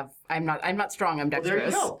 I'm not strong. I'm Well, there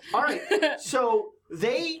dexterous. you go. All right. So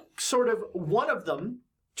they sort of, one of them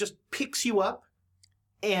just picks you up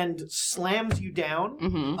and slams you down.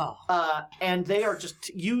 Mm-hmm. Oh. And they are just,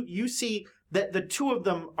 you see that the two of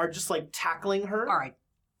them are just like tackling her. All right.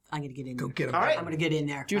 I'm going to get in Go there. get him. All right. I'm going to get in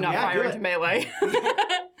there. Do not Yeah, fire do into it. melee.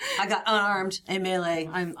 I got unarmed and melee.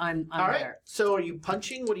 I'm All right. there. So are you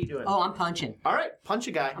punching? What are you doing? Oh, I'm punching. All right. Punch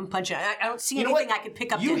a guy. I'm punching. I don't see You know anything what? I can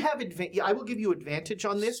pick up. You there. have I will give you advantage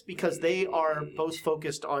on this because they are both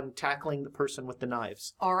focused on tackling the person with the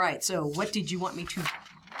knives. All right. So what did you want me to?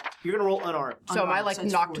 You're gonna roll unarmed. So am I Unarmed, like so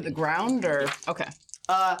it's knocked to 40. the ground or okay?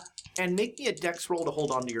 And make me a dex roll to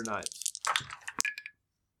hold on to your knives.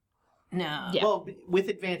 No. Yeah. Well, with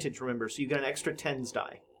advantage, remember. So you got an extra tens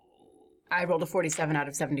die. I rolled a 47 out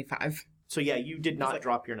of 75. So yeah, you did not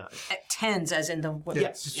drop your knives. At tens, as in the what?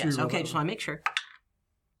 Yes. Yes. reroll Okay. that Just want to make sure.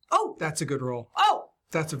 Oh. That's a good roll. Oh.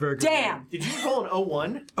 That's a very good Damn. Did you roll an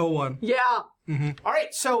 01? roll. 01. Yeah. All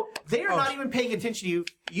right, so they are not even paying attention to you.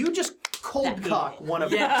 You just cold cock one of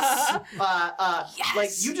them. Like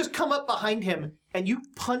you just come up behind him and you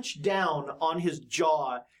punch down on his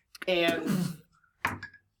jaw, and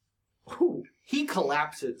he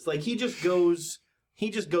collapses. Like he just goes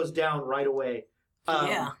down right away.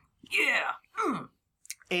 Yeah.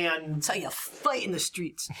 And That's how you fight in the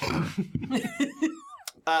streets.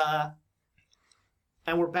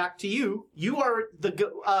 and we're back to you. You are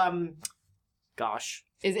the gosh.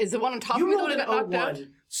 Is the one on top of me You the one rolled that an got knocked out?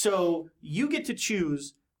 01, so you get to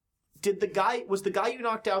choose. Was the guy you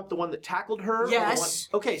knocked out the one that tackled her? or the Yes.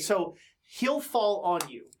 one- Okay, so he'll fall on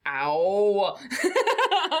you. Ow.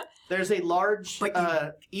 There's a large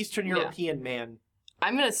But Eastern European man.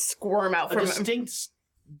 I'm gonna squirm out A from distinct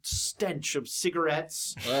stench of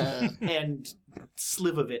cigarettes and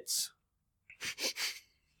slivovitz.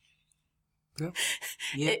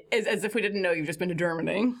 Yeah. as if we didn't know you've just been to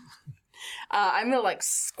Germany. I'm gonna like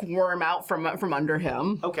squirm out from under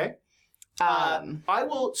him. Okay. I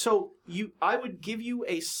will. So I would give you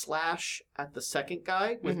a slash at the second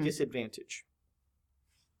guy with disadvantage.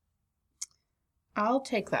 I'll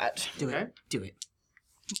take that. Do Okay. it. Do it.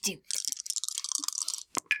 Do it.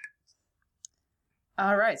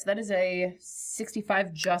 All right, so that is a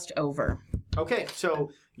 65 just over. Okay,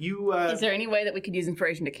 so you. Is there any way that we could use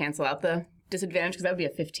inspiration to cancel out the disadvantage? Because that would be a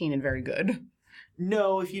 15 and very good.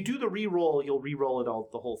 No, if you do the re-roll, you'll re-roll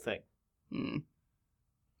the whole thing.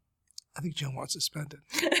 I think Joan wants to spend it.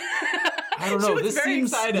 I don't She know. was This very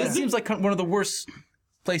seems excited. this seems like one of the worst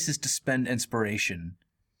places to spend inspiration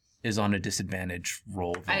is on a disadvantage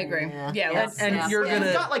roll. I agree. Yeah. Yeah, let's. And let's- you're You've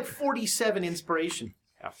gonna got like 47 inspiration.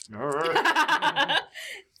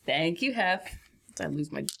 Thank you, Hef. I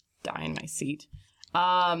lose my die in my seat.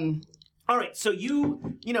 All right, so you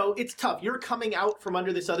know, it's tough. You're coming out from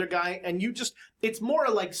under this other guy, and it's more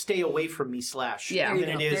like stay away from me slash Yeah. than There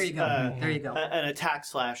it you go. is There you go. There you go. an attack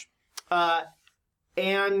slash.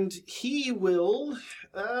 And he will,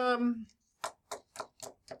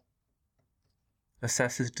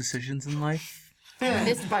 assess his decisions in life.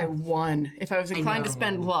 Missed by one. If I was inclined to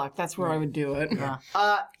spend luck, that's where I would do it. Yeah.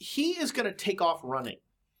 he is going to take off running.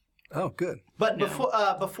 Oh, good. But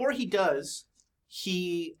before he does,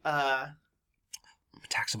 he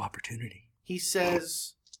Attacks of opportunity. he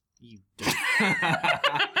says, "You don't."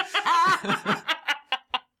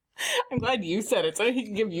 I'm glad you said it, so he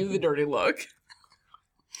can give you the dirty look.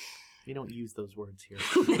 We don't use those words here.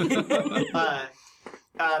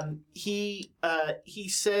 He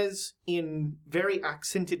says in very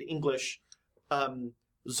accented English,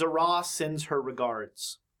 Zara sends her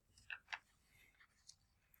regards.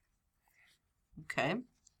 Okay.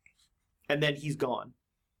 And then he's gone.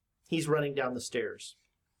 He's running down the stairs.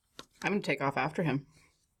 I'm going to take off after him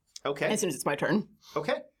Okay. as soon as it's my turn.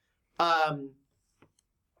 Okay.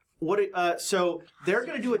 So they're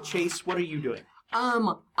going to do a chase. What are you doing? I'm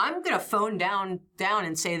gonna phone down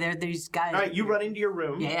and say there these guys. All right, you run into your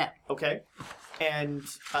room. Yeah. Okay. And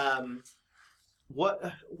what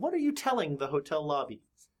are you telling the hotel lobby?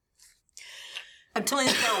 I'm telling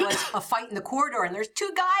them there was a fight in the corridor, and there's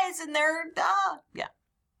two guys, and they're yeah.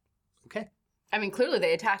 Okay. I mean, clearly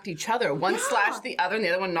they attacked each other. One slashed the other, and the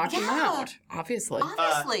other one knocked him out. Obviously.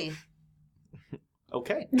 Obviously.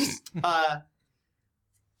 Okay.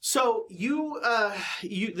 So you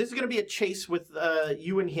this is going to be a chase with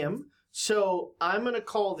you and him. So I'm going to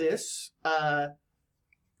call this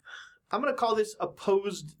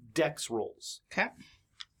opposed dex rolls. Okay.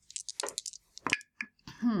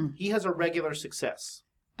 He has a regular success.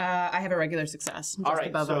 I have a regular success. Just All right,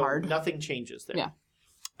 above so a hard. nothing changes there. Yeah.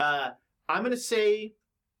 I'm going to say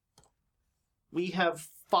we have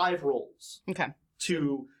 5 rolls Okay.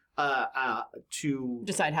 to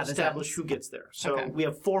Decide how this establish ends. who gets there. So Okay. we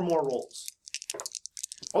have 4 more rolls.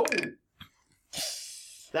 Oh,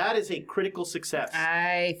 that is a critical success.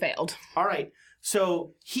 I failed. All right.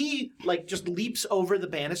 So he just leaps over the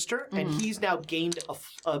banister, and Mm-hmm. he's now gained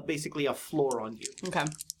basically a floor on you. Okay.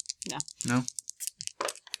 No.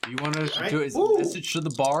 You want to Right. do it? Is Ooh. this message to the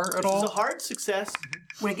bar at It's a all? hard success.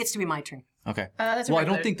 When it gets to be my turn. Okay. That's a Well, I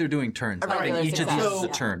regular- don't think they're doing turns. I regular think each of these success. is a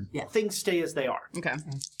So- turn. Yeah. Things stay as they are. Okay.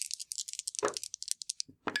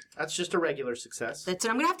 That's just a regular success. That's it.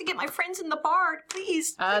 I'm gonna have to get my friends in the bar,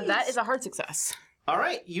 please. That please. is a hard success. All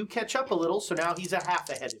right. You catch up a little, so now he's a half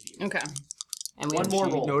ahead of you. Okay. And we One more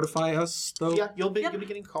Can you roll. notify us though? Yeah, you'll be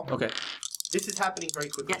getting a call. Okay. This is happening very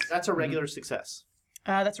quickly. Yes. That's a regular success.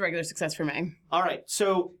 That's a regular success for me. All right.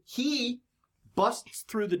 So he busts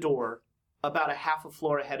through the door about a half a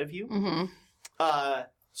floor ahead of you. Mm-hmm.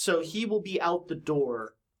 So he will be out the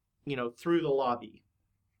door, through the lobby.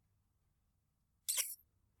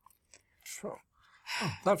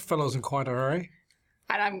 That fellow's in quite a hurry.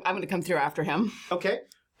 And I'm going to come through after him. Okay.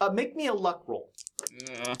 Make me a luck roll.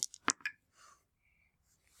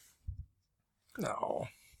 No.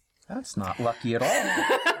 That's not lucky at all.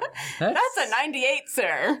 That's a 98,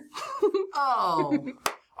 sir. Oh.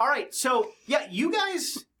 All right. So yeah, you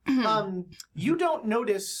guys, you don't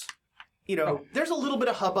notice. There's a little bit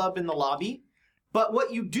of hubbub in the lobby, but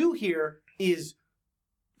what you do hear is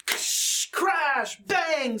crash,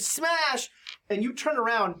 bang, smash, and you turn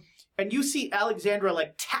around and you see Alexandra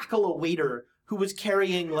tackle a waiter who was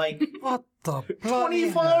carrying What the bloody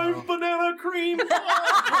 25 hell? banana cream.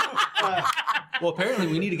 Well, apparently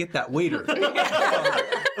we need to get that waiter. That's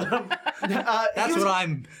what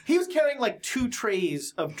I'm. He was carrying 2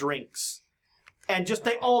 trays of drinks, and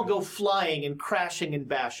they all go flying and crashing and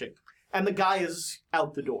bashing, and the guy is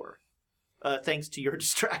out the door, thanks to your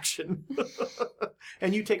distraction,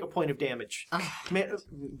 and you take a point of damage. Man,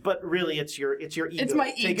 but really, it's your ego. It's my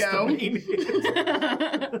that takes the ego. main-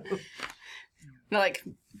 No,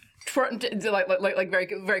 very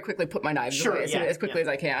very quickly put my knives Sure, away as quickly as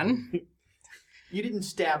I can. You didn't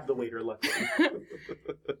stab the waiter, luckily.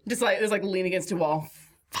 Just lean against a wall.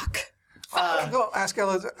 Fuck. Go ask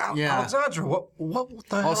Yeah. Alexandra. What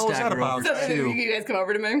the hell was that stagger about? over. So you guys come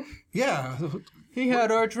over to me. Yeah. He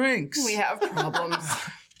had our drinks. We have problems.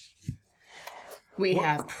 We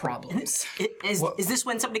have problems. Is this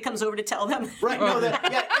when somebody comes over to tell them? Right? No,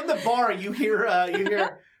 in the bar you hear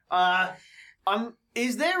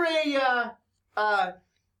is there a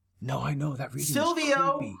No, I know that reading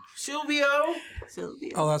Silvio? is creepy. Silvio?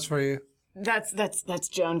 Oh, that's for you. That's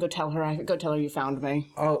Joan. Go tell her. Go tell her you found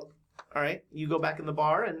me. Oh, All right, you go back in the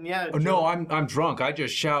bar, and oh no, I'm drunk. I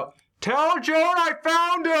just shout, "Tell Joan I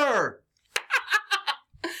found her!"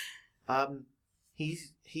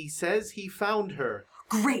 He says he found her.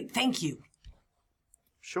 Great, thank you.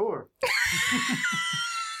 Sure.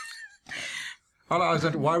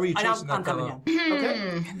 Alexandra, why were you And chasing I'm that coming fellow?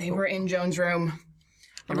 down. Okay. They were in Joan's room.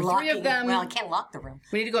 There were 3 Locking- of them. Well, I can't lock the room.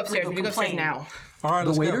 We need to go upstairs. I'm We need to gonna go upstairs complain. now. All right, The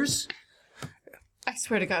let's go. waiters? I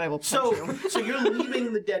swear to God, I will punch you. So you're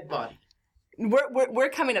leaving the dead body. We're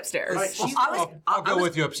coming upstairs. All right, she's- I'll go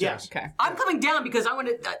with you upstairs. Okay. I'm coming down because I want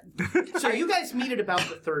to. so you guys meet at about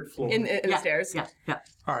the 3rd floor. In the stairs. Yeah.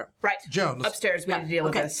 All right. Right. Joan, let's, Upstairs. We need to deal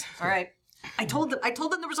with Okay. this. All right. I told them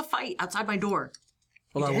there was a fight outside my door.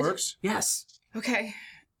 well, that works. Yes. Okay.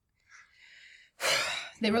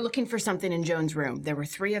 They were looking for something in Joan's room. There were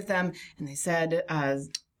 3 of them, and they said,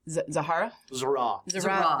 Zahara? Zara.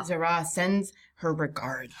 Zara sends her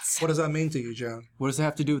regards. What does that mean to you, Joan? What does that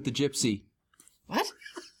have to do with the gypsy? What?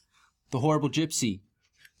 The horrible gypsy.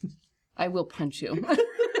 I will punch you.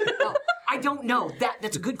 I don't know.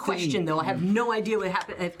 That's a good question, though. I have no idea what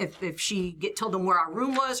happened if she told them where our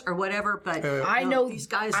room was or whatever. But I know these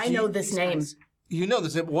guys. I know this name. Guys. You know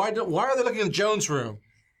this. Why are they looking in Joan's room?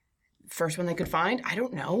 First one they could find? I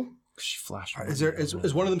don't know. She flashed.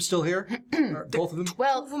 Is one of them still here? Or both of them?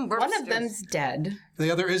 Well, them were one of upstairs. them's dead.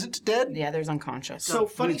 The other isn't dead? The other's unconscious. So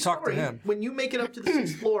funny need to talk to story. him. When you make it up to the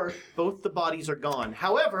 6th floor, both the bodies are gone.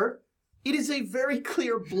 However, it is a very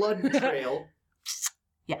clear blood trail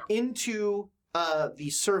into the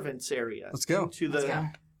servants area. Let's go. Let's go.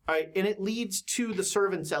 All right, and it leads to the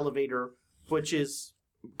servants elevator, which is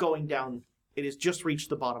going down. It has just reached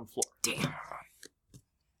the bottom floor. Damn.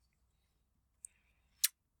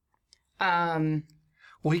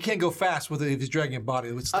 Well, he can't go fast with it if he's dragging a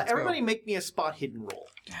body. Let's Everybody go. make me a spot hidden roll.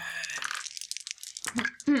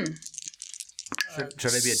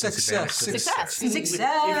 Should I be at disadvantage? Success. If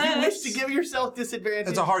you wish to give yourself disadvantage.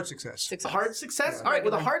 It's a hard success. A hard success? All right,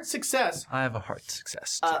 with a hard success. I have a hard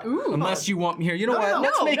success. Unless you want me here. You know No, what? no,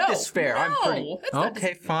 Let's no, make no, this fair. I'm no. pretty. That's not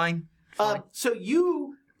Okay, fine. So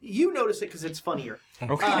you notice it because it's funnier.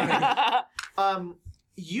 Okay.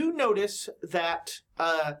 You notice that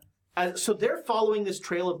so they're following this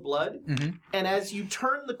trail of blood, and as you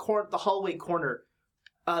turn the hallway corner,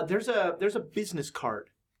 there's a business card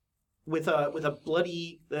with a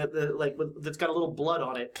bloody that's got a little blood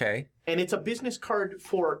on it, Okay. and it's a business card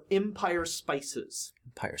for Empire Spices.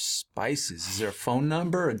 Empire Spices. Is there a phone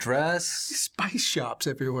number, address? Spice shops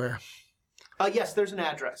everywhere. Yes, there's an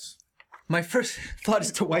address. My first thought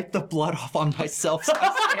is to wipe the blood off on myself so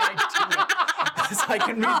I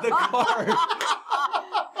can read the card.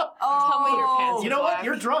 Tell me your pants are You know what? black.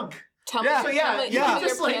 You're drunk. Tell Yeah, me, so yeah, tell me yeah. your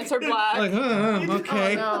Just like- pants are black.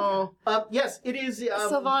 Okay. Oh, no. Yes, it is.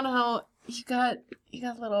 Silvano, you got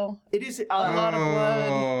little It is. a lot of blood.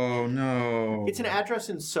 Oh no. It's an address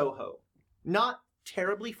in Soho, not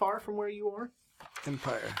terribly far from where you are.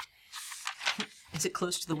 Empire. Is it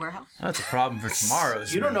close to the warehouse? That's a problem for tomorrow.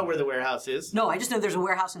 You don't know where the warehouse is. No, I just know there's a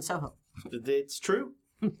warehouse in Soho. It's true.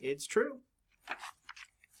 It's true.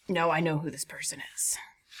 No, I know who this person is.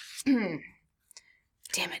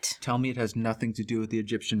 Damn it. Tell me it has nothing to do with the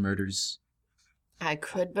Egyptian murders. I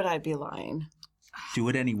could, but I'd be lying. Do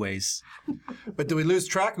it anyways. But do we lose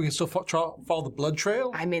track? We can still follow the blood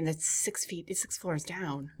trail? I mean, that's 6 floors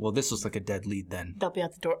down. Well, this looks like a dead lead then. They'll be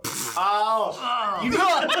out the door. Oh, you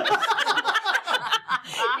know.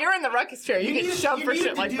 You're in the ruckus chair. You get shoved for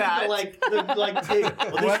shit like that.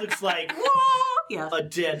 This looks like Yeah. a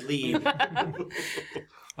dead lead.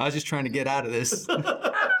 I was just trying to get out of this.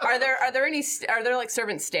 Are there like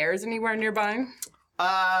servant stairs anywhere nearby?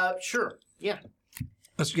 Sure. Yeah.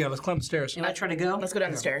 Let's climb the stairs. Can I try to go? Let's go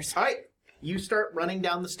down the stairs. All right. You start running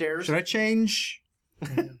down the stairs. Should I change?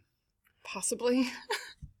 Possibly.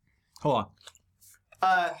 Hold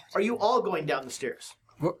on. Are you all going down the stairs?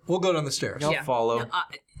 We'll go down the stairs. I'll Yeah. follow.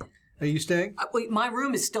 Are you staying? Wait, my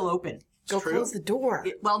room is still open. Go true. close the door.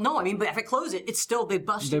 Well, no, I mean, but if I close it, it's still, they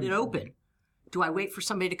busted it open. Do I wait for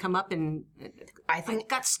somebody to come up and... I think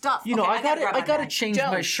got stuff. You know, Okay, I gotta grab my gotta bag. change my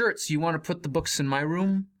Joan. shirts. You want to put the books in my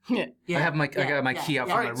room? Yeah. Yeah, I got my key out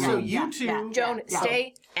yeah, for All my right. room. So you two. Joan, yeah.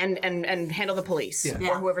 stay and handle the police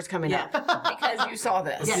Yeah. or whoever's coming Yeah. up because you saw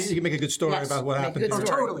this. Yes. You can make a good story Yes. about what Make happened. good here. Oh,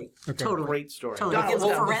 story. totally. Totally. Great story. Totally. Donald, Give the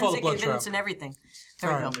we'll follow forensic blood evidence trail. and everything.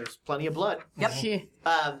 There we go. There's plenty of blood. Yep.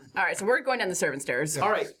 All right, so we're going down the servant stairs. All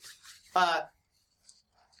right.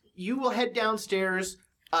 You will head downstairs.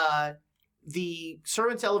 The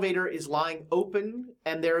servants' elevator is lying open,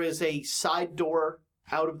 and there is a side door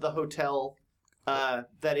out of the hotel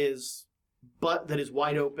that is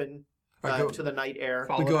wide open All right, go. to the night air.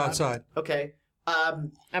 Follow We go that. outside. Okay.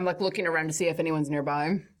 I'm like looking around to see if anyone's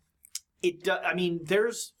nearby. I mean,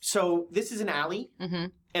 this is an alley, Mm-hmm.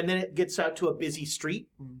 and then it gets out to a busy street,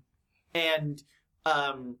 and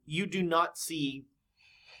you do not see.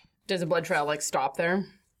 Does the blood trail like stop there?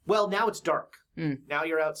 Well, now it's dark. Mm. Now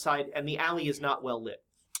you're outside, and the alley is not well lit.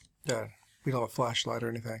 Yeah. We don't have a flashlight or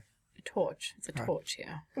anything. A torch. It's a torch,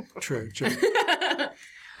 yeah. True. I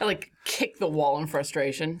like kick the wall in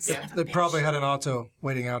frustration. Son Yeah. of a They bitch. probably had an auto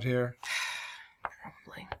waiting out here.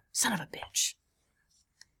 Probably. Son of a bitch.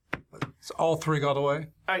 So all three got away.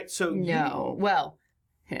 All right, so No. Well,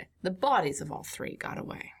 the bodies of all three got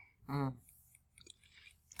away.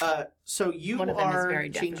 so you One of them is are very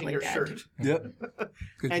changing definitely your dead. shirt, Yep.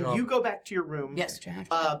 Good and job. you go back to your room. Yes.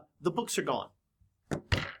 The books are gone.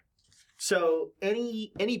 So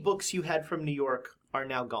any books you had from New York are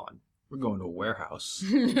now gone. We're going to a warehouse.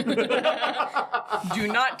 Do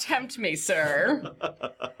not tempt me, sir.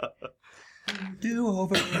 Do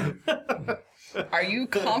over. Are you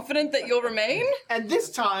confident that you'll remain? And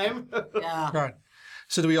this time, Yeah. All right.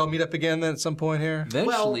 So do we all meet up again then at some point here? Eventually,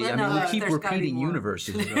 Well, I mean, no, we keep there's gotta be repeating more.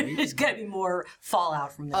 universes, right? There's got to be more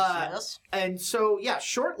fallout from this. Yes. and so yeah,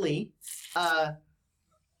 shortly,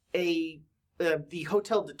 the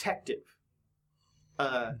hotel detective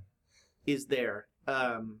is there.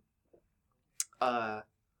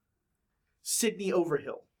 Sydney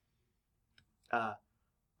Overhill.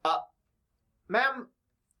 Ma'am,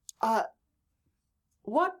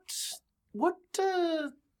 what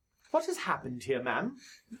has happened here, ma'am?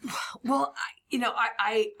 Well,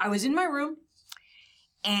 I was in my room,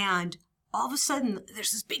 and all of a sudden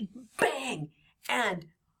there's this big bang, and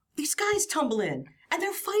these guys tumble in, and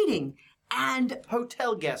they're fighting, and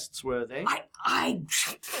Hotel guests, were they? I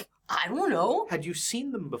don't know. Had you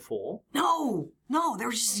seen them before? No, they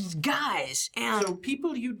were just these guys, and So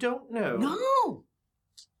people you don't know. no.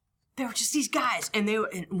 They were just these guys, and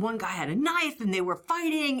one guy had a knife, and they were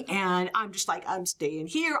fighting, and I'm just like, I'm staying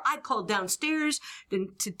here. I called downstairs to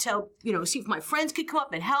tell, see if my friends could come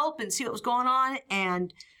up and help and see what was going on,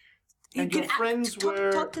 and you And your can friends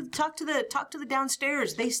were- talk to the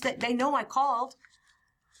downstairs. They know I called.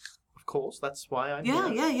 Of course, that's why I'm Yeah,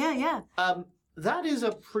 here. yeah. That is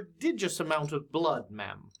a prodigious amount of blood,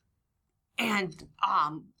 ma'am. And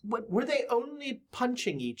what? Were they only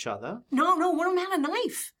punching each other? No, one of them had a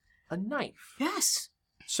knife. A knife. Yes,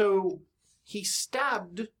 So he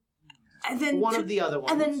stabbed and then one of the other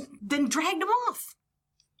ones. and then dragged him off.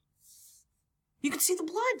 You can see the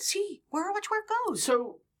blood. See watch where it goes.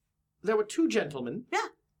 So there were two gentlemen. Yeah.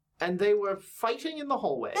 And they were fighting in the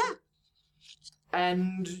hallway. Yeah.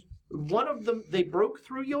 And one of them, they broke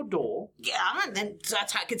through your door. Yeah, and then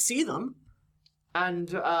that's how I could see them. And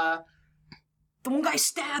The one guy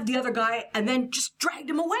stabbed the other guy and then just dragged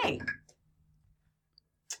him away.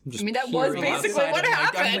 I mean, that was basically what I'm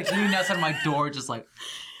happened. like leaning outside my door, just like,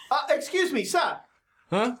 excuse me, sir.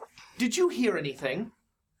 huh? Did you hear anything?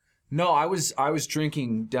 No, I was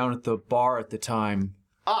drinking down at the bar at the time.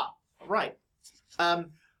 Ah, right. And,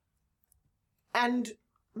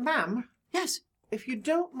 ma'am, Yes. if you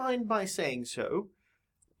don't mind my saying so,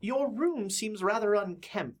 your room seems rather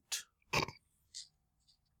unkempt.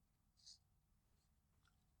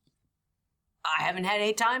 I haven't had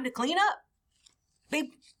any time to clean up.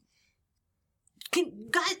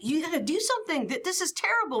 Guys, you gotta do something. This is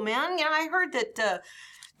terrible, man. I heard that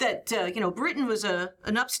Britain was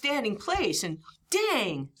an upstanding place, and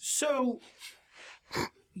dang. So,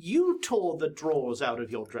 you tore the drawers out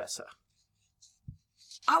of your dresser.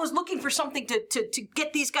 I was looking for something to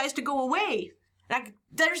get these guys to go away.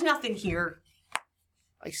 There's nothing here.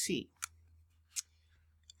 I see.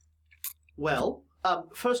 Well,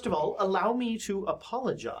 first of all, allow me to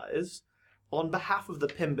apologize on behalf of the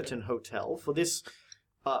Pemberton Hotel for this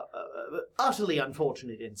utterly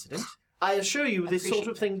unfortunate incident. I assure you this sort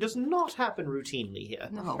of thing does not happen routinely here.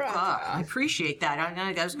 Oh, God. I appreciate that.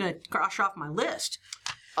 I was going to cross off my list.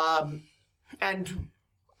 And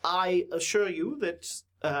I assure you that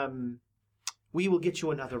we will get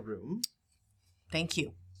you another room. Thank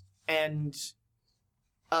you. And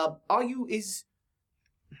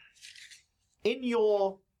in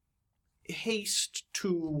your haste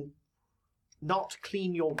to not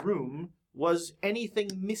clean your room, was anything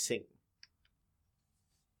missing?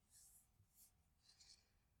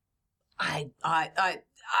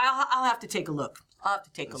 I'll have to take a look. I'll have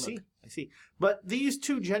to take a look. I see. But these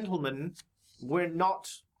two gentlemen were not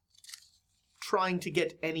trying to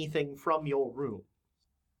get anything from your room.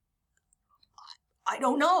 I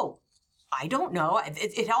don't know.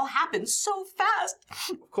 It all happened so fast.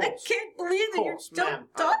 Of course. I can't believe that you're course, still ma'am.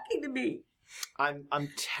 talking to me. I'm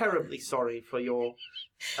terribly sorry for your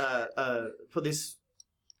for this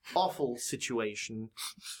awful situation.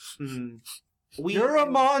 You're a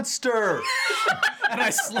monster! And I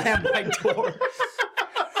slammed my door.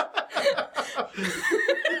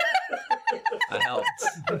 I helped.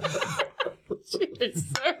 Cheers,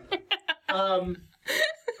 sir. all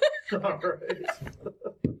right.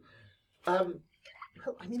 Well,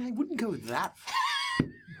 I mean, I wouldn't go that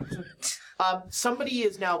far. Somebody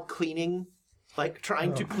is now cleaning, like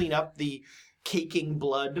trying to clean up the caking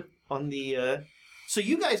blood on the. So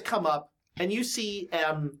you guys come up and you see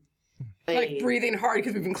Like breathing hard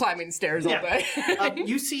because we've been climbing stairs all day.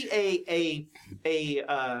 you see a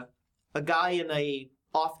guy in a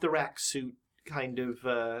off the rack suit, kind of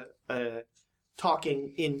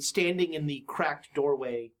standing in the cracked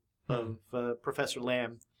doorway of Professor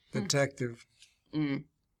Lamb. Detective. So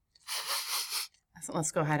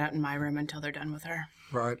let's go hide out in my room until they're done with her.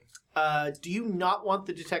 Right. Do you not want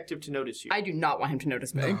the detective to notice you? I do not want him to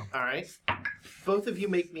notice me. No. All right. Both of you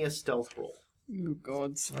make me a stealth roll. Oh,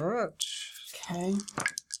 gods. All right. Okay.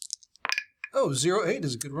 Oh, 08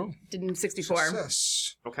 is a good roll. Did 64.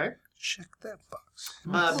 Success. Okay. Check that box.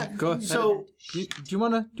 Go ahead. So Do you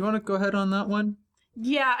wanna go ahead on that one?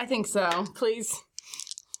 Yeah, I think so. Please.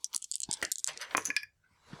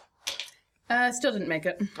 Still didn't make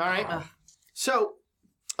it. all right. So,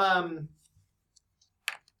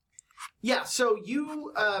 yeah. So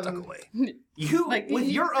you you with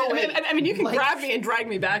your 08. I mean, you can like, grab me and drag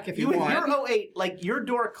me back if you with want. your 08, like your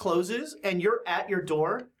door closes and you're at your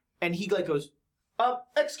door, and he like goes,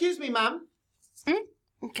 excuse me, ma'am.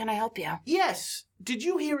 Can I help you? Yes. Did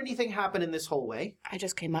you hear anything happen in this hallway? I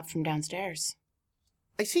just came up from downstairs.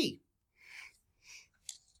 I see.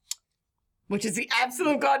 Which is the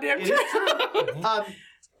absolute goddamn It truth. is true.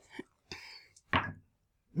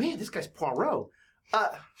 Man, this guy's Poirot.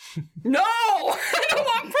 No! I don't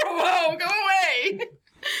want promo! Go away!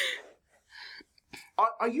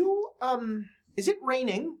 Are you, is it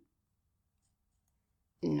raining?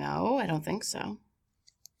 No, I don't think so.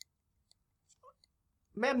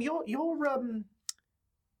 Ma'am, you're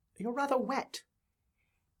rather wet.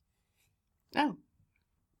 Oh.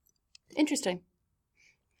 Interesting.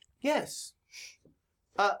 Yes.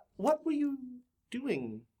 What were you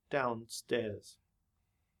doing downstairs?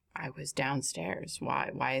 I was downstairs.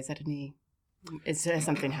 Why is that any... Is there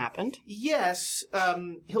something happened? Yes,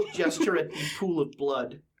 he'll gesture at the pool of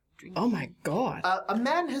blood. Oh my god. A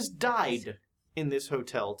man has died in this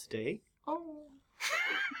hotel today. Oh.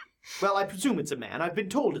 Well, I presume it's a man. I've been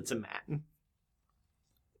told it's a man.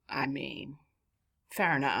 I mean,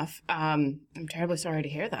 fair enough. I'm terribly sorry to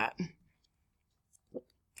hear that.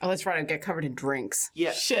 Oh, let's try to get covered in drinks.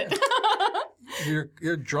 Yeah. Shit.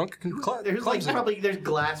 You're drunk and There's like clumsy. probably there's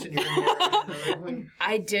glass in your hair.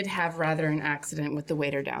 I did have rather an accident with the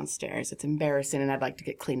waiter downstairs. It's embarrassing, and I'd like to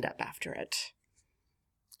get cleaned up after it.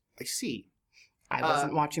 I see. I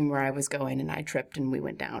wasn't watching where I was going, and I tripped, and we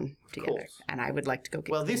went down together. course. And I would like to go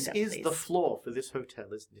get Well, cleaned this up, is please. the floor for this hotel,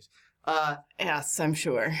 isn't it? Yes, I'm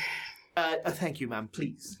sure. Thank you, ma'am.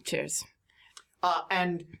 Please. Cheers.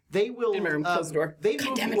 And they will. In my room, close the door. They God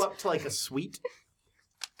move damn you it. up to like a suite.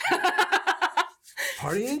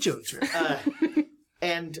 Party and Jones.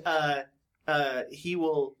 And he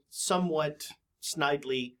will somewhat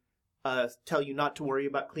snidely tell you not to worry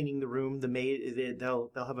about cleaning the room. The maid, they'll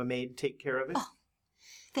have a maid take care of it. Oh,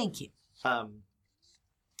 thank you.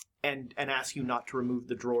 And ask you not to remove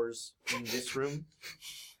the drawers in this room.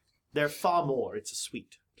 They're far more. It's a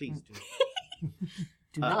suite. Please do.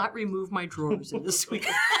 Do not remove my drawers in this suite.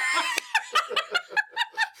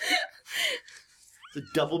 There's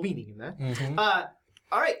a double meaning in that. Mm-hmm.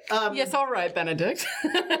 All right. Yes, all right, Benedict.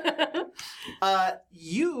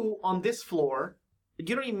 You on this floor,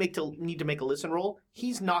 you don't even need to make a listen roll.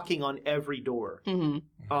 He's knocking on every door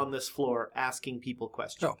on this floor, asking people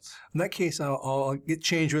questions. Oh, in that case, I'll get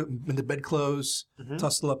changed when the bed clothes,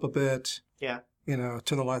 tussle up a bit. Yeah. You know,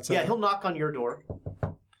 turn the lights Yeah, on. he'll knock on your door.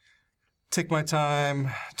 Take my time,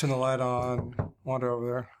 turn the light on, wander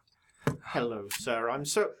over there. Hello, sir. I'm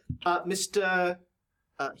so Mr.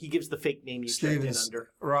 He gives the fake name you checked in Stevens. under.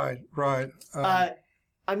 Right.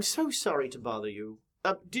 I'm so sorry to bother you.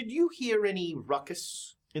 Did you hear any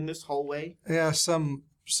ruckus in this hallway? Yeah, some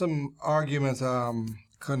argument.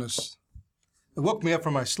 Goodness, it woke me up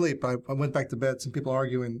from my sleep. I went back to bed. Some people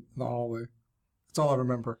arguing in the hallway. That's all I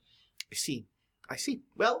remember. I see.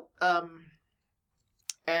 Well,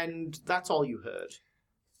 and that's all you heard.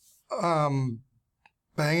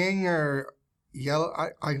 Banging or yell.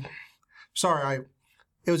 Sorry.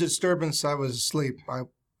 It was a disturbance. I was asleep.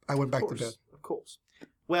 I went back to bed. Of course.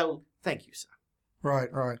 Well, thank you, sir. Right.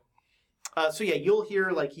 So yeah, you'll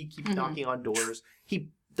hear like he keeps knocking on doors. He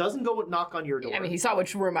doesn't go knock on your door. I mean, he saw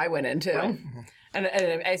which room I went into. Right. And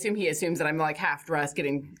I assume he assumes that I'm like half dressed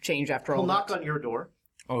getting changed after all He'll knock that. on your door.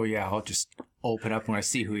 Oh yeah, I'll just open up when I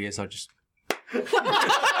see who he is. I'll just.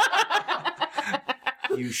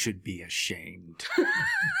 You should be ashamed.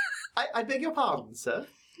 I beg your pardon, sir.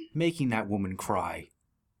 Making that woman cry.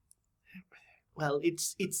 Well,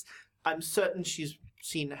 it's. I'm certain she's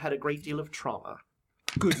had a great deal of trauma.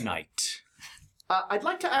 Good night. I'd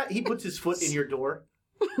like to. He puts his foot in your door.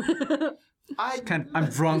 I'm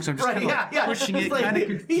drunk, so I'm just kind of pushing He's it, like- kind of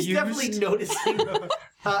confused. He's definitely noticing.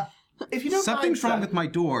 If you don't Something's mind, wrong sir, with my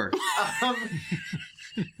door.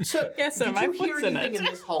 So, Yes, sir, did my you hear foot's in anything it. in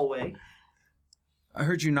this hallway I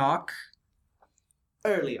heard you knock.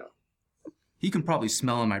 earlier? You can probably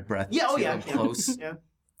smell in my breath. Yeah. Oh too. yeah. I'm close. Yeah.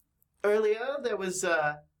 earlier there was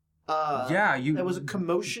there was a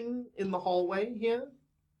commotion in the hallway here.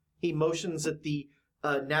 He motions at the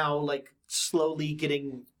now like slowly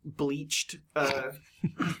getting bleached.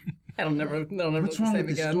 I'll never What's look the wrong same with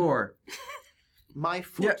this again. door? My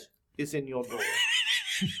foot is in your door.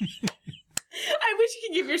 I wish you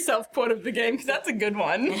could give yourself quote of the game because that's a good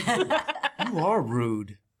one. You are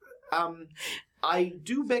rude. I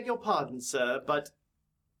do beg your pardon, sir, but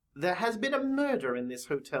there has been a murder in this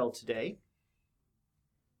hotel today.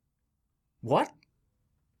 What?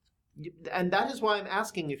 And that is why I'm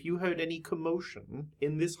asking if you heard any commotion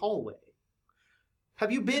in this hallway.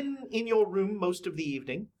 Have you been in your room most of the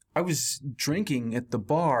evening? I was drinking at the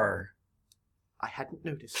bar. I hadn't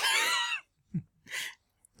noticed.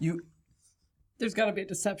 You... There's got to be a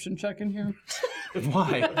deception check in here.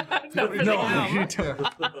 Why? No,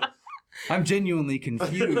 I'm genuinely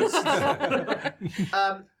confused.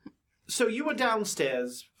 So you were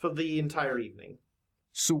downstairs for the entire evening?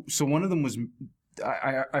 So one of them was...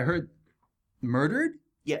 I heard... Murdered?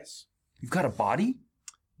 Yes. You've got a body?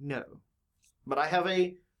 No. But I have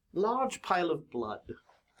a large pile of blood.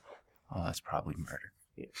 Oh, that's probably murder.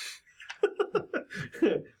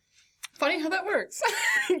 Funny how that works.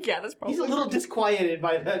 Yeah, that's probably. He's a little disquieted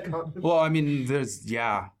by that comment. Well, I mean, there's...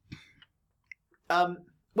 Yeah.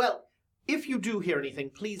 Well, if you do hear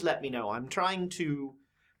anything, please let me know. I'm trying to...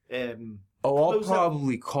 I'll close up-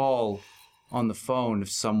 probably call on the phone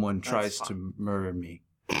if someone tries fine. to murder me.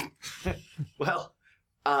 Well,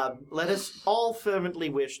 let us all fervently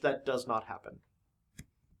wish that does not happen.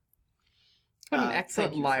 What an excellent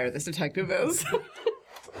thank you. liar this detective is.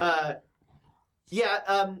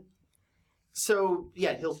 So,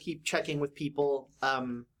 he'll keep checking with people. I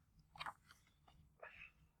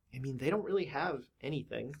mean, they don't really have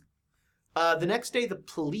anything. The next day, the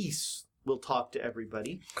police will talk to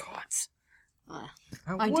everybody.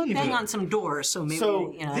 I did bang on some doors, so maybe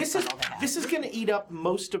So, that's not all they have. this is going to eat up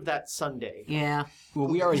most of that Sunday. Yeah. Well,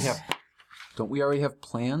 we already have... Don't we already have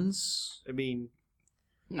plans? I mean,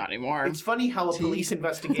 Not anymore. it's funny how a police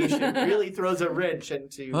investigation really throws a wrench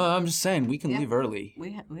into... I'm just saying, we can leave early.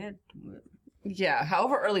 We had Yeah,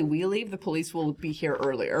 however early we leave, the police will be here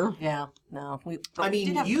earlier. yeah, no. We mean,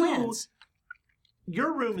 did have plans.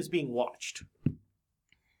 your room is being watched.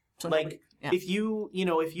 So Like, yeah. if you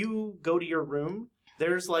go to your room,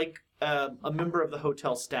 there's like a member of the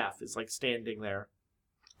hotel staff is like standing there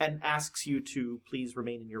and asks you to please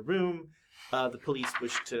remain in your room. The police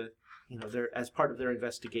wish to, as part of their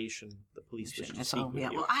investigation, the police wish to speak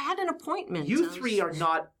with you. Well, I had an appointment. You three don't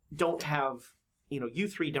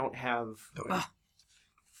have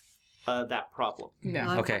that problem. No. I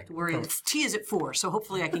don't Okay. have to worry. Tea is at 4, so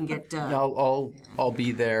hopefully I can get. I'll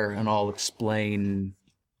be there and I'll explain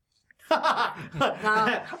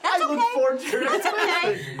I look forward to your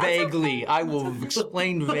explanation. vaguely. I will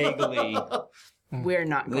explain vaguely. We're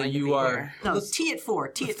not going to You be are- here. No, tea at 4.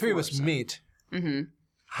 Tea The at 4. three of us meet. Mm-hmm.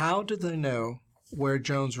 How did they know where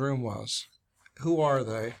Joan's room was? Who are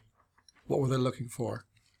they? What were they looking for?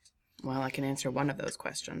 Well, I can answer one of those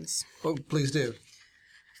questions. Oh, please do.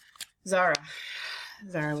 Zara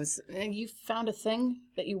was. You found a thing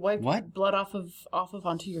that you wiped What? blood off of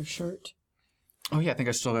onto your shirt. Oh, yeah, I think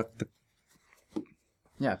I still got the...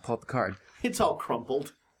 Yeah, pull up the card. It's all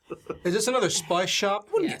crumpled. Is this another spice shop?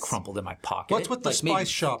 Yes. Crumpled in my pocket. What's with the Like, spice maybe-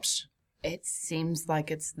 shops? It seems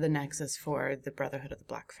like it's the nexus for the Brotherhood of the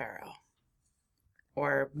Black Pharaoh,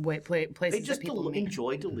 or places They just that people meet.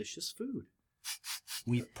 enjoy delicious food.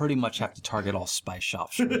 We pretty much have to target all spice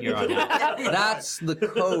shops from here on out. That's the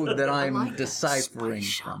code that I'm deciphering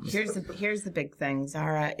from. Here's the big thing.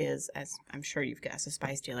 Zara is, as I'm sure you've guessed, a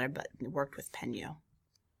spice dealer, but worked with Penyu.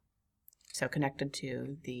 So connected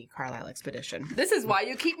to the Carlisle expedition. This is why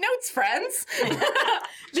you keep notes, friends.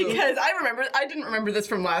 Because I didn't remember this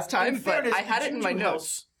from last time, In but fairness, I had it in my Juju notes.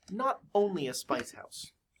 House, not only a spice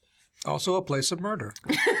house. Also a place of murder.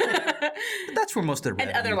 But that's where most of the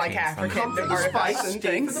And revenue other like came from. African For the artifacts spice, and stay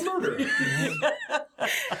for things. the murder.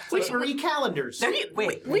 Like Marie calendars.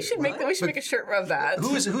 Wait, We should make a shirt of that.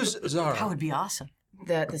 Who's Zara? that would be awesome.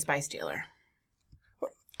 The spice dealer.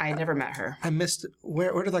 I never met her. I missed it.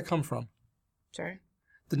 Where did that come from? Sorry.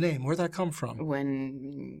 The name, where'd that come from?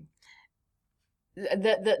 When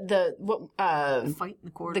Fight in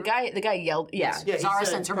the corridor. the guy yelled. Yeah. Yeah, he Zara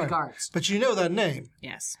said- sends her Right. regards. But you know that name.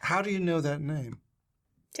 Yes. How do you know that name?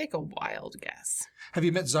 Take a wild guess. Have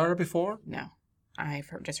you met Zara before? No, I've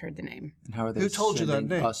just heard the name. And how are they Who told you that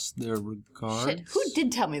sending name? us their regards? Shit, who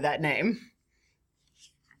did tell me that name?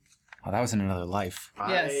 Oh, that was in another life.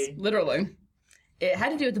 Yes, literally. It had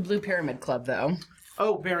to do with the Blue Pyramid Club, though.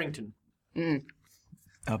 Oh, Barrington.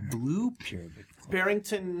 A blue pyramid.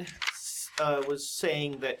 Barrington was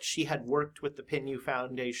saying that she had worked with the Penyu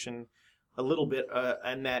Foundation a little bit,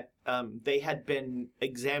 and that they had been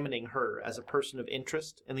examining her as a person of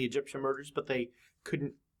interest in the Egyptian murders, but they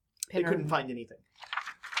couldn't find anything.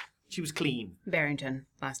 She was clean. Barrington,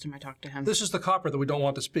 last time I talked to him. This is the copper that we don't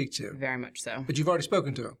want to speak to. Very much so. But you've already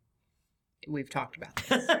spoken to him. We've talked about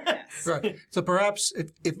this. Yes. Right. So perhaps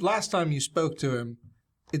if last time you spoke to him,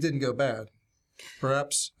 it didn't go bad.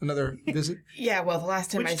 Perhaps another visit? Yeah, well, the last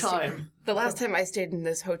time The last time I stayed in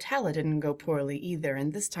this hotel, it didn't go poorly either,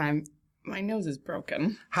 and this time my nose is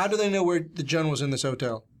broken. How do they know where the Joan was in this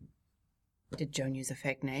hotel? Did Joan use a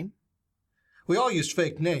fake name? We all used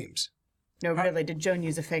fake names. No, really, did Joan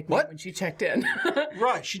use a fake name when she checked in?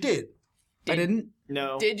 Right, she did. I didn't.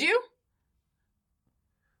 No. Did you?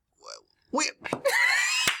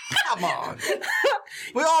 Come on.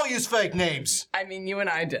 We all use fake names. I mean, you and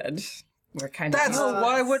I did. We're kind That's of...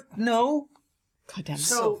 Why would no? God damn it.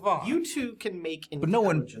 So you two can make But no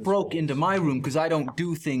one intelligence broke rolls. into my room because I don't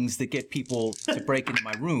do things that get people to break into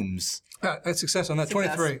my rooms. That's success on that.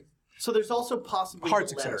 Success. 23. So there's also possibly Hard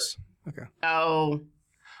the letter. success. Okay.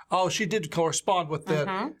 Oh, She did correspond with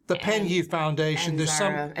the Penyu Foundation. and There's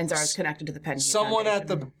Zara's connected to the Penny someone at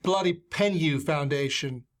the Foundation. bloody Penyu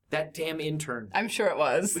Foundation. That damn intern. I'm sure it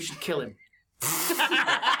was. We should kill him.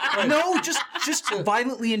 No, just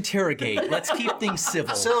violently interrogate. Let's keep things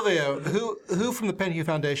civil. Silvio, who from the Penyu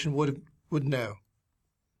Foundation would know?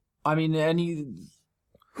 I mean,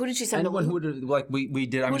 Who did she send anyone the who would like we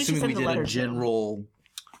did. I'm Who did she assuming we send the did letter a to? general.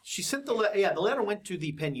 She sent the letter. Yeah, the letter went to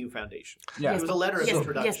the Penyu Foundation. Yeah. It was a letter of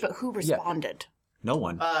introduction. Yes, but who responded? No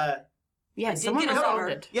one. Yeah, did someone get a letter.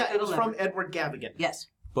 responded. Yeah, it was from Edward Gavigan. Yes.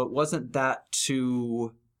 But wasn't that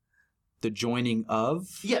to the joining of?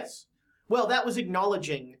 Yes. Well, that was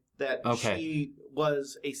acknowledging that Okay. she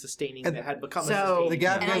was a sustaining, that had become So- a sustaining. The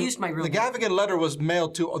Gavigan, And I used my real the name. Gavigan letter was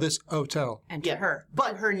mailed to this hotel. And Yeah, to her.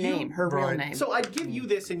 but her you- name, her real Right. name. So I'd give you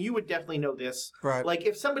this, and you would definitely know this. Right. Like,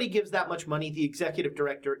 if somebody gives that much money, the executive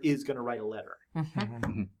director is going to write a letter.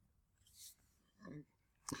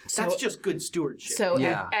 That's just good stewardship. So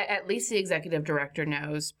Yeah. at least the executive director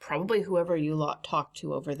knows. Probably whoever you lot talked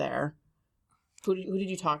to over there. Who did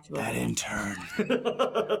you talk to? That over there? intern.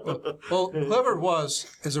 Well, whoever it was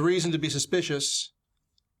is a reason to be suspicious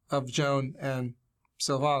of Joan and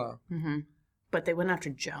Silvano. But they went after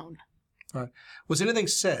Joan. Right. Was anything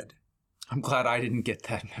said? I'm glad I didn't get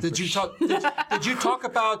that. Did you talk? Did you talk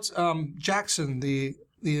about Jackson, the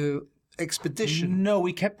expedition? No,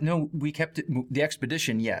 we kept it. The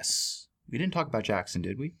expedition, yes. We didn't talk about Jackson,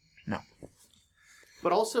 did we? No.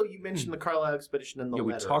 But also, you mentioned the Carlisle expedition in the Yeah,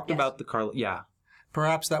 we letter. talked about the Carl. Yeah,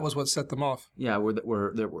 Perhaps that was what set them off. yeah,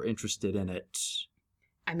 we're interested in it.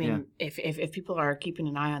 I mean, if people are keeping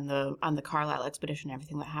an eye on the Carlisle expedition,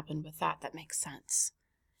 everything that happened with that makes sense.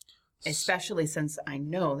 Especially since I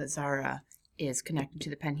know that Zara is connected to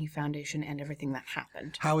the Penny Foundation and everything that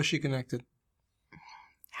happened. How is she connected?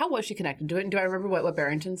 How was she connected? Do I remember what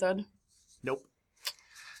Barrington said? Nope.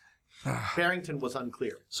 Barrington was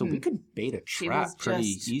unclear. So we could bait a She trap was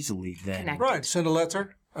pretty just easily then. connected. Right. Send a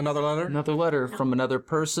letter. Another letter. Another letter from another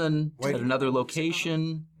person Wait. at another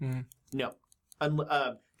location. No.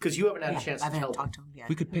 Because you haven't had a chance I to haven't tell talked to him yet.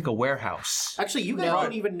 We could pick a warehouse, Actually, you guys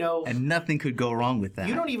don't even know. and nothing could go wrong with that.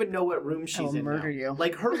 You don't even know what room she's will in murder now. you.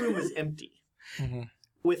 Like, her room is empty.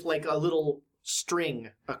 With, like, a little string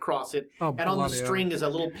across it. Oh, and on the bloody hell. string is a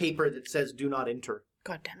little paper that says, "Do not enter."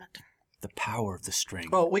 God damn it. The power of the string.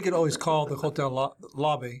 Well, we could always call the hotel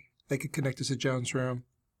lobby. They could connect us to Joan's room.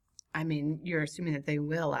 I mean, you're assuming that they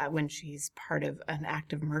will when she's part of an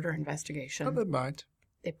active murder investigation. I wouldn't mind.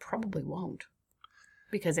 They probably won't.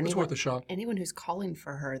 Because It's worth a shot. anyone who's calling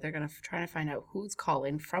for her, they're going to try to find out who's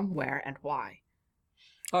calling, from where, and why.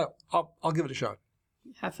 I'll give it a shot.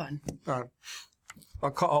 Have fun. All right.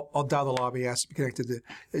 I'll dial the lobby. Ask to be connected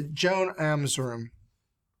to Joan Am's room.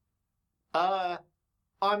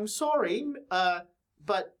 I'm sorry,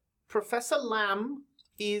 but Professor Lamb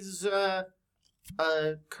is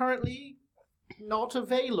currently not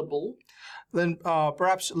available. Then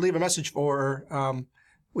perhaps leave a message for her.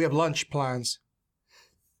 We have lunch plans.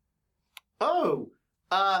 Oh,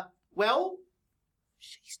 well,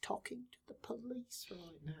 she's talking to the police right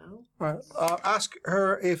now. All right. Ask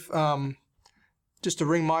her if just to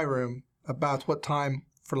ring my room about what time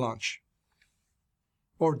for lunch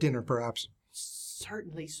or dinner, perhaps.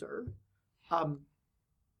 Certainly, sir.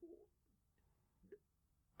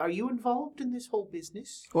 Are you involved in this whole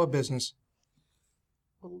business? What business?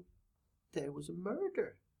 Well, there was a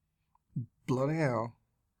murder. Bloody hell.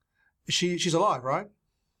 She's alive, right?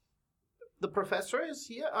 The professor is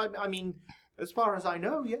here. I mean, as far as I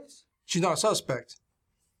know, yes. She's not a suspect.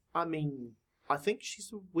 I mean, I think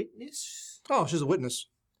she's a witness. Oh, she's a witness.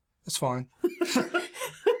 That's fine.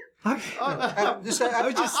 I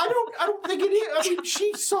don't think it is. I mean,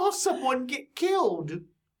 she saw someone get killed.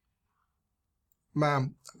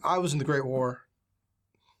 Ma'am, I was in the Great War.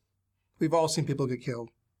 We've all seen people get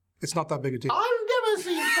killed. It's not that big a deal. I've never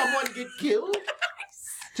seen someone get killed.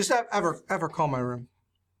 Just have her call my room.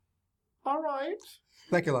 All right.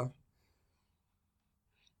 Thank you, love.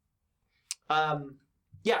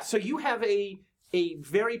 Yeah, so you have a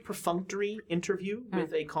very perfunctory interview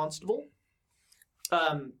with a constable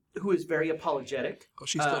who is very apologetic. Oh,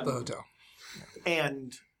 she's still at the hotel.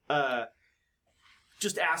 And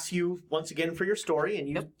just asks you once again for your story,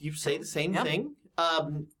 and you say the same thing.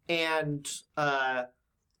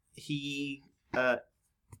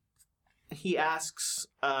 He asks,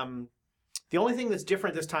 the only thing that's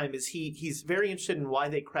different this time is he's very interested in why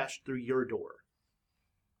they crashed through your door.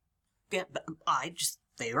 Yeah,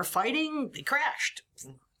 they were fighting, they crashed.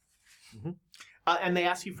 Mm-hmm. And they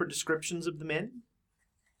ask you for descriptions of the men.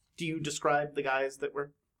 Do you describe the guys that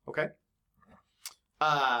were okay?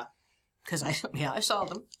 Because I saw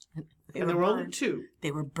them. And there were only two.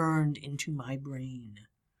 They were burned into my brain.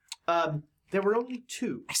 There were only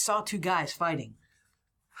two. I saw two guys fighting.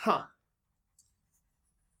 Huh.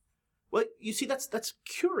 Well, you see, that's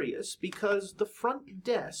curious because the front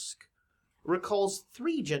desk recalls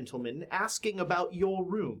 3 gentlemen asking about your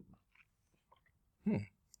room.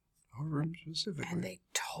 Our room specifically. And they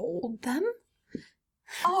told them?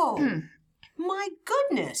 Oh, my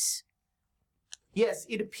goodness. Yes,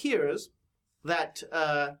 it appears that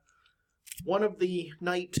one of the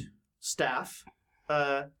night staff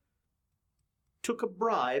took a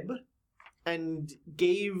bribe and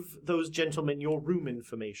gave those gentlemen your room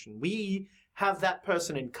information. We have that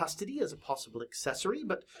person in custody as a possible accessory,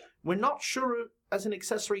 but we're not sure as an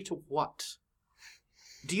accessory to what.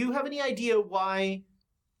 Do you have any idea where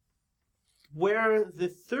the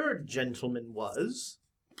 3rd gentleman was?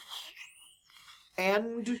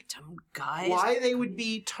 And why they would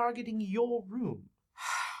be targeting your room?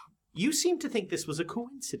 You seem to think this was a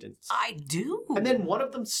coincidence. I do. And then one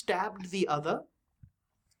of them stabbed the other?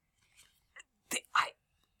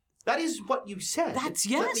 That is what you said. That's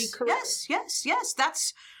yes.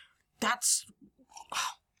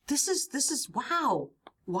 This is wow.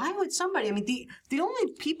 Why would somebody? I mean, the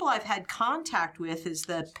only people I've had contact with is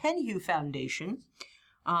the Penhew Foundation.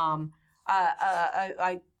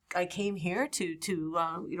 I came here to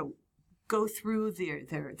go through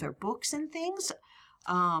their books and things.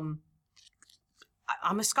 I'm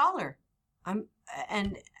a scholar.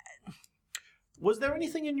 Was there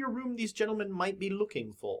anything in your room these gentlemen might be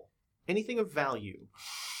looking for? Anything of value?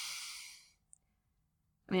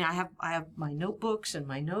 I mean, I have my notebooks and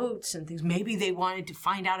my notes and things. Maybe they wanted to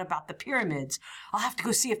find out about the pyramids. I'll have to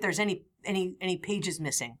go see if there's any pages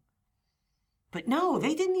missing. But no,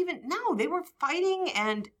 they didn't even. No, they were fighting,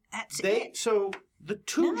 and that's it. So the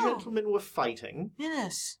 2 gentlemen were fighting.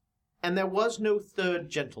 Yes. And there was no 3rd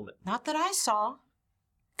gentleman. Not that I saw.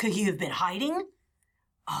 Could he have been hiding?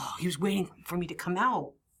 Oh, he was waiting for me to come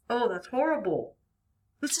out. Oh, that's horrible.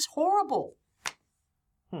 This is horrible.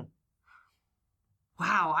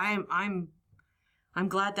 Wow, I'm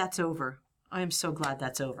glad that's over. I am so glad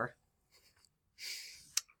that's over.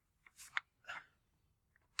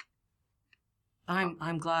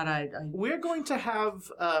 I'm glad I... We're going to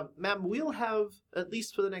have, ma'am, we'll have, at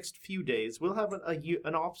least for the next few days, we'll have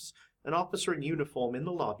an officer in uniform in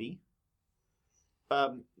the lobby.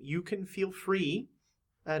 You can feel free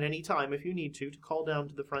at any time, if you need to call down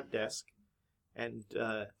to the front desk, and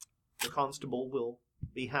the constable will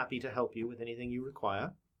be happy to help you with anything you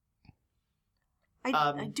require.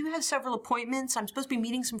 I do have several appointments. I'm supposed to be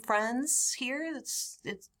meeting some friends here. It's.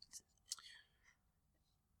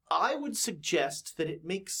 I would suggest that it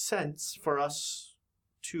makes sense for us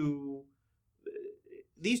to...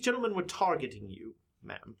 These gentlemen were targeting you,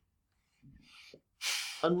 ma'am.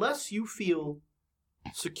 Unless you feel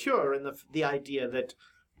secure in the idea that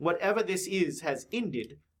whatever this is has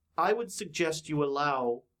ended, I would suggest you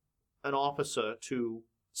allow an officer to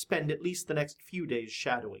spend at least the next few days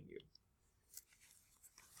shadowing you.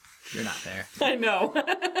 You're not there. I know.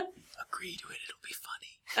 Agree to it. It'll be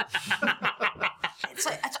funny. It's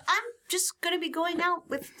like, I'm just going to be going out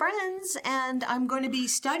with friends, and I'm going to be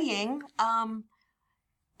studying.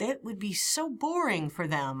 That would be so boring for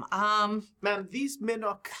them. Ma'am, these men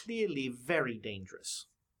are clearly very dangerous.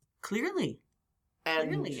 Clearly. And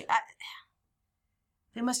clearly.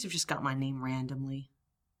 They must have just got my name randomly.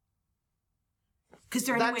 Because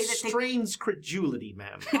there any way that strains credulity,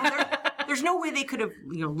 ma'am. There's no way they could have,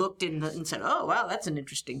 looked in and said, "Oh, wow, that's an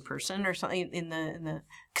interesting person," or something in the.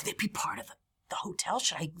 Could they be part of the hotel?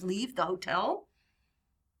 Should I leave the hotel?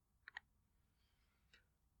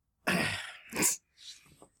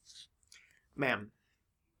 Ma'am.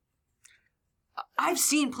 I've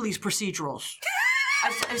seen police procedurals.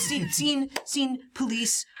 I've seen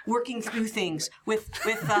police working through things with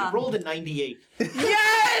Rolled a 98.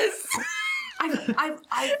 Yes! I've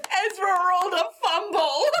Ezra rolled a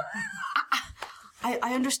fumble.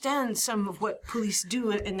 I understand some of what police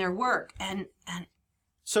do in their work, and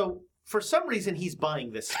So for some reason he's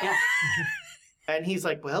buying this stuff. And he's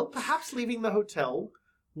like, well, perhaps leaving the hotel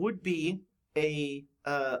would be a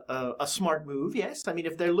smart move. Yes, I mean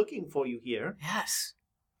if they're looking for you here, yes,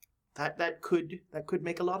 that could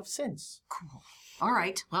make a lot of sense. cool. All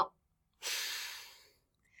right, well,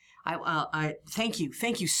 I thank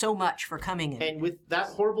you so much for coming in. And with that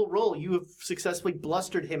horrible roll, you have successfully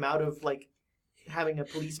blustered him out of having a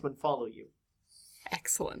policeman follow you.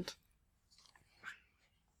 Excellent.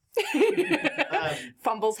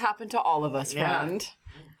 Fumbles happen to all of us, Yeah. friend.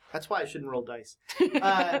 That's why I shouldn't roll dice.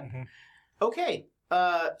 Okay.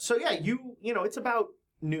 So yeah, it's about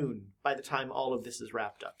noon by the time all of this is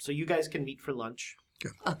wrapped up. So you guys can meet for lunch.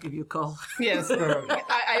 I'll give you a call. Yes.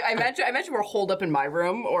 I imagine we're holed up in my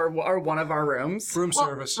room or one of our rooms. Room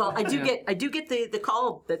service. Well, I do get the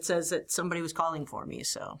call that says that somebody was calling for me.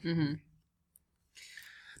 So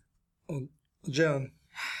Well, Joan,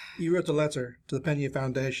 you wrote the letter to the Pena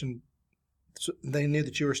Foundation. So they knew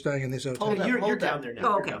that you were staying in this hotel. You're down there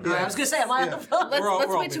now. oh, okay. I was gonna say, am I on the phone? Let's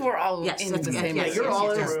wait till we're all Yes, in that's the okay. same Yeah, room. you're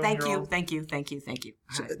all in a room. Thank You're you, all- thank you.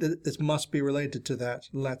 So this must be related to that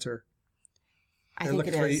letter. I They're think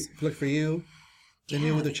it looking is. look for you. They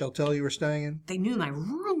knew which hotel you were staying in. They knew my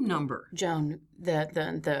room number. Joan,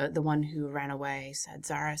 the one who ran away, said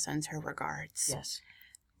Zara sends her regards. Yes.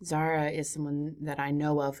 Zara is someone that I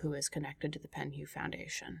know of who is connected to the Penhew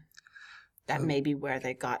Foundation. That may be where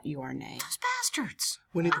they got your name. Those bastards.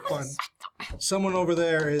 We need to find someone over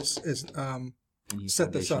there is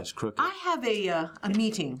set this up. I have a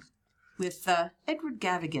meeting with Edward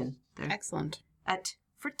Gavigan there Excellent.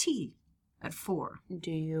 for tea at 4.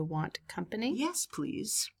 Do you want company? Yes,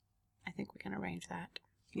 please. I think we can arrange that.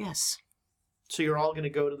 Yes. So you're all going to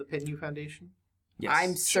go to the Penhew Foundation? Yes.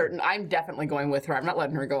 I'm certain. I'm definitely going with her. I'm not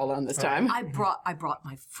letting her go alone this time. I brought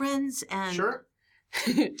my friends and Sure.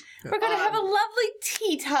 We're gonna have a lovely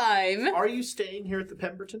tea time. Are you staying here at the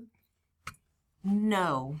Pemberton?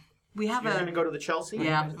 No, we have You're going to go to the Chelsea?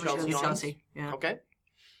 yeah, The we're going to Arms? Chelsea. Yeah, Okay.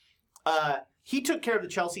 He took care of the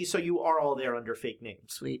Chelsea, so you are all there under fake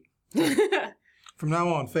names. sweet. From now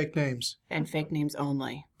on, fake names. And fake names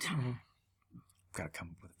only. Gotta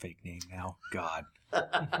come up with a fake name now. God.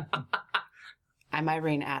 I'm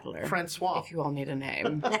Irene Adler. Francois. If you all need a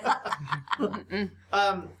name.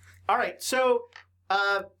 All right, so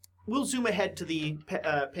we'll zoom ahead to the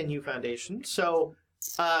Penhew Foundation. So,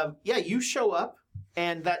 you show up,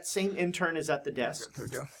 and that same intern is at the desk. There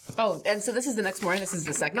we go. Oh, and so this is the next morning. This is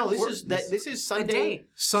the second. No, this is Sunday. day.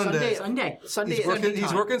 Sunday. Sunday. Sunday.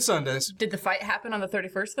 He's at working Sundays. Did the fight happen on the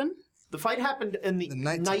 31st then? The fight happened in the The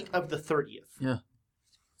night- night of the 30th. Yeah.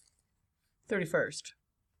 31st.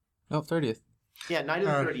 No, 30th. Yeah, night of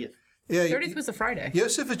the 30th. Yeah, 30th was a Friday.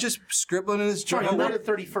 Yosef is just scribbling in his Sorry, journal. night of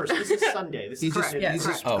the 31st. This is Sunday. This is He's just, Sunday. Yeah, he's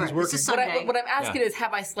just correct. he's Oh. working. This is What, Sunday. what I'm asking is,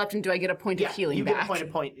 have I slept and do I get a point of healing you back? get a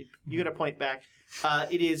point. You get a point back.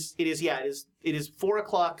 It is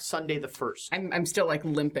 4:00 Sunday the 1st. I'm still like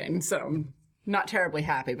limping, so I'm not terribly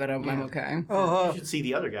happy, but I'm okay. You Oh, should see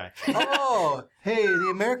the other guy. Hey, the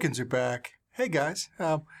Americans are back. Hey guys,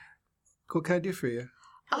 what can I do for you?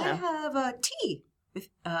 I have tea with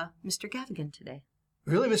Mr. Gavigan today.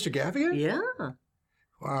 Really, Mr. Gavigan? Yeah.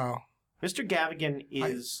 Wow, Mr. Gavigan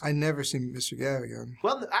is I never seen Mr. Gavigan.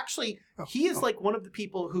 well, actually, he is like one of the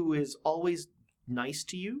people who is always nice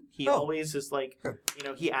to you. He always is like,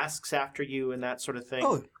 he asks after you and that sort of thing.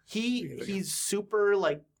 Oh. He's super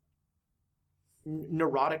like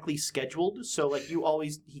neurotically scheduled. So like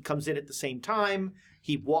he comes in at the same time.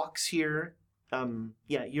 He walks here.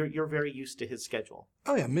 You're very used to his schedule.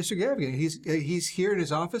 Oh yeah, Mr. Gavigan. He's here in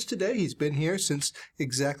his office today. He's been here since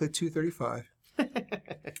exactly 2:35.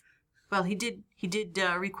 Well, he did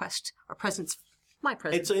request our presence. My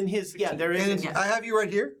presence. It's in his there is. And I have you right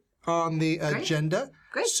here on the agenda.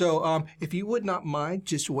 Great. So if you would not mind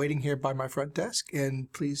just waiting here by my front desk,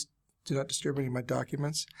 and please do not disturb any of my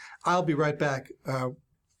documents. I'll be right back.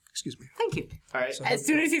 Excuse me. Thank you. All right. As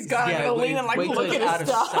soon as he's gone, Yeah, I'm gonna lean and like wait till look it's at his out of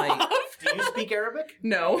stuff. sight. Do you speak Arabic?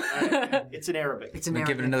 No. All right. It's in Arabic. It's an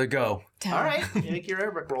Give it another go. All right. You make your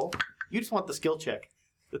Arabic roll. You just want the skill check.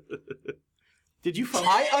 Did you fumble?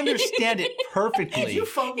 I understand it Did perfectly. you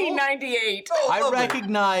fumble? E98. I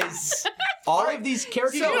recognize all of these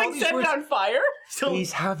characters. Did you all like these set words. it on fire? So,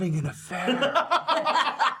 He's having an affair.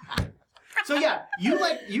 so yeah, you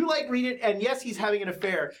read it, and yes, he's having an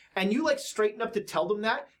affair, and you straighten up to tell them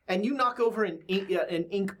that, and you knock over an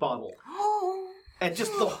ink bottle, and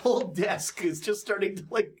just the whole desk is just starting to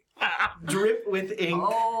drip with ink.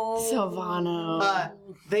 Silvano.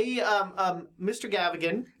 Mr.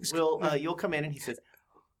 Gavigan will you'll come in, and he says,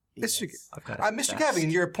 Mr. "Yes, Mr.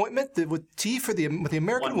 Gavigan, your appointment with tea with the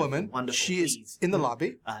American woman. wonderful, She is please. in the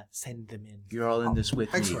lobby. send them in." You're all in this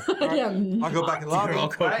with me. Excellent. I'll go back in the lobby.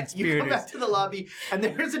 All right, you come back to the lobby, and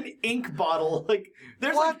there's an ink bottle.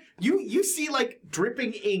 There's What? you see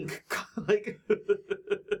dripping ink.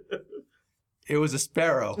 It was a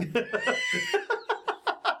sparrow.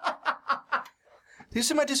 These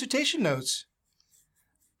are my dissertation notes.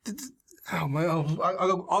 Oh my!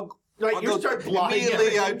 I'll Right, you start blotting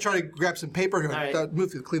immediately. I everything. try to grab some paper, right.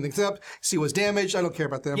 move to clean things up, see what's damaged. I don't care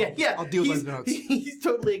about them. Yeah. I'll deal with my notes. He's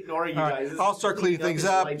totally ignoring you All guys. right, This I'll is start cleaning things his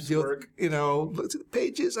up. life's Deal work. with, look at the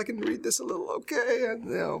pages. I can read this a little okay, and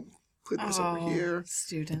clean this over here.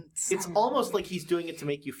 Students. It's almost like he's doing it to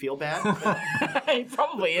make you feel bad. He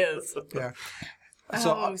probably is. Yeah.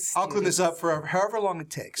 So I'll clean this up for however long it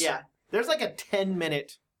takes. Yeah. There's a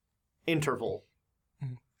 10-minute interval.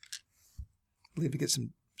 Leave to get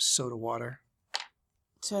some soda water.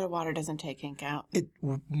 Soda water doesn't take ink out. It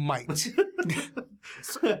might.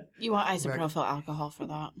 You want isopropyl alcohol for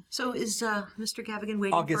that. So is Mr. Gavigan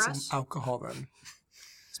waiting I'll get for some us? alcohol then.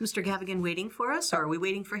 Is Mr. Gavigan waiting for us, or are we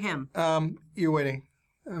waiting for him? You're waiting.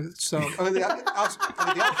 So I'll get the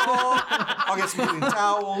alcohol. I'll get some clean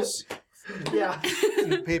towels, Yeah.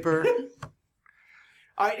 some paper.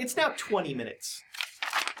 All right, it's now 20 minutes.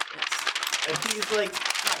 And he's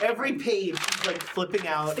every page he's flipping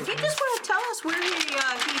out. If you just want to tell us where he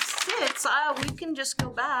sits, we can just go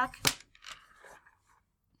back.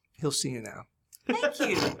 He'll see you now. Thank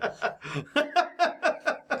you.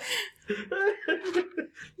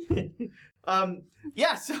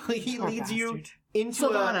 Yeah, so he leads you into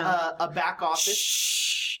a back office.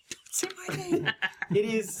 Shh! Don't say my name. It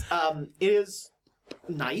is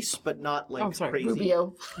nice, but not crazy.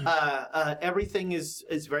 Rubio. Everything is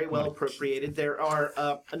very well appropriated. There are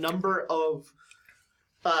a number of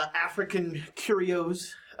African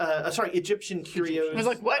curios. Egyptian curios. I was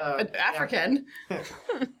like, what? An African?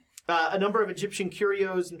 A number of Egyptian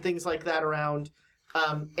curios and things like that around.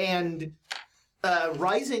 And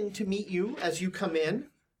rising to meet you as you come in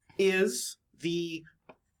is the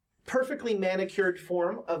perfectly manicured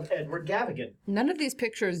form of Edward Gavigan. None of these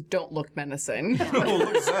pictures don't look menacing.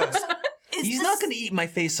 He's not going to eat my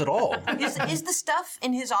face at all. Is the stuff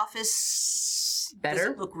in his office Better?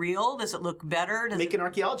 Does it look real? Does it look better? Does Make it... an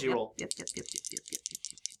archaeology roll. Yep.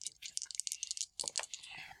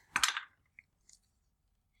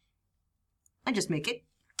 I just make it.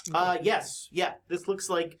 Yes. Yeah. This looks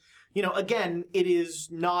like, again, it is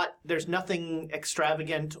not, there's nothing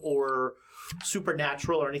extravagant or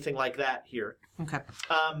supernatural or anything like that here. Okay.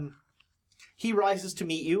 He rises to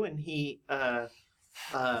meet you and he says,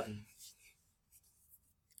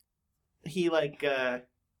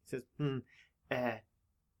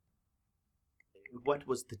 what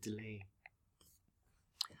was the delay?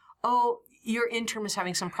 Oh, your intern is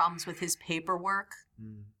having some problems with his paperwork.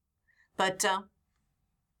 But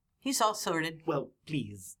he's all sorted. Well,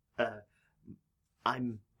 please,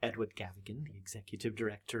 I'm Edward Gavigan, the executive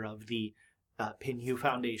director of the Pinhue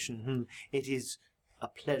Foundation. It is a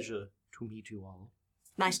pleasure to meet you all.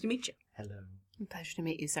 Nice to meet you. Hello. Pleasure to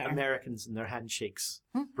meet you, sir. Americans and their handshakes,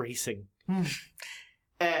 bracing.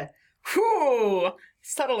 Whew!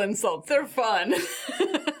 Subtle insults. They're fun.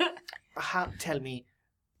 Tell me,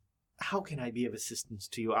 how can I be of assistance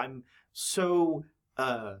to you? I'm so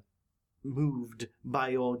moved by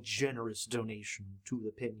your generous donation to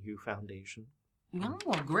the Pinhue Foundation. Oh,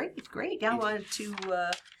 great. Yeah, I wanted to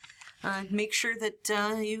make sure that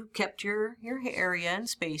you kept your area and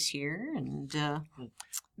space here, and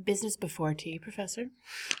Business before tea, Professor.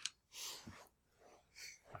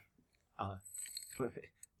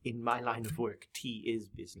 In my line of work, tea is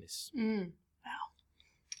business.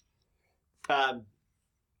 And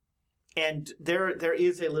there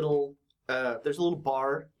is a little there's a little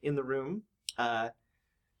bar in the room,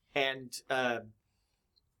 and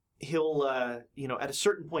he'll at a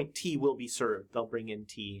certain point tea will be served. They'll bring in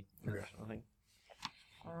tea or something.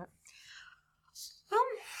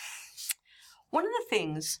 One of the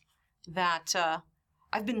things that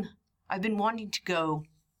I've been wanting to go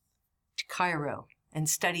to Cairo and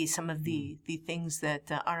study some of the things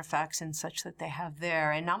that artifacts and such that they have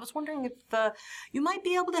there. And I was wondering if you might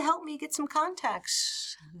be able to help me get some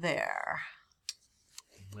contacts there.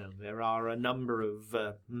 Well, there are a number of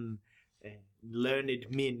learned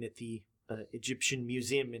men at the Egyptian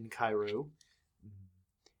Museum in Cairo.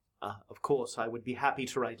 Of course, I would be happy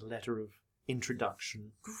to write a letter of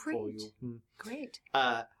introduction for you. Great.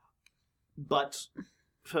 But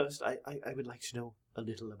first, I would like to know a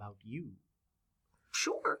little about you.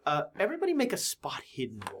 Sure. Everybody make a spot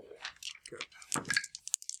hidden roll.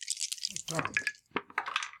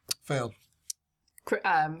 Failed.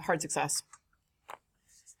 Hard success.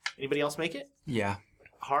 Anybody else make it? Yeah.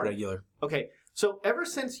 Hard? Regular. Okay, so ever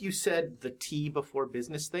since you said the tea before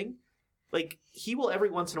business thing, like, he will every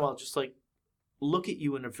once in a while just, like, look at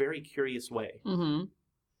you in a very curious way. Mm-hmm.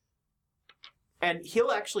 And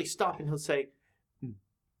he'll actually stop and he'll say,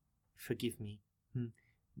 forgive me.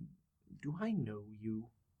 Do I know you?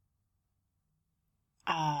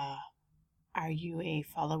 Are you a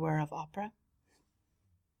follower of opera?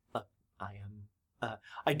 I am.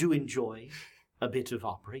 I do enjoy a bit of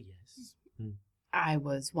opera, yes. I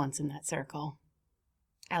was once in that circle.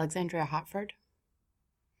 Alexandria Hartford?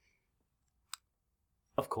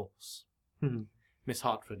 Of course. Miss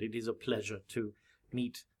Hartford, it is a pleasure to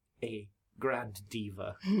meet a grand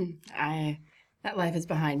diva. That life is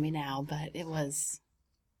behind me now, but it was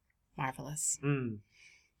marvelous.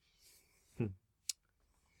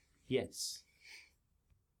 Yes.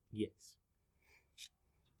 Yes.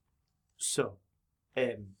 So,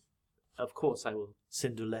 of course I will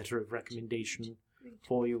send a letter of recommendation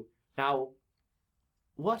for you. Now,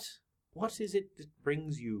 what is it that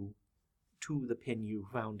brings you to the Penyu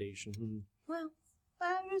Foundation? Well,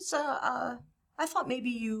 I thought maybe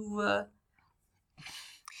you,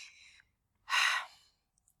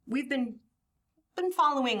 we've been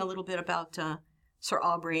following a little bit about Sir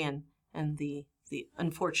Aubrey and the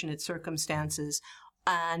unfortunate circumstances,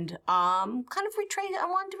 and kind of I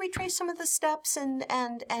wanted to retrace some of the steps and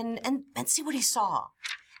see what he saw,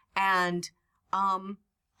 and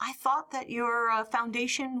I thought that your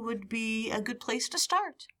foundation would be a good place to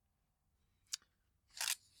start.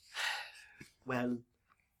 Well,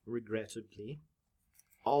 regrettably,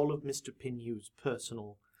 all of Mr. Penyu's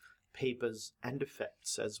personal papers and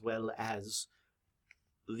effects, as well as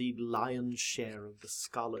the lion's share of the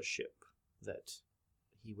scholarship that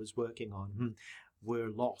he was working on, were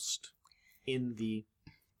lost in the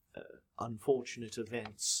unfortunate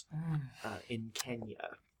events in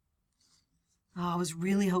Kenya. I was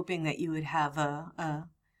really hoping that you would have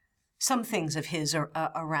some things of his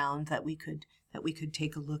around that we could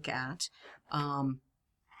take a look at.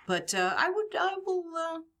 But I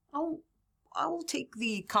will take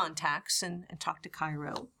the contacts and talk to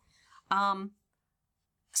Cairo.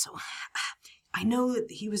 So I know that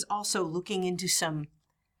he was also looking into some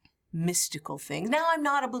mystical things. Now, I'm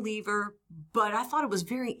not a believer, but I thought it was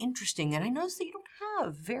very interesting, and I noticed that you don't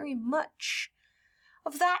have very much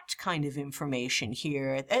of that kind of information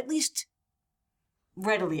here, at least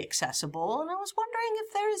readily accessible, and I was wondering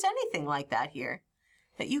if there is anything like that here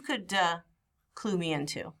that you could clue me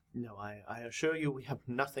into. No, I assure you we have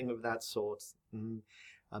nothing of that sort.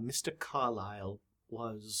 Mr. Carlyle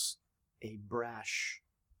was a brash,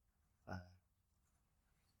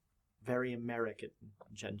 very American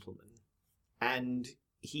gentleman, and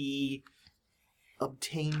he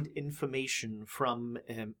obtained information from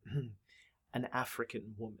an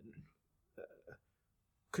African woman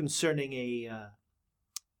concerning a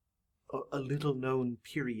little-known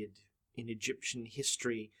period in Egyptian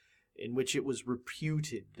history in which it was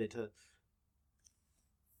reputed that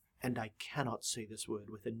and I cannot say this word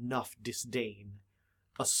with enough disdain,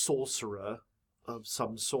 a sorcerer of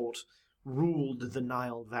some sort ruled the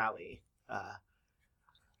Nile Valley.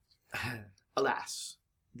 Alas,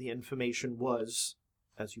 the information was,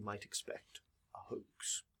 as you might expect, a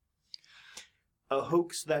hoax. A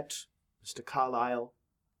hoax that Mr. Carlyle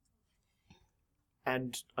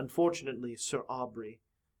and, unfortunately, Sir Aubrey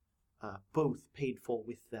both paid for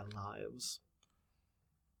with their lives.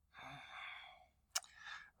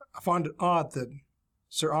 I find it odd that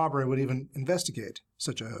Sir Aubrey would even investigate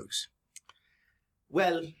such a hoax.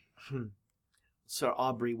 Well, Sir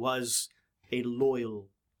Aubrey was a loyal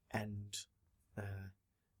and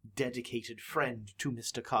dedicated friend to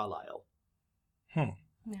Mr. Carlyle. Yeah.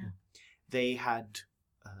 They had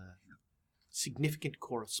significant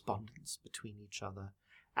correspondence between each other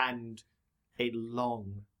and a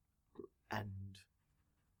long and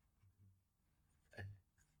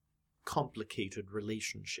complicated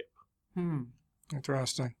relationship.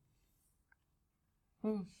 Interesting.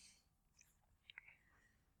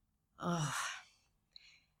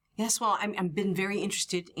 Yes, well, I've been very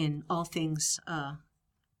interested in all things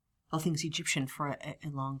Egyptian for a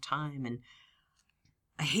long time, and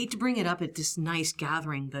I hate to bring it up at this nice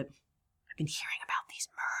gathering, but I've been hearing about these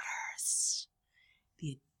murders.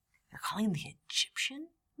 They're calling them the Egyptian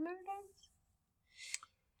murders.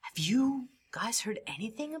 Have you guys heard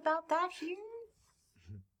anything about that here?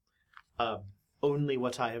 Only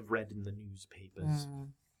what I have read in the newspapers.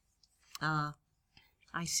 I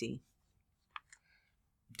see.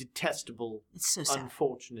 Detestable, It's so sad.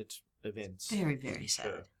 unfortunate events. Very, very sad.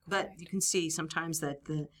 Sure. But you can see sometimes that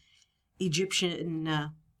the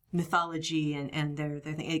Egyptian mythology and their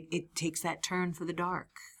thing, it takes that turn for the dark.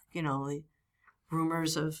 You know, the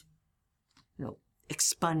rumors of,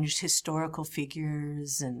 expunged historical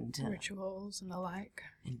figures and Rituals and the like.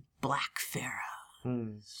 and black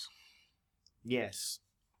pharaohs. Yes.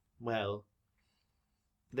 Well,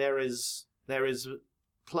 there is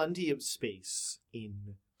plenty of space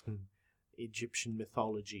in Egyptian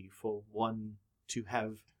mythology for one to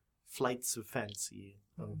have flights of fancy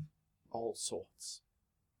of all sorts.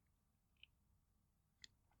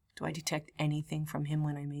 Do I detect anything from him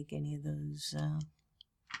when I make any of those?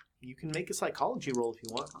 You can make a psychology roll if you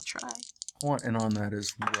want. I'll try. I want in on that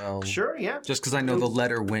as well. Sure, yeah. Just because I know the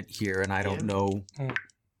letter went here and I don't know.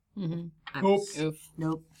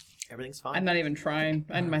 Nope. Everything's fine. I'm not even trying.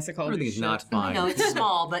 And my psychology. Everything's shit. not fine. No, it's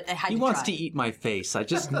small, but I had He to wants try. to eat my face. I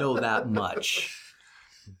just know that much.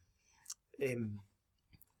 If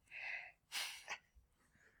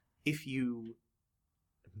you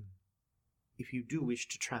do wish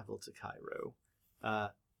to travel to Cairo,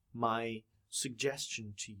 my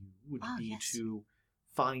suggestion to you would be yes. to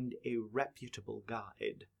find a reputable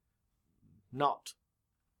guide, not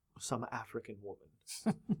some African woman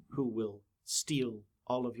who will steal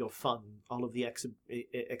all of your fun, all of the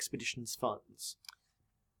expedition's funds,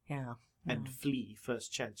 Yeah. and flee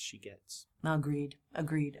first chance she gets. Agreed.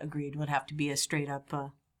 Would have to be a straight up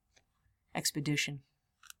expedition.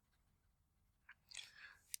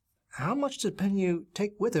 How much did Penhu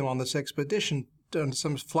take with him on this expedition on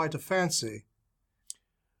some flight of fancy?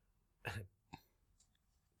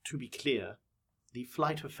 To be clear, the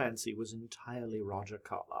flight of fancy was entirely Roger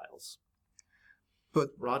Carlyle's. But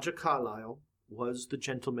Roger Carlyle was the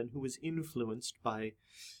gentleman who was influenced by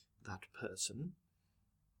that person,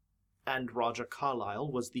 and Roger Carlyle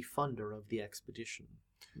was the funder of the expedition.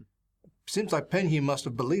 seems like Penhu must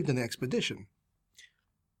have believed in the expedition.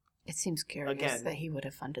 It seems curious Again. that he would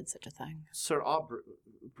have funded such a thing. Sir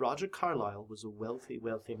Roger Carlyle was a wealthy,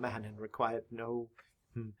 wealthy man and required no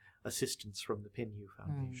assistance from the Penhu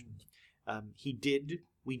Foundation.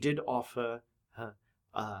 We did offer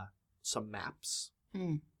some maps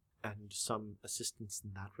and some assistance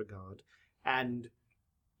in that regard, and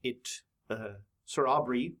Sir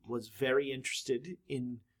Aubrey was very interested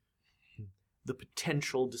in the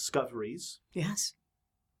potential discoveries Yes.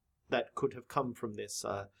 that could have come from this.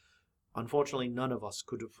 Unfortunately, none of us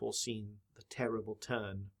could have foreseen the terrible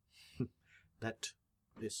turn that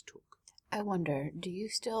this took. I wonder, do you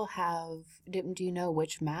still have, do you know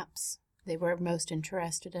which maps they were most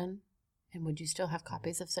interested in? And would you still have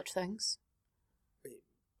copies of such things?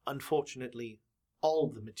 Unfortunately, all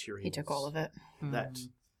the materials He took all of it. that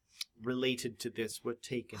related to this were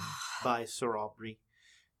taken by Sir Aubrey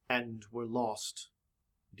and were lost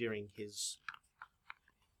during his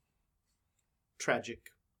tragic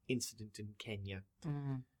incident in Kenya.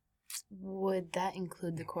 Would that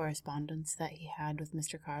include the correspondence that he had with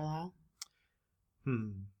Mr. Carlyle?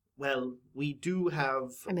 Well, we do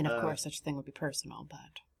have... I mean, of course, such a thing would be personal,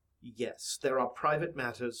 but... Yes, there are private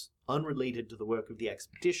matters unrelated to the work of the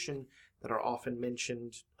expedition that are often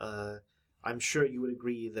mentioned. I'm sure you would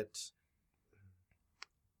agree that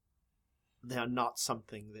they are not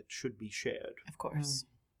something that should be shared. Of course.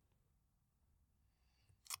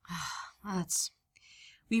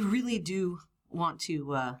 We really do want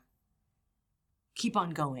to keep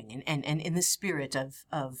on going and in the spirit of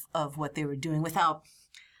what they were doing without,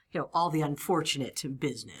 all the unfortunate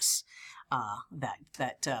business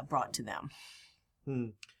that brought to them.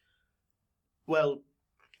 Well,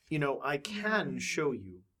 I can show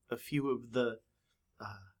you a few of the...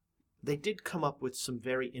 they did come up with some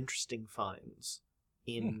very interesting finds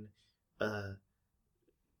in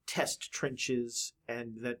test trenches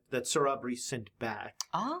and that Sir Aubrey sent back.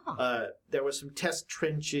 There were some test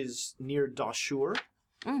trenches near Dashur,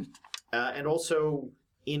 and also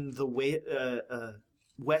in the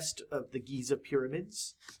west of the Giza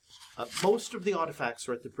pyramids. Most of the artifacts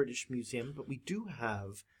are at the British Museum, but we do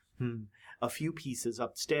have a few pieces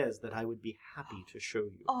upstairs that I would be happy to show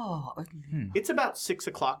you. It's about 6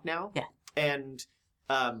 o'clock now. Yeah. And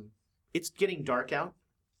it's getting dark out.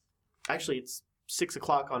 Actually, it's 6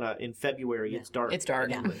 o'clock in February. Yeah. It's dark. It's dark.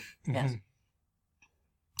 Yeah. Yes.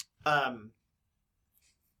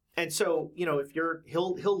 And so, if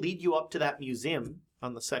he'll lead you up to that museum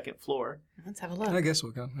on the 2nd floor. Let's have a look. I guess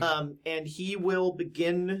we'll go. And he will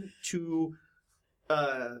begin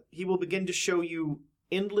to show you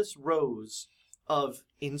endless rows of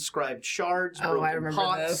inscribed shards, Oh, I broken remember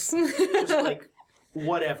pots, this. just like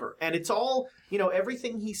whatever. And it's all,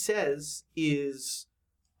 everything he says is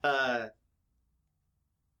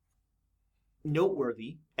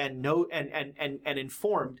noteworthy and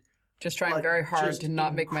informed. Just trying but very hard just to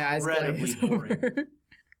not make my eyes incredibly glaze boring. over.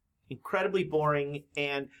 Incredibly boring,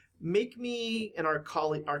 and make me an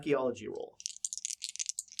archaeology roll.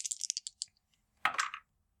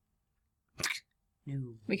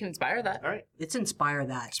 No. We can inspire that. All right. It's inspire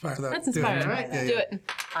that. Inspire that. Let's inspire Do it. that. Right. Do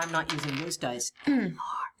it. I'm not using those dice.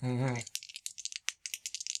 Mm-hmm.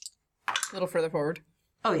 A little further forward.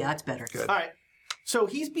 Oh yeah, that's better. Good. All right. So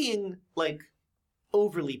he's being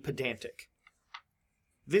overly pedantic.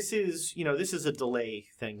 This is a delay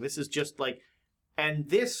thing. This is just and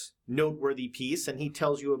this noteworthy piece, and he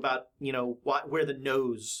tells you about, where the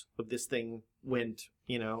nose of this thing went,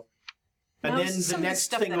 And No, then some the of next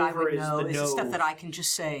stuff thing that I over would is know the is nose. stuff that I can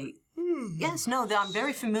just say. Yes, no, that I'm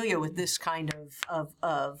very familiar with this kind of.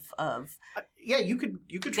 Yeah, you could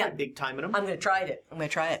try Yeah. big time in him. I'm going to try it. I'm going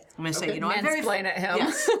to say, Okay. I'm very. Mansplain at him.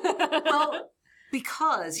 Yes. Well,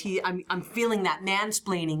 because I'm feeling that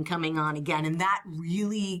mansplaining coming on again, and that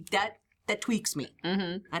really that tweaks me.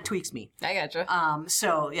 Mm-hmm. That tweaks me. I gotcha.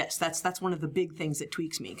 So yes, that's one of the big things that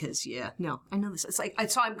tweaks me because I know this. It's I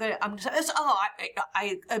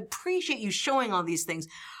appreciate you showing all these things.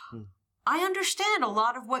 I understand a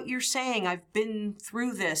lot of what you're saying. I've been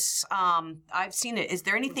through this. I've seen it. Is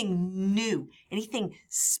there anything new, anything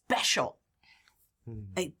special,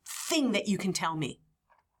 a thing that you can tell me?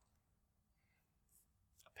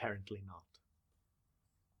 Apparently not.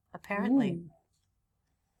 Apparently.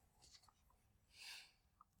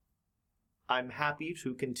 I'm happy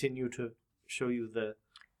to continue to show you the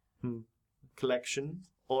collection,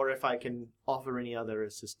 or if I can offer any other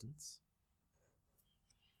assistance.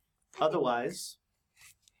 Otherwise,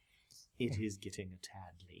 it is getting a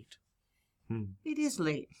tad late. It is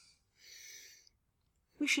late.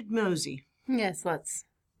 We should mosey. Yes, let's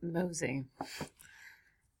mosey.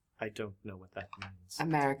 I don't know what that means.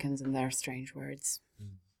 Americans and their strange words.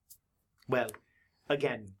 Well,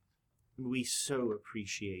 again, we so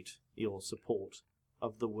appreciate your support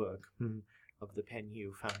of the work of the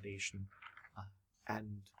Penhew Foundation.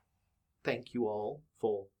 And thank you all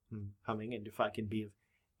for coming. And if I can be of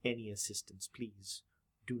any assistance, please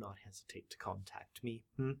do not hesitate to contact me.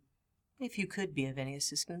 If you could be of any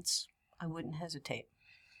assistance, I wouldn't hesitate.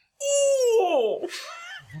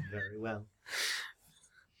 Very well.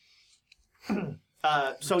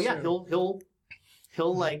 So yeah, he'll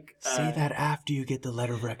Say that after you get the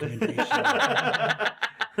letter of recommendation.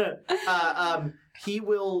 he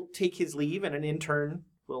will take his leave, and an intern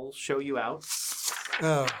will show you out.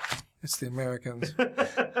 Oh, it's the Americans.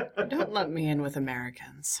 Don't let me in with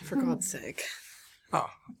Americans, for God's sake. Oh,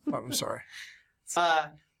 I'm sorry.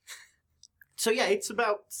 So yeah, it's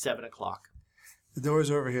about 7 o'clock. The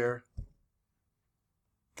door's over here.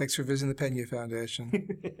 Thanks for visiting the Penhew Foundation.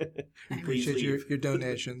 We appreciate your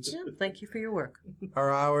donations. Yeah, thank you for your work.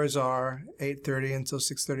 Our hours are 8:30 until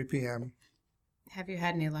 6:30 p.m. Have you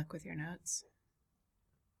had any luck with your notes?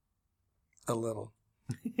 A little.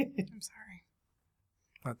 I'm sorry.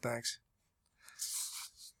 Thanks.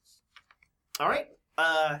 All right.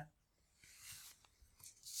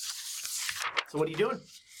 So what are you doing?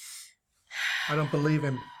 I don't believe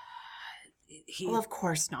him. Well, of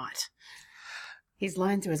course not. He's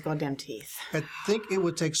lying through his goddamn teeth. I think it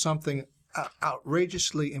would take something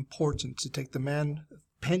outrageously important to take the man,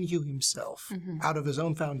 Penhew himself, out of his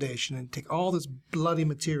own foundation and take all this bloody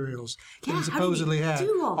materials that he supposedly had,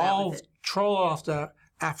 do all that with it? troll off to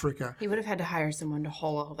Africa. He would have had to hire someone to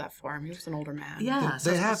haul all that for him. He was an older man. Yeah,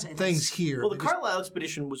 They have things here. Well, the They just- Carlisle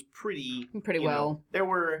expedition was pretty Pretty well. There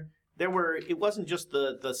were. It wasn't just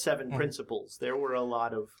the 7 principles. There were a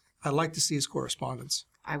lot of. I'd like to see his correspondence.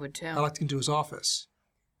 I would too. I'd like to get into his office.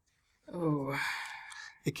 Oh.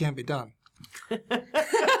 It can't be done. La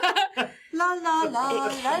la la la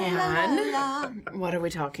la la. What are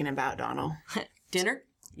we talking about, Donald? Dinner?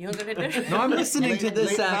 You want to go to dinner? No, I'm listening to this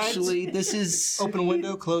Late nights? actually. This is Open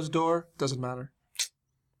window, closed door, doesn't matter.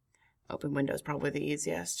 Open window's probably the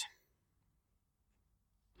easiest.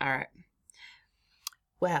 All right.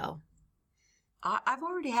 Well, I've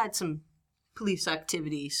already had some police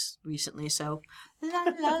activities recently, so la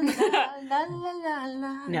la la la la la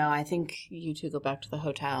la. no, I think you two go back to the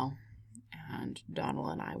hotel. and Donald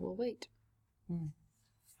and I will wait.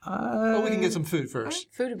 Well, we can get some food first.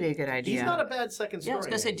 Food would be a good idea. He's not a bad second story. Yeah, I was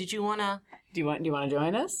gonna say, did you wanna? Do you want to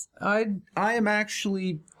join us? I am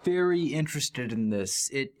actually very interested in this.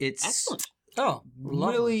 It's Excellent. Oh,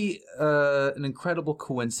 really an incredible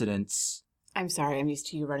coincidence. I'm sorry. I'm used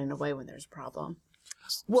to you running away when there's a problem.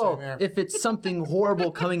 Well, here. if it's something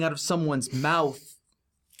horrible coming out of someone's mouth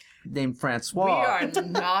named Francois, We are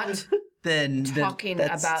not then talking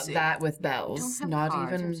that's- about that with bells.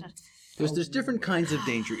 Not even. There's different kinds of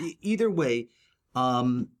danger. Either way,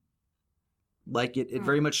 like it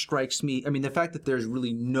very much strikes me. I mean, the fact that there's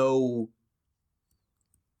really no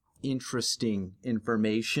interesting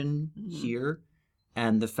information here,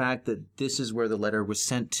 and the fact that this is where the letter was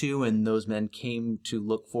sent to, and those men came to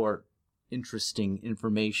look for interesting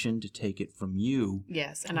information to take it from you.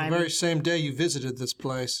 Yes, and The I'm very same day you visited this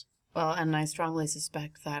place. well, and I strongly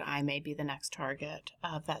suspect that I may be the next target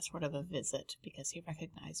of that sort of a visit because he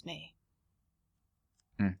recognized me.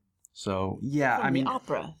 So yeah, From I mean, the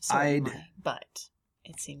opera, I'd- certainly, but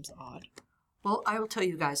it seems odd. Well, I will tell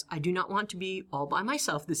you guys, I do not want to be all by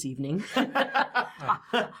myself this evening.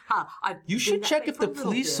 you should check if the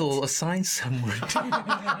police will assign someone.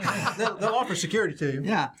 They'll offer security to you.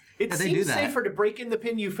 Yeah, It they do seems that. safer to break in the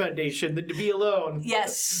Pinu Foundation than to be alone.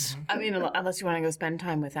 Yes. I mean, unless you want to go spend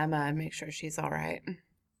time with Emma and make sure she's all right.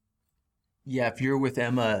 Yeah, if you're with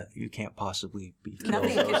Emma, you can't possibly be killed.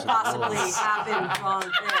 Nothing could possibly happen wrong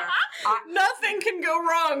there. Nothing can go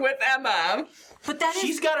wrong with Emma. But that is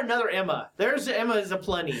She's got another Emma. There's Emma's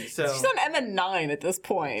aplenty. So She's on Emma 9 at this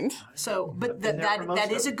point. so. But been there for most that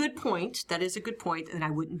of is a them. good point. That is a good point, and I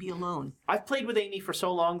wouldn't be alone. I've played with Amy for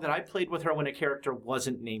so long that I played with her when a character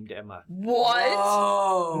wasn't named Emma. What?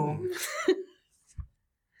 Oh.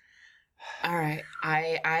 All right.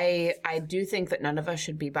 I do think that none of us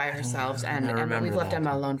should be by ourselves, and I Emma, remember we've left that.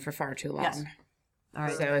 Emma alone for far too long. Yes. All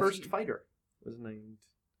right. So The if first fighter was named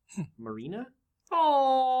Marina.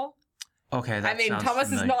 Aww. Okay, that I mean, sounds Thomas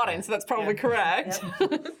is familiar. nodding, so that's probably correct.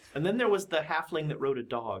 And then there was the halfling that rode a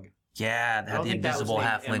dog. Yeah, that I had don't the think that was invisible named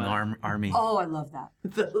halfling Emma. army. Oh, I love that.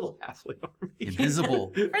 The little halfling army.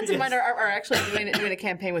 Invisible. Friends of mine are actually doing a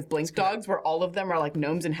campaign with Blink Dogs where all of them are like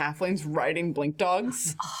gnomes and halflings riding Blink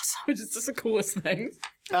Dogs. Awesome. Which is just the coolest thing.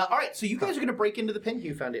 All right, so you guys are going to break into the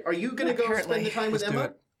Penhue Foundation. Are you going to go Apparently. spend the time with Let's do Emma?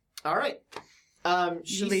 it. All right.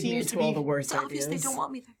 She You lead me seems to into all be the worst It's obvious ideas. they don't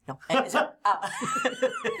want me there. No.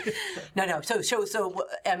 No. So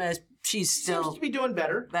Emma, she's seems still to be doing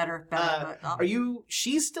better. better. Are you?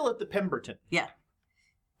 She's still at the Pemberton. Yeah.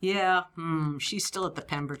 Yeah. She's still at the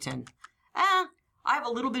Pemberton. I have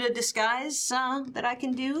a little bit of disguise that I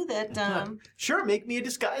can do. That. Sure, make me a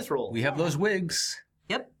disguise roll. We have those wigs.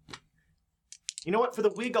 Yep. You know what? For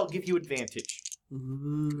the wig, I'll give you advantage.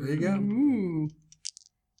 There you go. Ooh.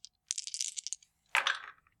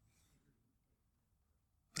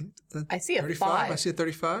 I see a 35. 5. I see a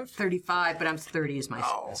 35. 35, but I'm 30 is my.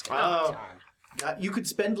 Oh, you could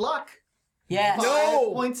spend luck. Yes.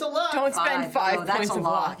 5 points of luck. Don't spend 5 Oh, that's points a of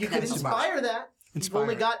lot. luck. You could That's inspire that. You've Inspire.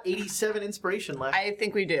 only got 87 inspiration left. I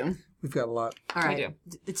think we do. We've got a lot. All right.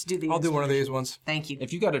 do. Let's do these. I'll do one of these ones. Thank you.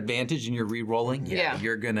 If you got advantage and you're re-rolling, Yeah.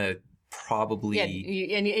 you're gonna probably Yeah, and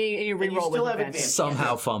you And you reroll still with have advantage.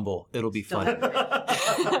 somehow fumble. It'll be fun.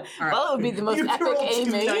 Well, it would be the most You have to epic roll two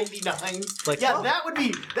aiming. 99s. Like- yeah, that would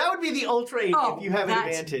be the ultra aim Oh, if you have an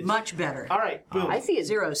that's advantage. much better. All right, boom. I see it.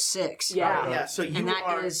 06. Yeah. Yeah, so you And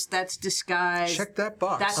are. that's disguise. Check that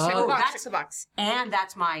box. That's Check the box. that's Check the box. and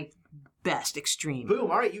that's my best extreme.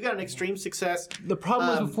 Boom. All right, you got an extreme success. The problem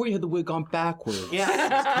was before you had the wig on backwards. Yeah.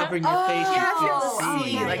 It's covering your face. You Yeah, can't see.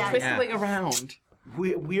 see, like yeah, twisting around.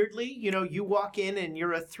 Weirdly, you walk in and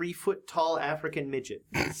you're a 3 foot tall African midget.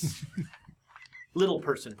 Little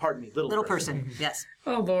person, pardon me, Little person. Yes.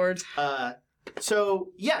 Oh Lord. So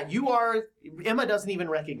yeah, you are. Emma doesn't even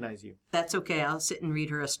recognize you. That's okay. I'll sit and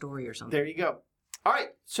read her a story or something. There you go. All right,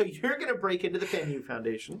 so you're gonna break into the Penhue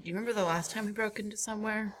Foundation. Do you remember the last time we broke into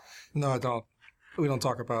somewhere? No, I don't. We don't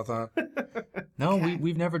talk about that. No,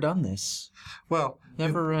 we've never done this. Well,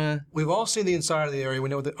 Never. we've all seen the inside of the area. We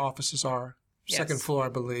know where the offices are. Yes. Second floor, I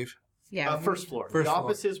believe. Yeah. First floor. First the floor.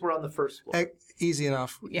 offices were on the first floor. Easy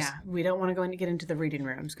enough. Yeah, we don't want to go in to get into the reading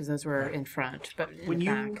rooms because those were in front, but in When the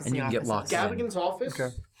you- back is And the you can get offices. locked in. Gavigan's office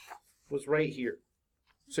Okay. was right here.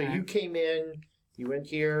 So Okay. you came in, you went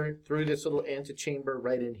here, through this little antechamber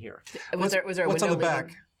right in here. Was there a What's on window the leading-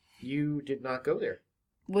 back? You did not go there.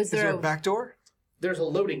 Was Is there, there a back door? There's a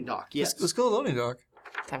loading dock, yes. Let's go to the loading dock.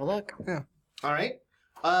 Let's have a look. Yeah. All right.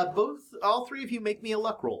 All three of you make me a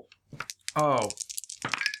luck roll. Oh,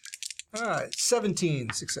 All right.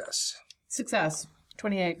 17 success. Success.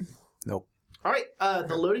 28. Nope. All right.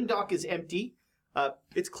 The loading dock is empty.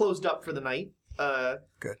 It's closed up for the night.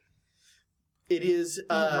 Good. It is.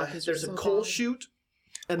 Marcus, There's a you're so coal bad. chute,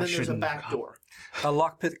 and then there's a shouldn't- back door.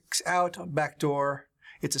 Lockpick's out, back door.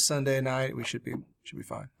 It's a Sunday night. We should be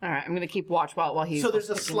fine. All right, I'm gonna keep watch while he. So there's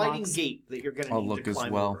a picking sliding locks. gate that you're going to I'll need look to as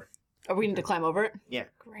climb well. over. Oh, we need to climb over it. Yeah.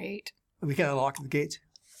 Great. We can unlock the gate.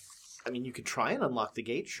 I mean, you could try and unlock the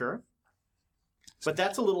gate, sure. But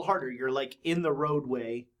that's a little harder. You're like in the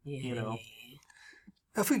roadway, you know.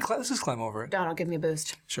 If we can let's just climb over it. Donald, give me a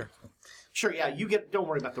boost. Sure. Sure, yeah, you get. Don't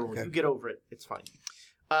worry about the road. Okay. You get over it. It's fine.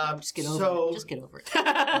 Just get over it. Just get over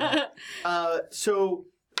it. So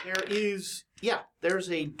there is, there's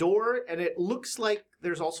a door, and it looks like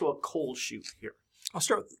there's also a coal chute here. I'll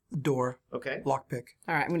start with the door. Okay. Lockpick.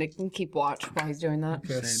 All right, I'm gonna keep watch while he's doing that.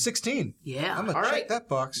 Okay. 16. Yeah. I'm gonna All check right. that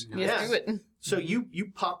box. Yes, do it. So you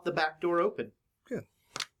pop the back door open. Good.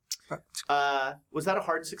 Was that a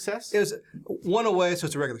hard success? It was one away, so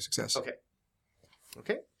it's a regular success. Okay.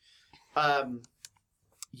 Okay.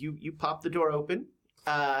 You pop the door open,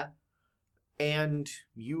 and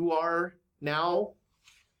you are now.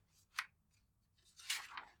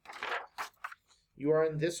 You are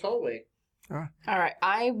in this hallway. All right,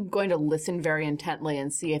 I'm going to listen very intently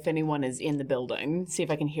and see if anyone is in the building. See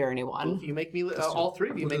if I can hear anyone. You make me. All three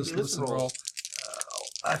of you We'll make just me listen roll.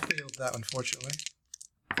 I failed that, unfortunately.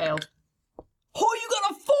 Failed. Oh, you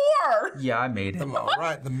got a 4! Yeah, I made it. I'm all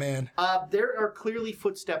right, the man. There are clearly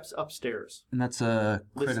footsteps upstairs. And that's a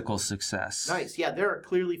Listen. critical success. Nice. Yeah, there are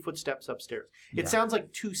clearly footsteps upstairs. It Yeah. sounds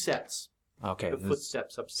like 2 sets Okay, of this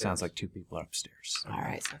footsteps upstairs. sounds like 2 people are upstairs. All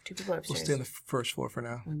right, so 2 people are We'll upstairs. stay on the first floor for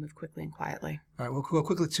now. We'll move quickly and quietly. All right, we'll go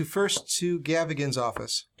quickly to Gavigan's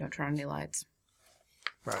office. Don't turn on any lights.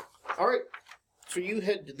 Right. All right. So you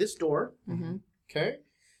head to this door. Mm-hmm. Okay.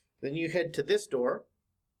 Then you head to this door.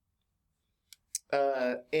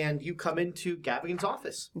 And you come into Gavigan's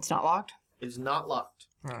office. It's not locked? It is not locked.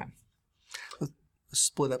 All right. Let's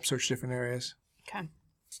split up, search different areas. Okay.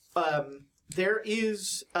 There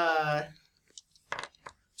is.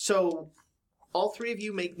 So, all three of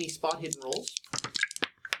you make me spot hidden rolls.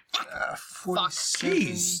 47.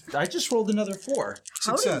 Jeez, I just rolled another 4.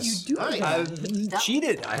 Success. Nice. I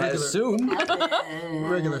cheated, I assume.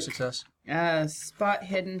 Regular success. Spot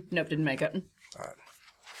hidden. Nope, didn't make it.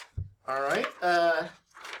 All right.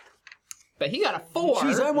 But he got a 4.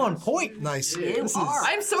 Jeez, I'm on point. Nice. You are.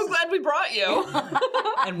 I'm so glad we brought you.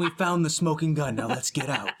 And we found the smoking gun. Now let's get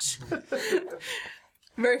out.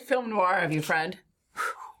 Very film noir of you, friend.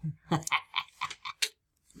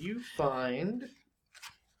 You find.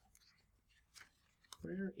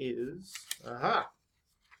 Where is. Aha.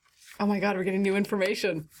 Oh my god, we're getting new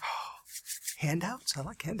information. Handouts? I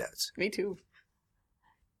like handouts. Me too.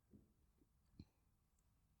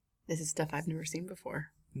 This is stuff I've never seen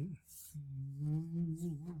before.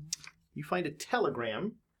 You find a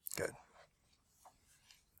telegram. Good.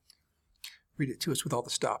 Read it to us with all the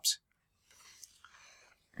stops.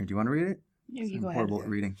 Here, do you want to read it? You I'm go ahead. horrible at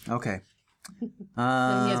reading. Okay. He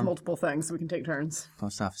has Um, multiple things, so we can take turns.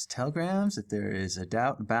 Post office telegrams. If there is a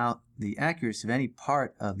doubt about the accuracy of any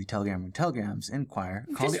part of the telegram or telegrams, inquire.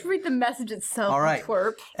 Call Just the read the message itself, All right.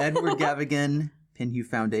 twerp. Edward Gavigan, Pinhue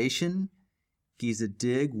Foundation. Giza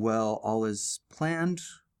dig. Well, all is planned.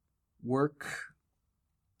 Work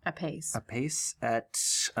Apace. apace at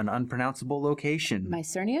an unpronounceable location.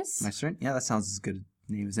 Mycernius? Yeah, that sounds as good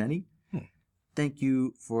a name as any. Thank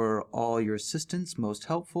you for all your assistance. Most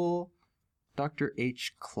helpful. Dr.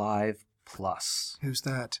 H. Clive Plus. Who's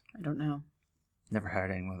that? I don't know. Never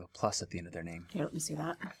hired anyone with a plus at the end of their name. Here, let me see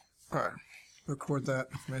that. All right. Record that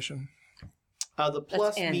information. The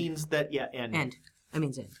plus end. means that, end. End. That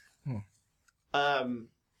means end.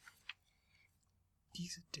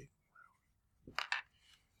 Giza dig.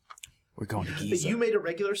 We're going to But Giza. you made a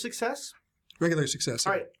regular success? Regular success.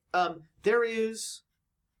 All right. There is.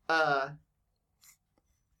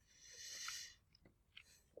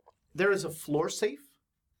 There is a floor safe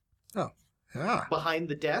Oh. Ah. behind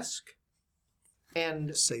the desk,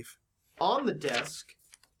 and Safe. on the desk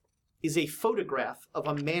is a photograph of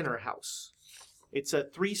a manor house. It's a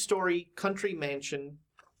 3-story country mansion,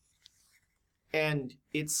 and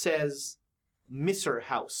it says Misser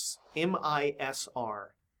House,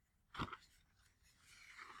 M-I-S-R.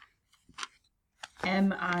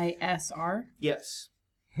 MISR? Yes.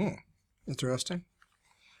 Interesting.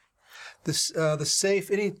 This the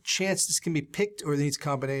safe. Any chance this can be picked, or it needs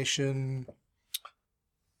combination?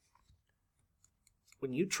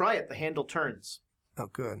 When you try it, the handle turns. Oh,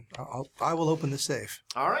 good. I will open the safe.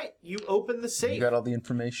 All right, you open the safe. You got all the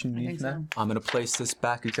information you I need think now? I'm going to place this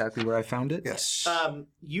back exactly where I found it. Yes.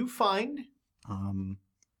 You find Um,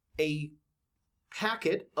 a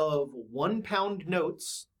packet of 1 pound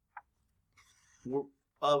notes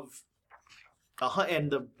of and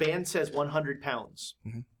the band says 100 pounds.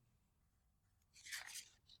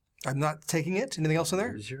 I'm not taking it. Anything else in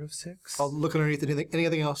there? 06. I'll look underneath it.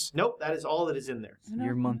 Anything else? Nope, that is all that is in there.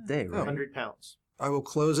 Your month day, right? 100 pounds. I will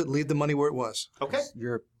close it, leave the money where it was. Okay.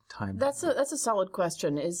 Your time. That's a solid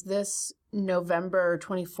question. Is this November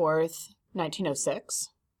 24th, 1906?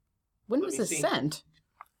 When Let was me this see. sent?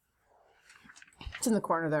 It's in the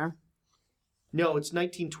corner there. No, it's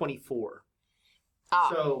 1924. Ah.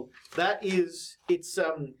 So that is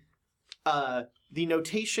the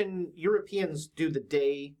notation. Europeans do the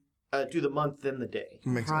day, do the month, then the day.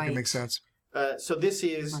 Right. It makes sense. So this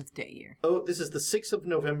is Month, day, year. this is the 6th of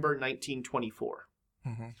November, 1924.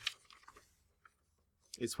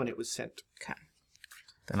 Is when it was sent. Okay.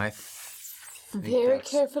 Then I Very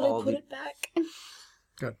that's carefully all put the- it back.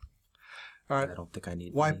 Good. All right. I don't think I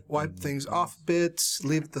need Wipe things off bits.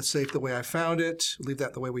 Leave the safe the way I found it. Leave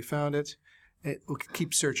that the way we found it. We'll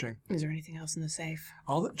keep searching. Is there anything else in the safe?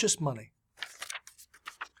 Just money.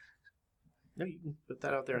 No, you can put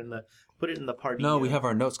that out there put it in the party. No, we have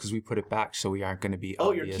our notes because we put it back, so we aren't going to be. Oh,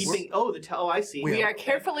 obvious. you're keeping. Oh, I see. We are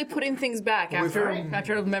carefully putting things back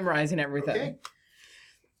after memorizing everything. Okay.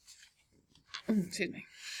 Excuse me.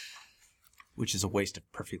 Which is a waste of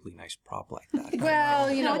perfectly nice prop like that.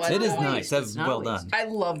 Well, you know what? It is not a nice. waste. That's It's not a well waste. done. I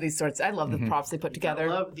love these sorts. I love the props they put I together.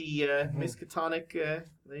 love the Miskatonic.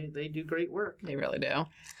 They do great work. They really do.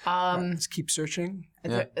 Let's keep searching.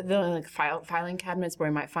 The filing cabinets where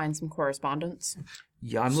we might find some correspondence.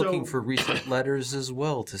 Yeah, I'm So- looking for recent letters as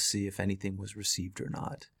well to see if anything was received or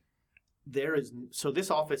not.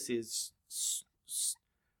 This office is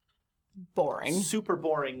Boring. super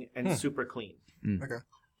boring and super clean. Okay.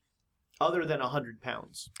 Other than 100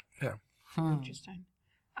 pounds. Interesting.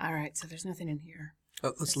 All right, so there's nothing in here,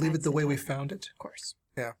 Let's leave it the way we found it. of course.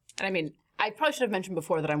 Yeah. And I mean, I probably should have mentioned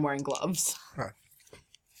before that I'm wearing gloves.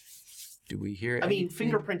 Do we hear it? I mean,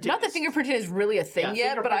 fingerprinting. Not that fingerprinting is really a thing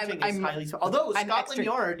yet, but fingerprinting is I'm highly. Although I'm Scotland extra-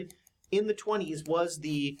 Yard in the 20s was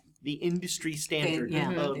the industry standard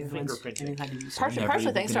of They fingerprinting. had to use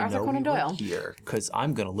partially thanks to Arthur Conan Doyle. Here, because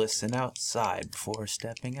I'm going to listen outside before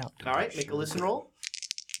stepping out. to All right, make make a sure listen that- roll.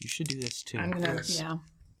 You should do this too. I'm gonna, Yes. yeah.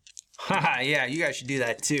 Haha, yeah, you guys should do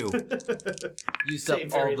that too. Used Say up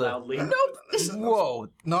very all the. loudly. Whoa.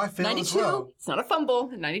 No, I failed as 92. well. It's not a fumble.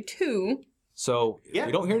 92. So if Yeah.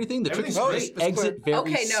 we don't hear anything, the trick is Everything's to great. exit very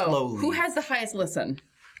Okay, no. slowly. Who has the highest listen?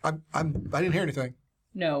 I didn't hear anything.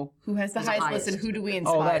 No. Who has the highest listen? Who do we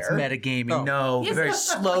inspire? Oh, that's metagaming. Oh. No, very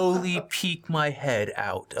slowly peek my head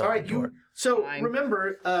out. Of All right, the door. So Fine.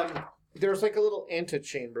 remember, there's like a little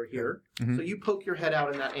antechamber here. So you poke your head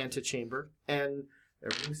out in that antechamber, and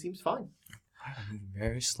everything seems fine.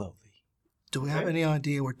 Very slowly. Do we have any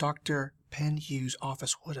idea where Dr. Penhue's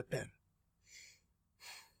office would have been?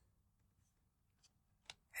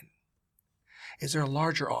 And is there a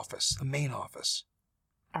larger office, a main office?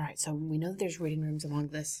 All right, so we know that there's reading rooms along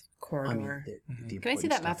this I corridor. mean, the Can I see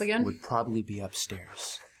important that map stuff again? Would probably be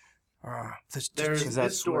upstairs. There's that's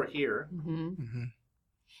this door where- here. Mm-hmm.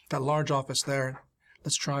 That large office there.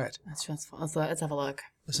 Let's try it. Let's have a look.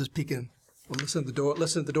 This is peeking. We'll listen at the door.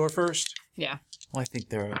 Listen at the door first. Yeah. Well, I think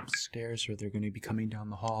they're upstairs or they're going to be coming down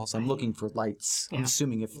the halls. I'm looking for lights. I'm Yeah.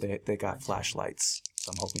 assuming if they got flashlights.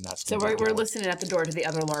 So I'm hoping that's So gonna be we're good. listening at the door to the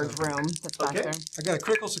other large room that's back Okay. there. I got a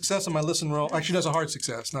critical success on my listen roll. Actually, that's a hard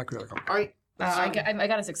success, not critical. All right. I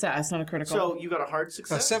got a success, not a critical. So you got a hard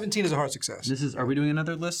success. 17 is a hard success. This is. Are we doing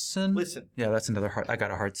another listen? Listen. Yeah, that's another hard. I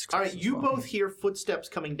got a hard success. All right, as you well. both hear footsteps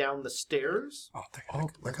coming down the stairs, Oh, Oh, they're coming.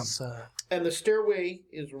 let's, and the stairway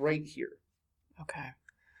is right here. okay.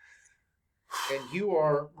 And you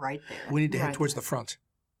are right there. We need to head Right. towards the front.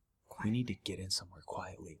 we need to get in somewhere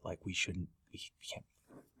quietly. Like we shouldn't. We can't.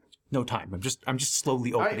 No time. I'm just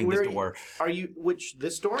slowly All right, opening where this are you- door. Are you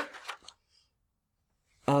this door?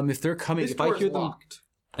 If they're coming, This if door I hear is them, locked.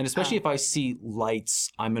 and especially if I see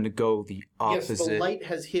lights, I'm gonna go the Yes, opposite. the light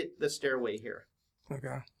has hit the stairway here.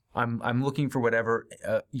 Okay. I'm looking for whatever.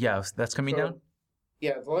 Yeah, that's coming So- down.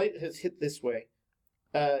 Yeah, the light has hit this way.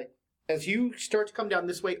 As you start to come down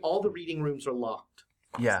this way, all the reading rooms are locked.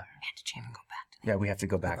 Yeah, Antechamber, go back to yeah. We have to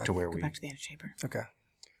go back to where we. Back to the antechamber. Okay.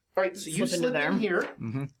 All right, so you Slip into slip there. in here.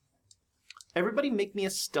 Mm-hmm. Everybody make me a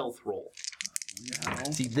stealth roll.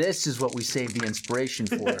 See, this is what we save the inspiration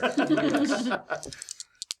for.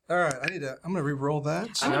 All right. I'm gonna re-roll that.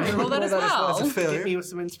 I'm gonna roll that as well. That's a failure. Hit me with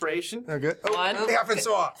some inspiration. Okay. Oh, One. half and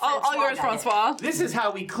so off. All yours, Francois. This is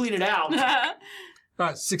how we clean it out. All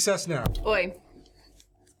right. Success now. Oi.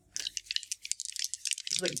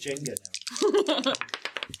 It's like Jenga now.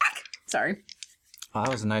 Sorry. Oh,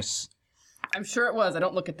 that was a nice I'm sure it was. I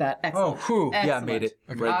don't look at that. Excellent. Oh, whew. Yeah, I Excellent. made it.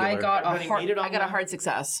 I Regular. got Everybody made it on a the- hard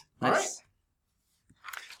success. Nice.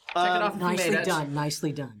 All right. Check it off if you Nicely made it. done.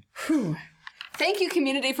 Nicely done. Thank you,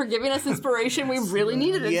 community, for giving us inspiration. We really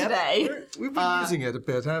needed it Yep. today. We've been using it a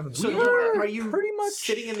bit, haven't So we? are you pretty much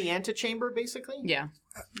sitting in the antechamber, basically? Yeah,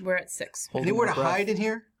 we're at 6. Anywhere to hide in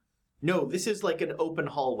here? No, this is like an open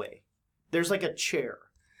hallway. There's like a chair.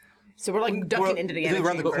 So we're like ducking into the Is it around the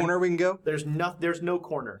antechamber. corner we can go? There's no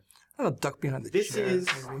corner. I'll duck behind the This chair. is-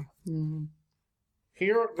 maybe.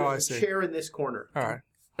 Here, Oh, I there's a see. chair in this corner. All right.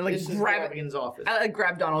 I like This is grab Gavigan's office. I like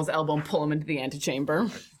grab Donald's elbow and pull him into the antechamber.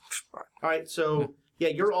 All right, so yeah,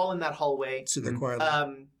 you're all in that hallway. Sit there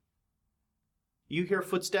quietly. You hear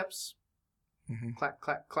footsteps. Mhm. Clack,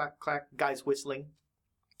 clack, clack, clack. Guys whistling.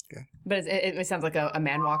 But it sounds like a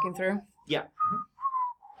man walking through. Yeah.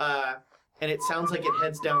 And it sounds like it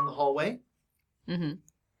heads down the hallway. Mm-hmm.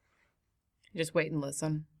 Just wait and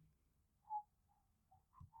listen.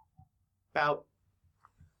 About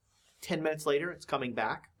 10 minutes later, it's coming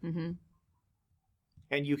back. Mm-hmm.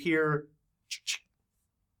 And you hear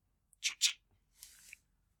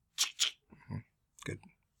Good.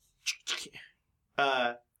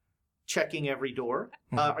 checking every door.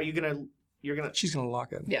 Are you gonna? You're gonna. She's going to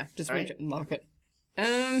lock it. Yeah, just All reach right. it and lock it.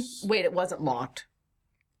 Wait, it wasn't locked.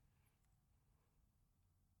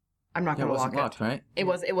 I'm not Yeah, it gonna wasn't lock locked, it. right?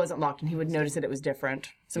 It wasn't locked, and he would notice that it was different.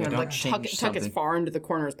 So I'm Yeah, gonna don't like change tuck as something. far into the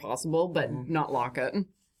corner as possible, but not lock it.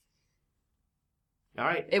 All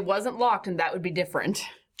right. It wasn't locked, and that would be different.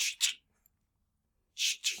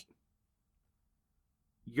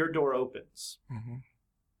 Your door opens, Mm-hmm.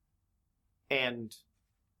 and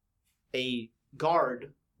a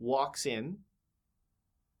guard walks in.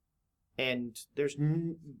 And there's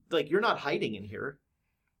like you're not hiding in here.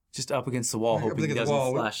 Just up against the wall, hoping he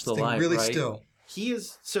doesn't flash the staying light, really right? still.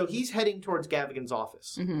 He's heading towards Gavigan's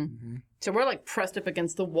office. Mm-hmm. So we're like pressed up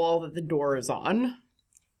against the wall that the door is on.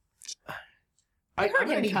 I'm heard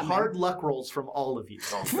gonna him need coming. hard luck rolls from all of you.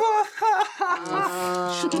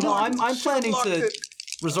 No, I'm planning locked to it.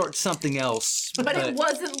 resort to something else. But it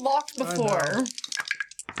wasn't locked before.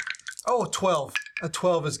 Oh, 12. A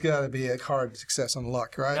 12 has got to be a hard success on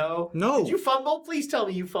luck, right? No. Did you fumble? Please tell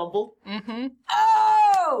me you fumbled. Mm-hmm.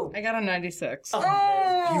 Oh! I got a 96.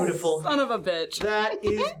 Oh, beautiful. Son of a bitch. That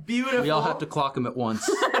is beautiful. We all have to clock him at once.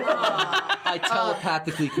 I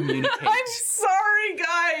telepathically communicate. I'm sorry,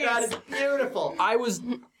 guys. That is beautiful.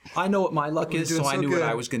 I know what my luck is, doing so I so knew what good.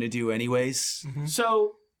 I was going to do anyways.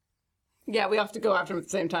 So Yeah, we have to go after him at the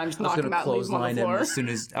same time. Just I was knock going him to out and leave him on clothesline the him floor. as soon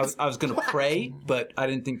as I was going to pray, but I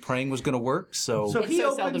didn't think praying was going to work. So So It he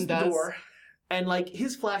so opens seldom the does. door, and like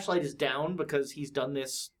his flashlight is down because he's done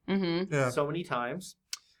this Mm-hmm. Yeah. so many times.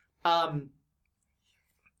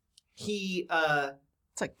 He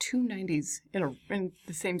It's like 2 90s in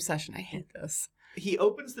the same session. I hate this. he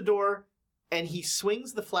opens the door and he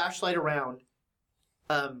swings the flashlight around,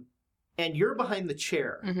 and you're behind the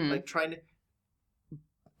chair, Mhm. like trying to.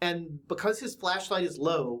 And because his flashlight is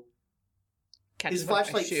low, Catches his up my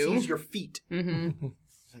flashlight shoe. sees your feet. Mm-hmm.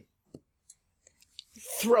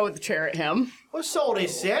 Throw the chair at him. Well, so they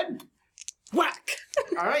said. Whack!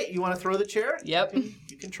 All right, you want to throw the chair? Yep.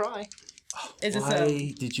 You can try. Is this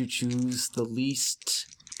why did you choose the least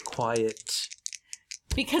quiet?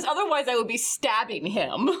 because otherwise I would be stabbing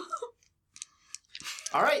him.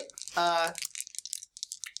 All right.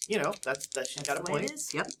 That's she's got a The way it point.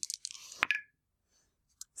 is. Yep.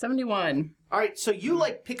 71. All right, so you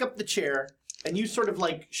like pick up the chair and you sort of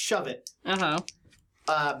like shove it. Uh-huh.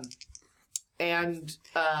 And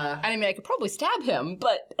I mean, I could probably stab him,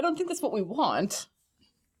 but I don't think that's what we want.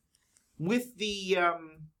 with the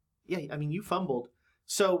you fumbled.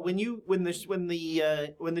 So when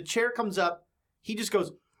the chair comes up, he just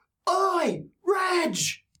goes, "Oi, Reg!"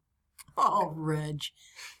 Oh, Reg.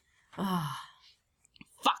 Ah.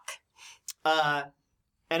 Fuck.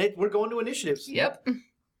 And we're going to initiatives. Yep.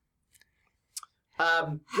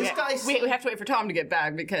 This guy. We have to wait for Tom to get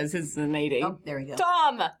back because his is an 80. Oh, there we go.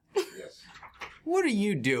 Tom! What are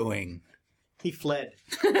you doing? He fled.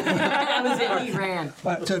 That was it. He ran.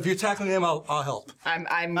 So if you're tackling him, I'll help. I'm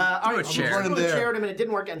All right, chair. I'm Run him threw a there. chair at him and it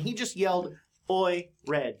didn't work, and he just yelled, "Oi,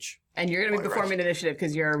 Reg!" and you're going to be performing initiative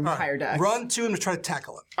because you're All right, higher dex. Run to him to try to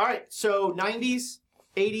tackle him. All right, so 90s,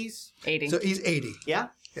 80s, 80. So he's 80. yeah.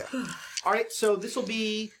 Yeah. All right, so this will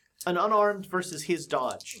be an unarmed versus his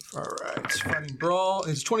dodge. All right. Fighting brawl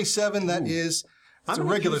is 27. That is I'm it's a gonna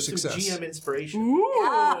regular use some success. GM inspiration.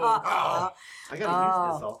 Ah. I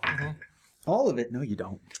gotta use this all. All of it? No, you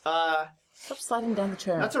don't. Stop sliding down the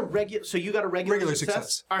chair. That's a regular. So you got a regular, Regular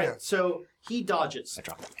success, All right. yeah. So he dodges.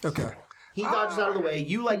 Okay. He dodges out of the way.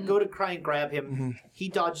 You like go to try and grab him. He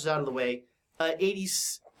dodges out of the way.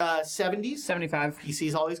 80s, 70s. 75.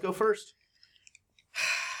 PCs always go first.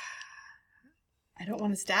 I don't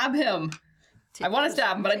want to stab him. I want to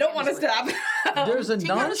stab him, but I don't want to stab him. There's a Take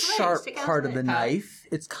out his non-sharp legs, take out part his of the legs. knife.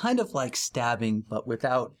 It's kind of like stabbing, but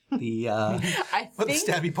without the. I But the think,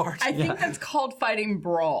 stabby part. I think that's called fighting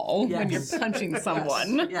brawl when you're Yes. punching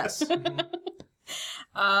someone. Yes.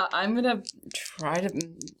 I'm gonna try to.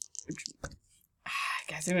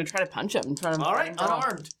 Guys, I'm gonna try to punch him. Try to All right, fighting brawl.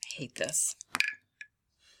 unarmed. I hate this.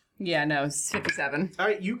 Yeah, no, it's 57. All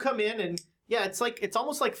right, you come in and yeah, it's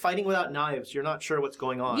almost like fighting without knives. You're not sure what's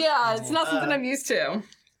going on. Yeah, it's not something I'm used to.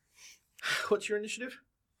 What's your initiative?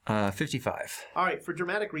 55. All right, for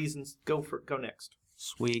dramatic reasons, go next.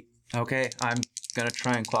 Sweet. Okay, I'm gonna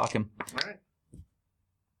try and clock him. All right.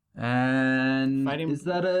 And Fight him. is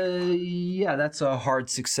that that's a hard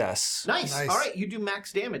success. Nice. Nice. All right, you do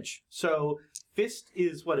max damage. So fist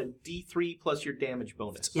is what, a D3 plus your damage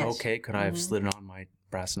bonus. Yes. Okay, could I have slid it on my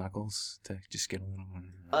brass knuckles to just get a little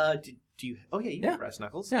one? Do you? Oh yeah, you Yeah. have brass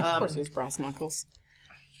knuckles. Yeah, Of course, there's brass knuckles.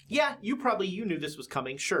 Yeah, you knew this was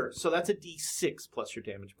coming. Sure. So that's a D6 plus your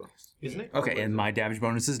damage bonus, isn't it? Okay, and my damage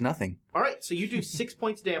bonus is nothing. All right, so you do 6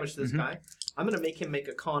 points of damage to this guy. I'm gonna make him make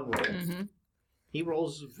a con roll. Mm-hmm. He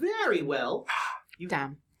rolls very well.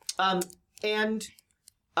 Damn. And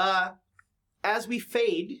as we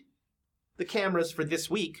fade the cameras for this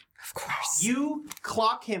week, Of course. you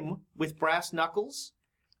clock him with brass knuckles,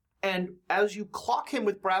 and as you clock him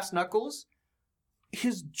with brass knuckles,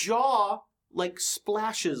 his jaw like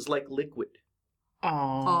splashes like liquid.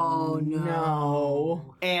 Oh,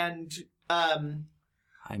 no. And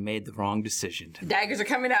I made the wrong decision. Daggers are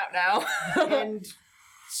coming out now. and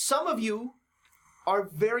some of you are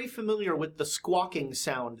very familiar with the squawking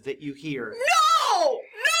sound that you hear. No! No,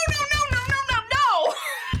 no, no, no, no, no,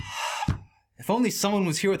 no! If only someone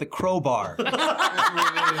was here with a crowbar.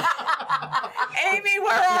 Amy,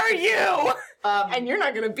 where are you? And you're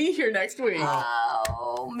not going to be here next week.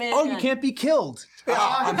 Oh man. Oh, you can't be killed. Yeah,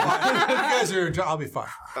 I'm fine. You guys are. I'll be fine.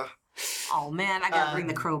 Oh man, I gotta bring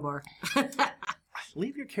the crowbar.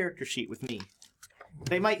 Leave your character sheet with me.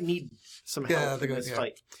 They might need some help Yeah, in they're gonna- this yeah.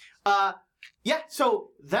 fight. Yeah, so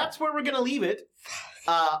that's where we're going to leave it.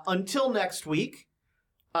 Until next week.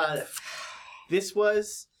 This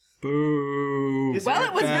was... Boo. This Well,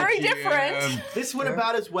 went it was very Vacuum. different. This went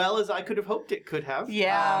about as well as I could have hoped it could have.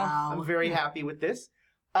 Yeah. I'm very happy with this.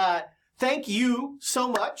 Thank you so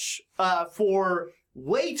much for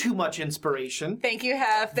way too much inspiration. Thank you,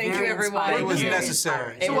 Hef. Thank Very you, everyone. inspiring. It was Very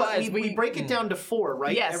necessary. It So what, was. we break it down to 4,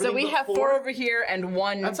 right? Yes, so Everything we but have 4 over here and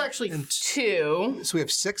 1, That's actually... 2. So we have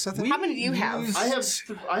 6, I think. How many do you have? I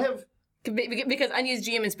have Because unused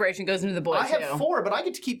GM inspiration goes into the boy, I too. have 4, but I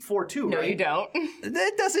get to keep 4 too, No, right? you don't.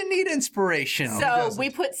 That doesn't need inspiration. So we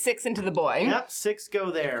put 6 into the boy. Yep, 6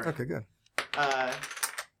 go there. Okay, good.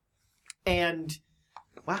 And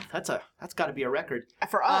wow, that's got to be a record.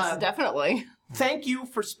 For us, definitely. Thank you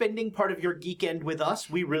for spending part of your geek end with us.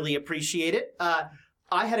 We really appreciate it.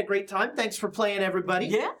 I had a great time. Thanks for playing, everybody.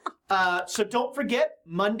 Yeah. So don't forget,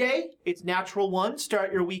 Monday, it's Natural One.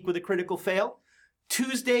 Start your week with a critical fail.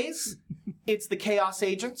 Tuesdays, it's the Chaos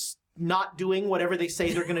Agents not doing whatever they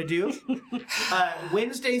say they're going to do.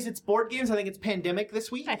 Wednesdays, it's board games. I think it's Pandemic this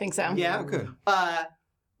week. I think so. Yeah. Oh, good.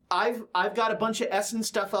 I've got a bunch of Essen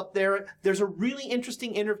stuff up there. There's a really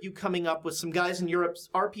interesting interview coming up with some guys in Europe's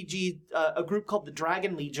RPG, a group called the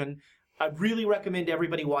Dragon Legion. I really recommend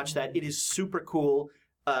everybody watch that. It is super cool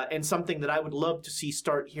and something that I would love to see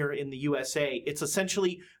start here in the USA. It's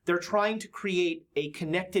essentially, they're trying to create a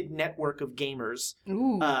connected network of gamers.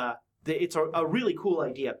 Ooh. It's a really cool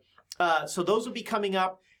idea. So those will be coming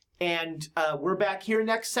up, and we're back here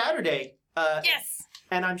next Saturday. Yes!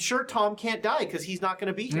 And I'm sure Tom can't die because he's not going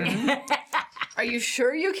to be here. Are you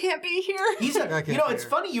sure you can't be here? He's I a, can't you know, be it's here.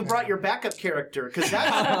 funny you brought your backup character because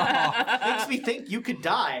that makes me think you could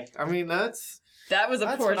die. I mean, that's That was a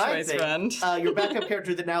poor what I choice, think. friend. Your backup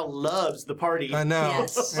character that now loves the party. I know.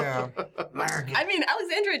 Yes. Yeah. I mean,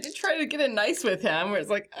 Alexandra did try to get in nice with him, where it's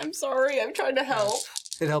like, I'm sorry, I'm trying to help.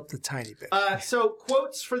 It helped a tiny bit. So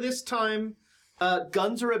quotes for this time: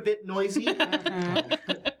 guns are a bit noisy.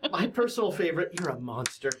 My personal favorite: you're a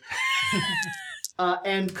monster.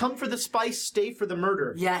 And come for the spice, stay for the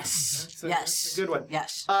murder. Yes. That's a good one.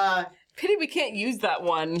 Yes. Pity we can't use that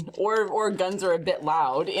one, or guns are a bit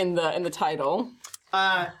loud in the title.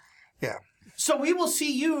 Yeah. So we will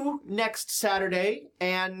see you next Saturday,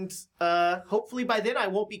 and hopefully by then I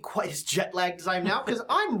won't be quite as jet lagged as I am now because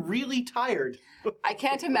I'm really tired. I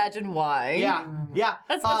can't imagine why. Yeah.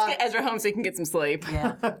 Let's get Ezra home so he can get some sleep.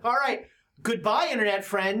 Yeah. All right. Goodbye, Internet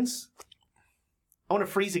friends. I want to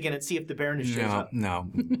freeze again and see if the Baroness shows up. No.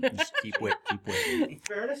 Just keep waiting.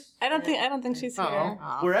 Baroness? I don't think she's here. Oh,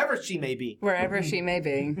 wherever she may be. Wherever she may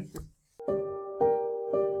be.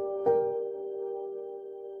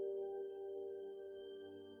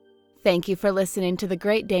 Thank you for listening to the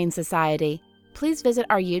Great Dane Society. Please visit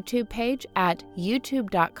our YouTube page at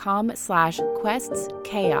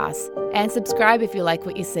youtube.com/questschaos and subscribe if you like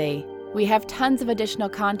what you see. We have tons of additional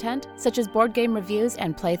content, such as board game reviews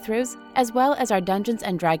and playthroughs, as well as our Dungeons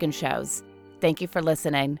 & Dragons shows. Thank you for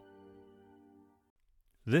listening.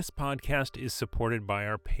 This podcast is supported by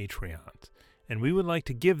our Patreons, and we would like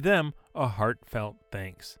to give them a heartfelt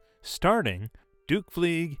thanks, starting Duke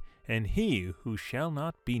Fleeg and He Who Shall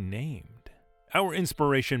Not Be Named. Our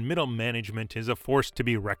inspiration middle management is a force to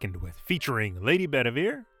be reckoned with, featuring Lady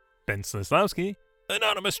Bedivere, Ben Slislawski,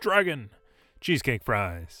 Anonymous Dragon, Cheesecake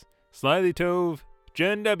Fries, Slyly Tove,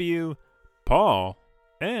 Jen W., Paul,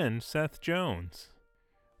 and Seth Jones.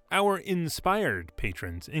 Our inspired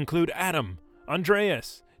patrons include Adam,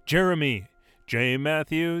 Andreas, Jeremy, Jay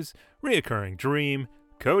Matthews, Reoccurring Dream,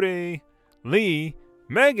 Cody, Lee,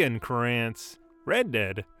 Megan Krantz, Red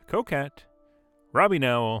Dead, Coquette, Robbie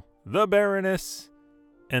Nowell, the Baroness,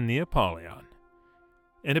 and the Apollyon.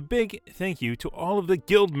 And a big thank you to all of the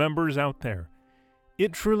guild members out there.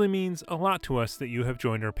 It truly means a lot to us that you have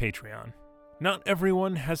joined our Patreon. Not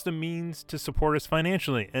everyone has the means to support us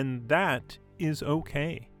financially, and that is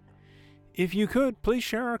okay. If you could, please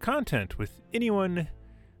share our content with anyone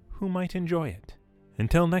who might enjoy it.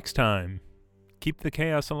 Until next time, keep the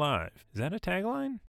chaos alive. Is that a tagline?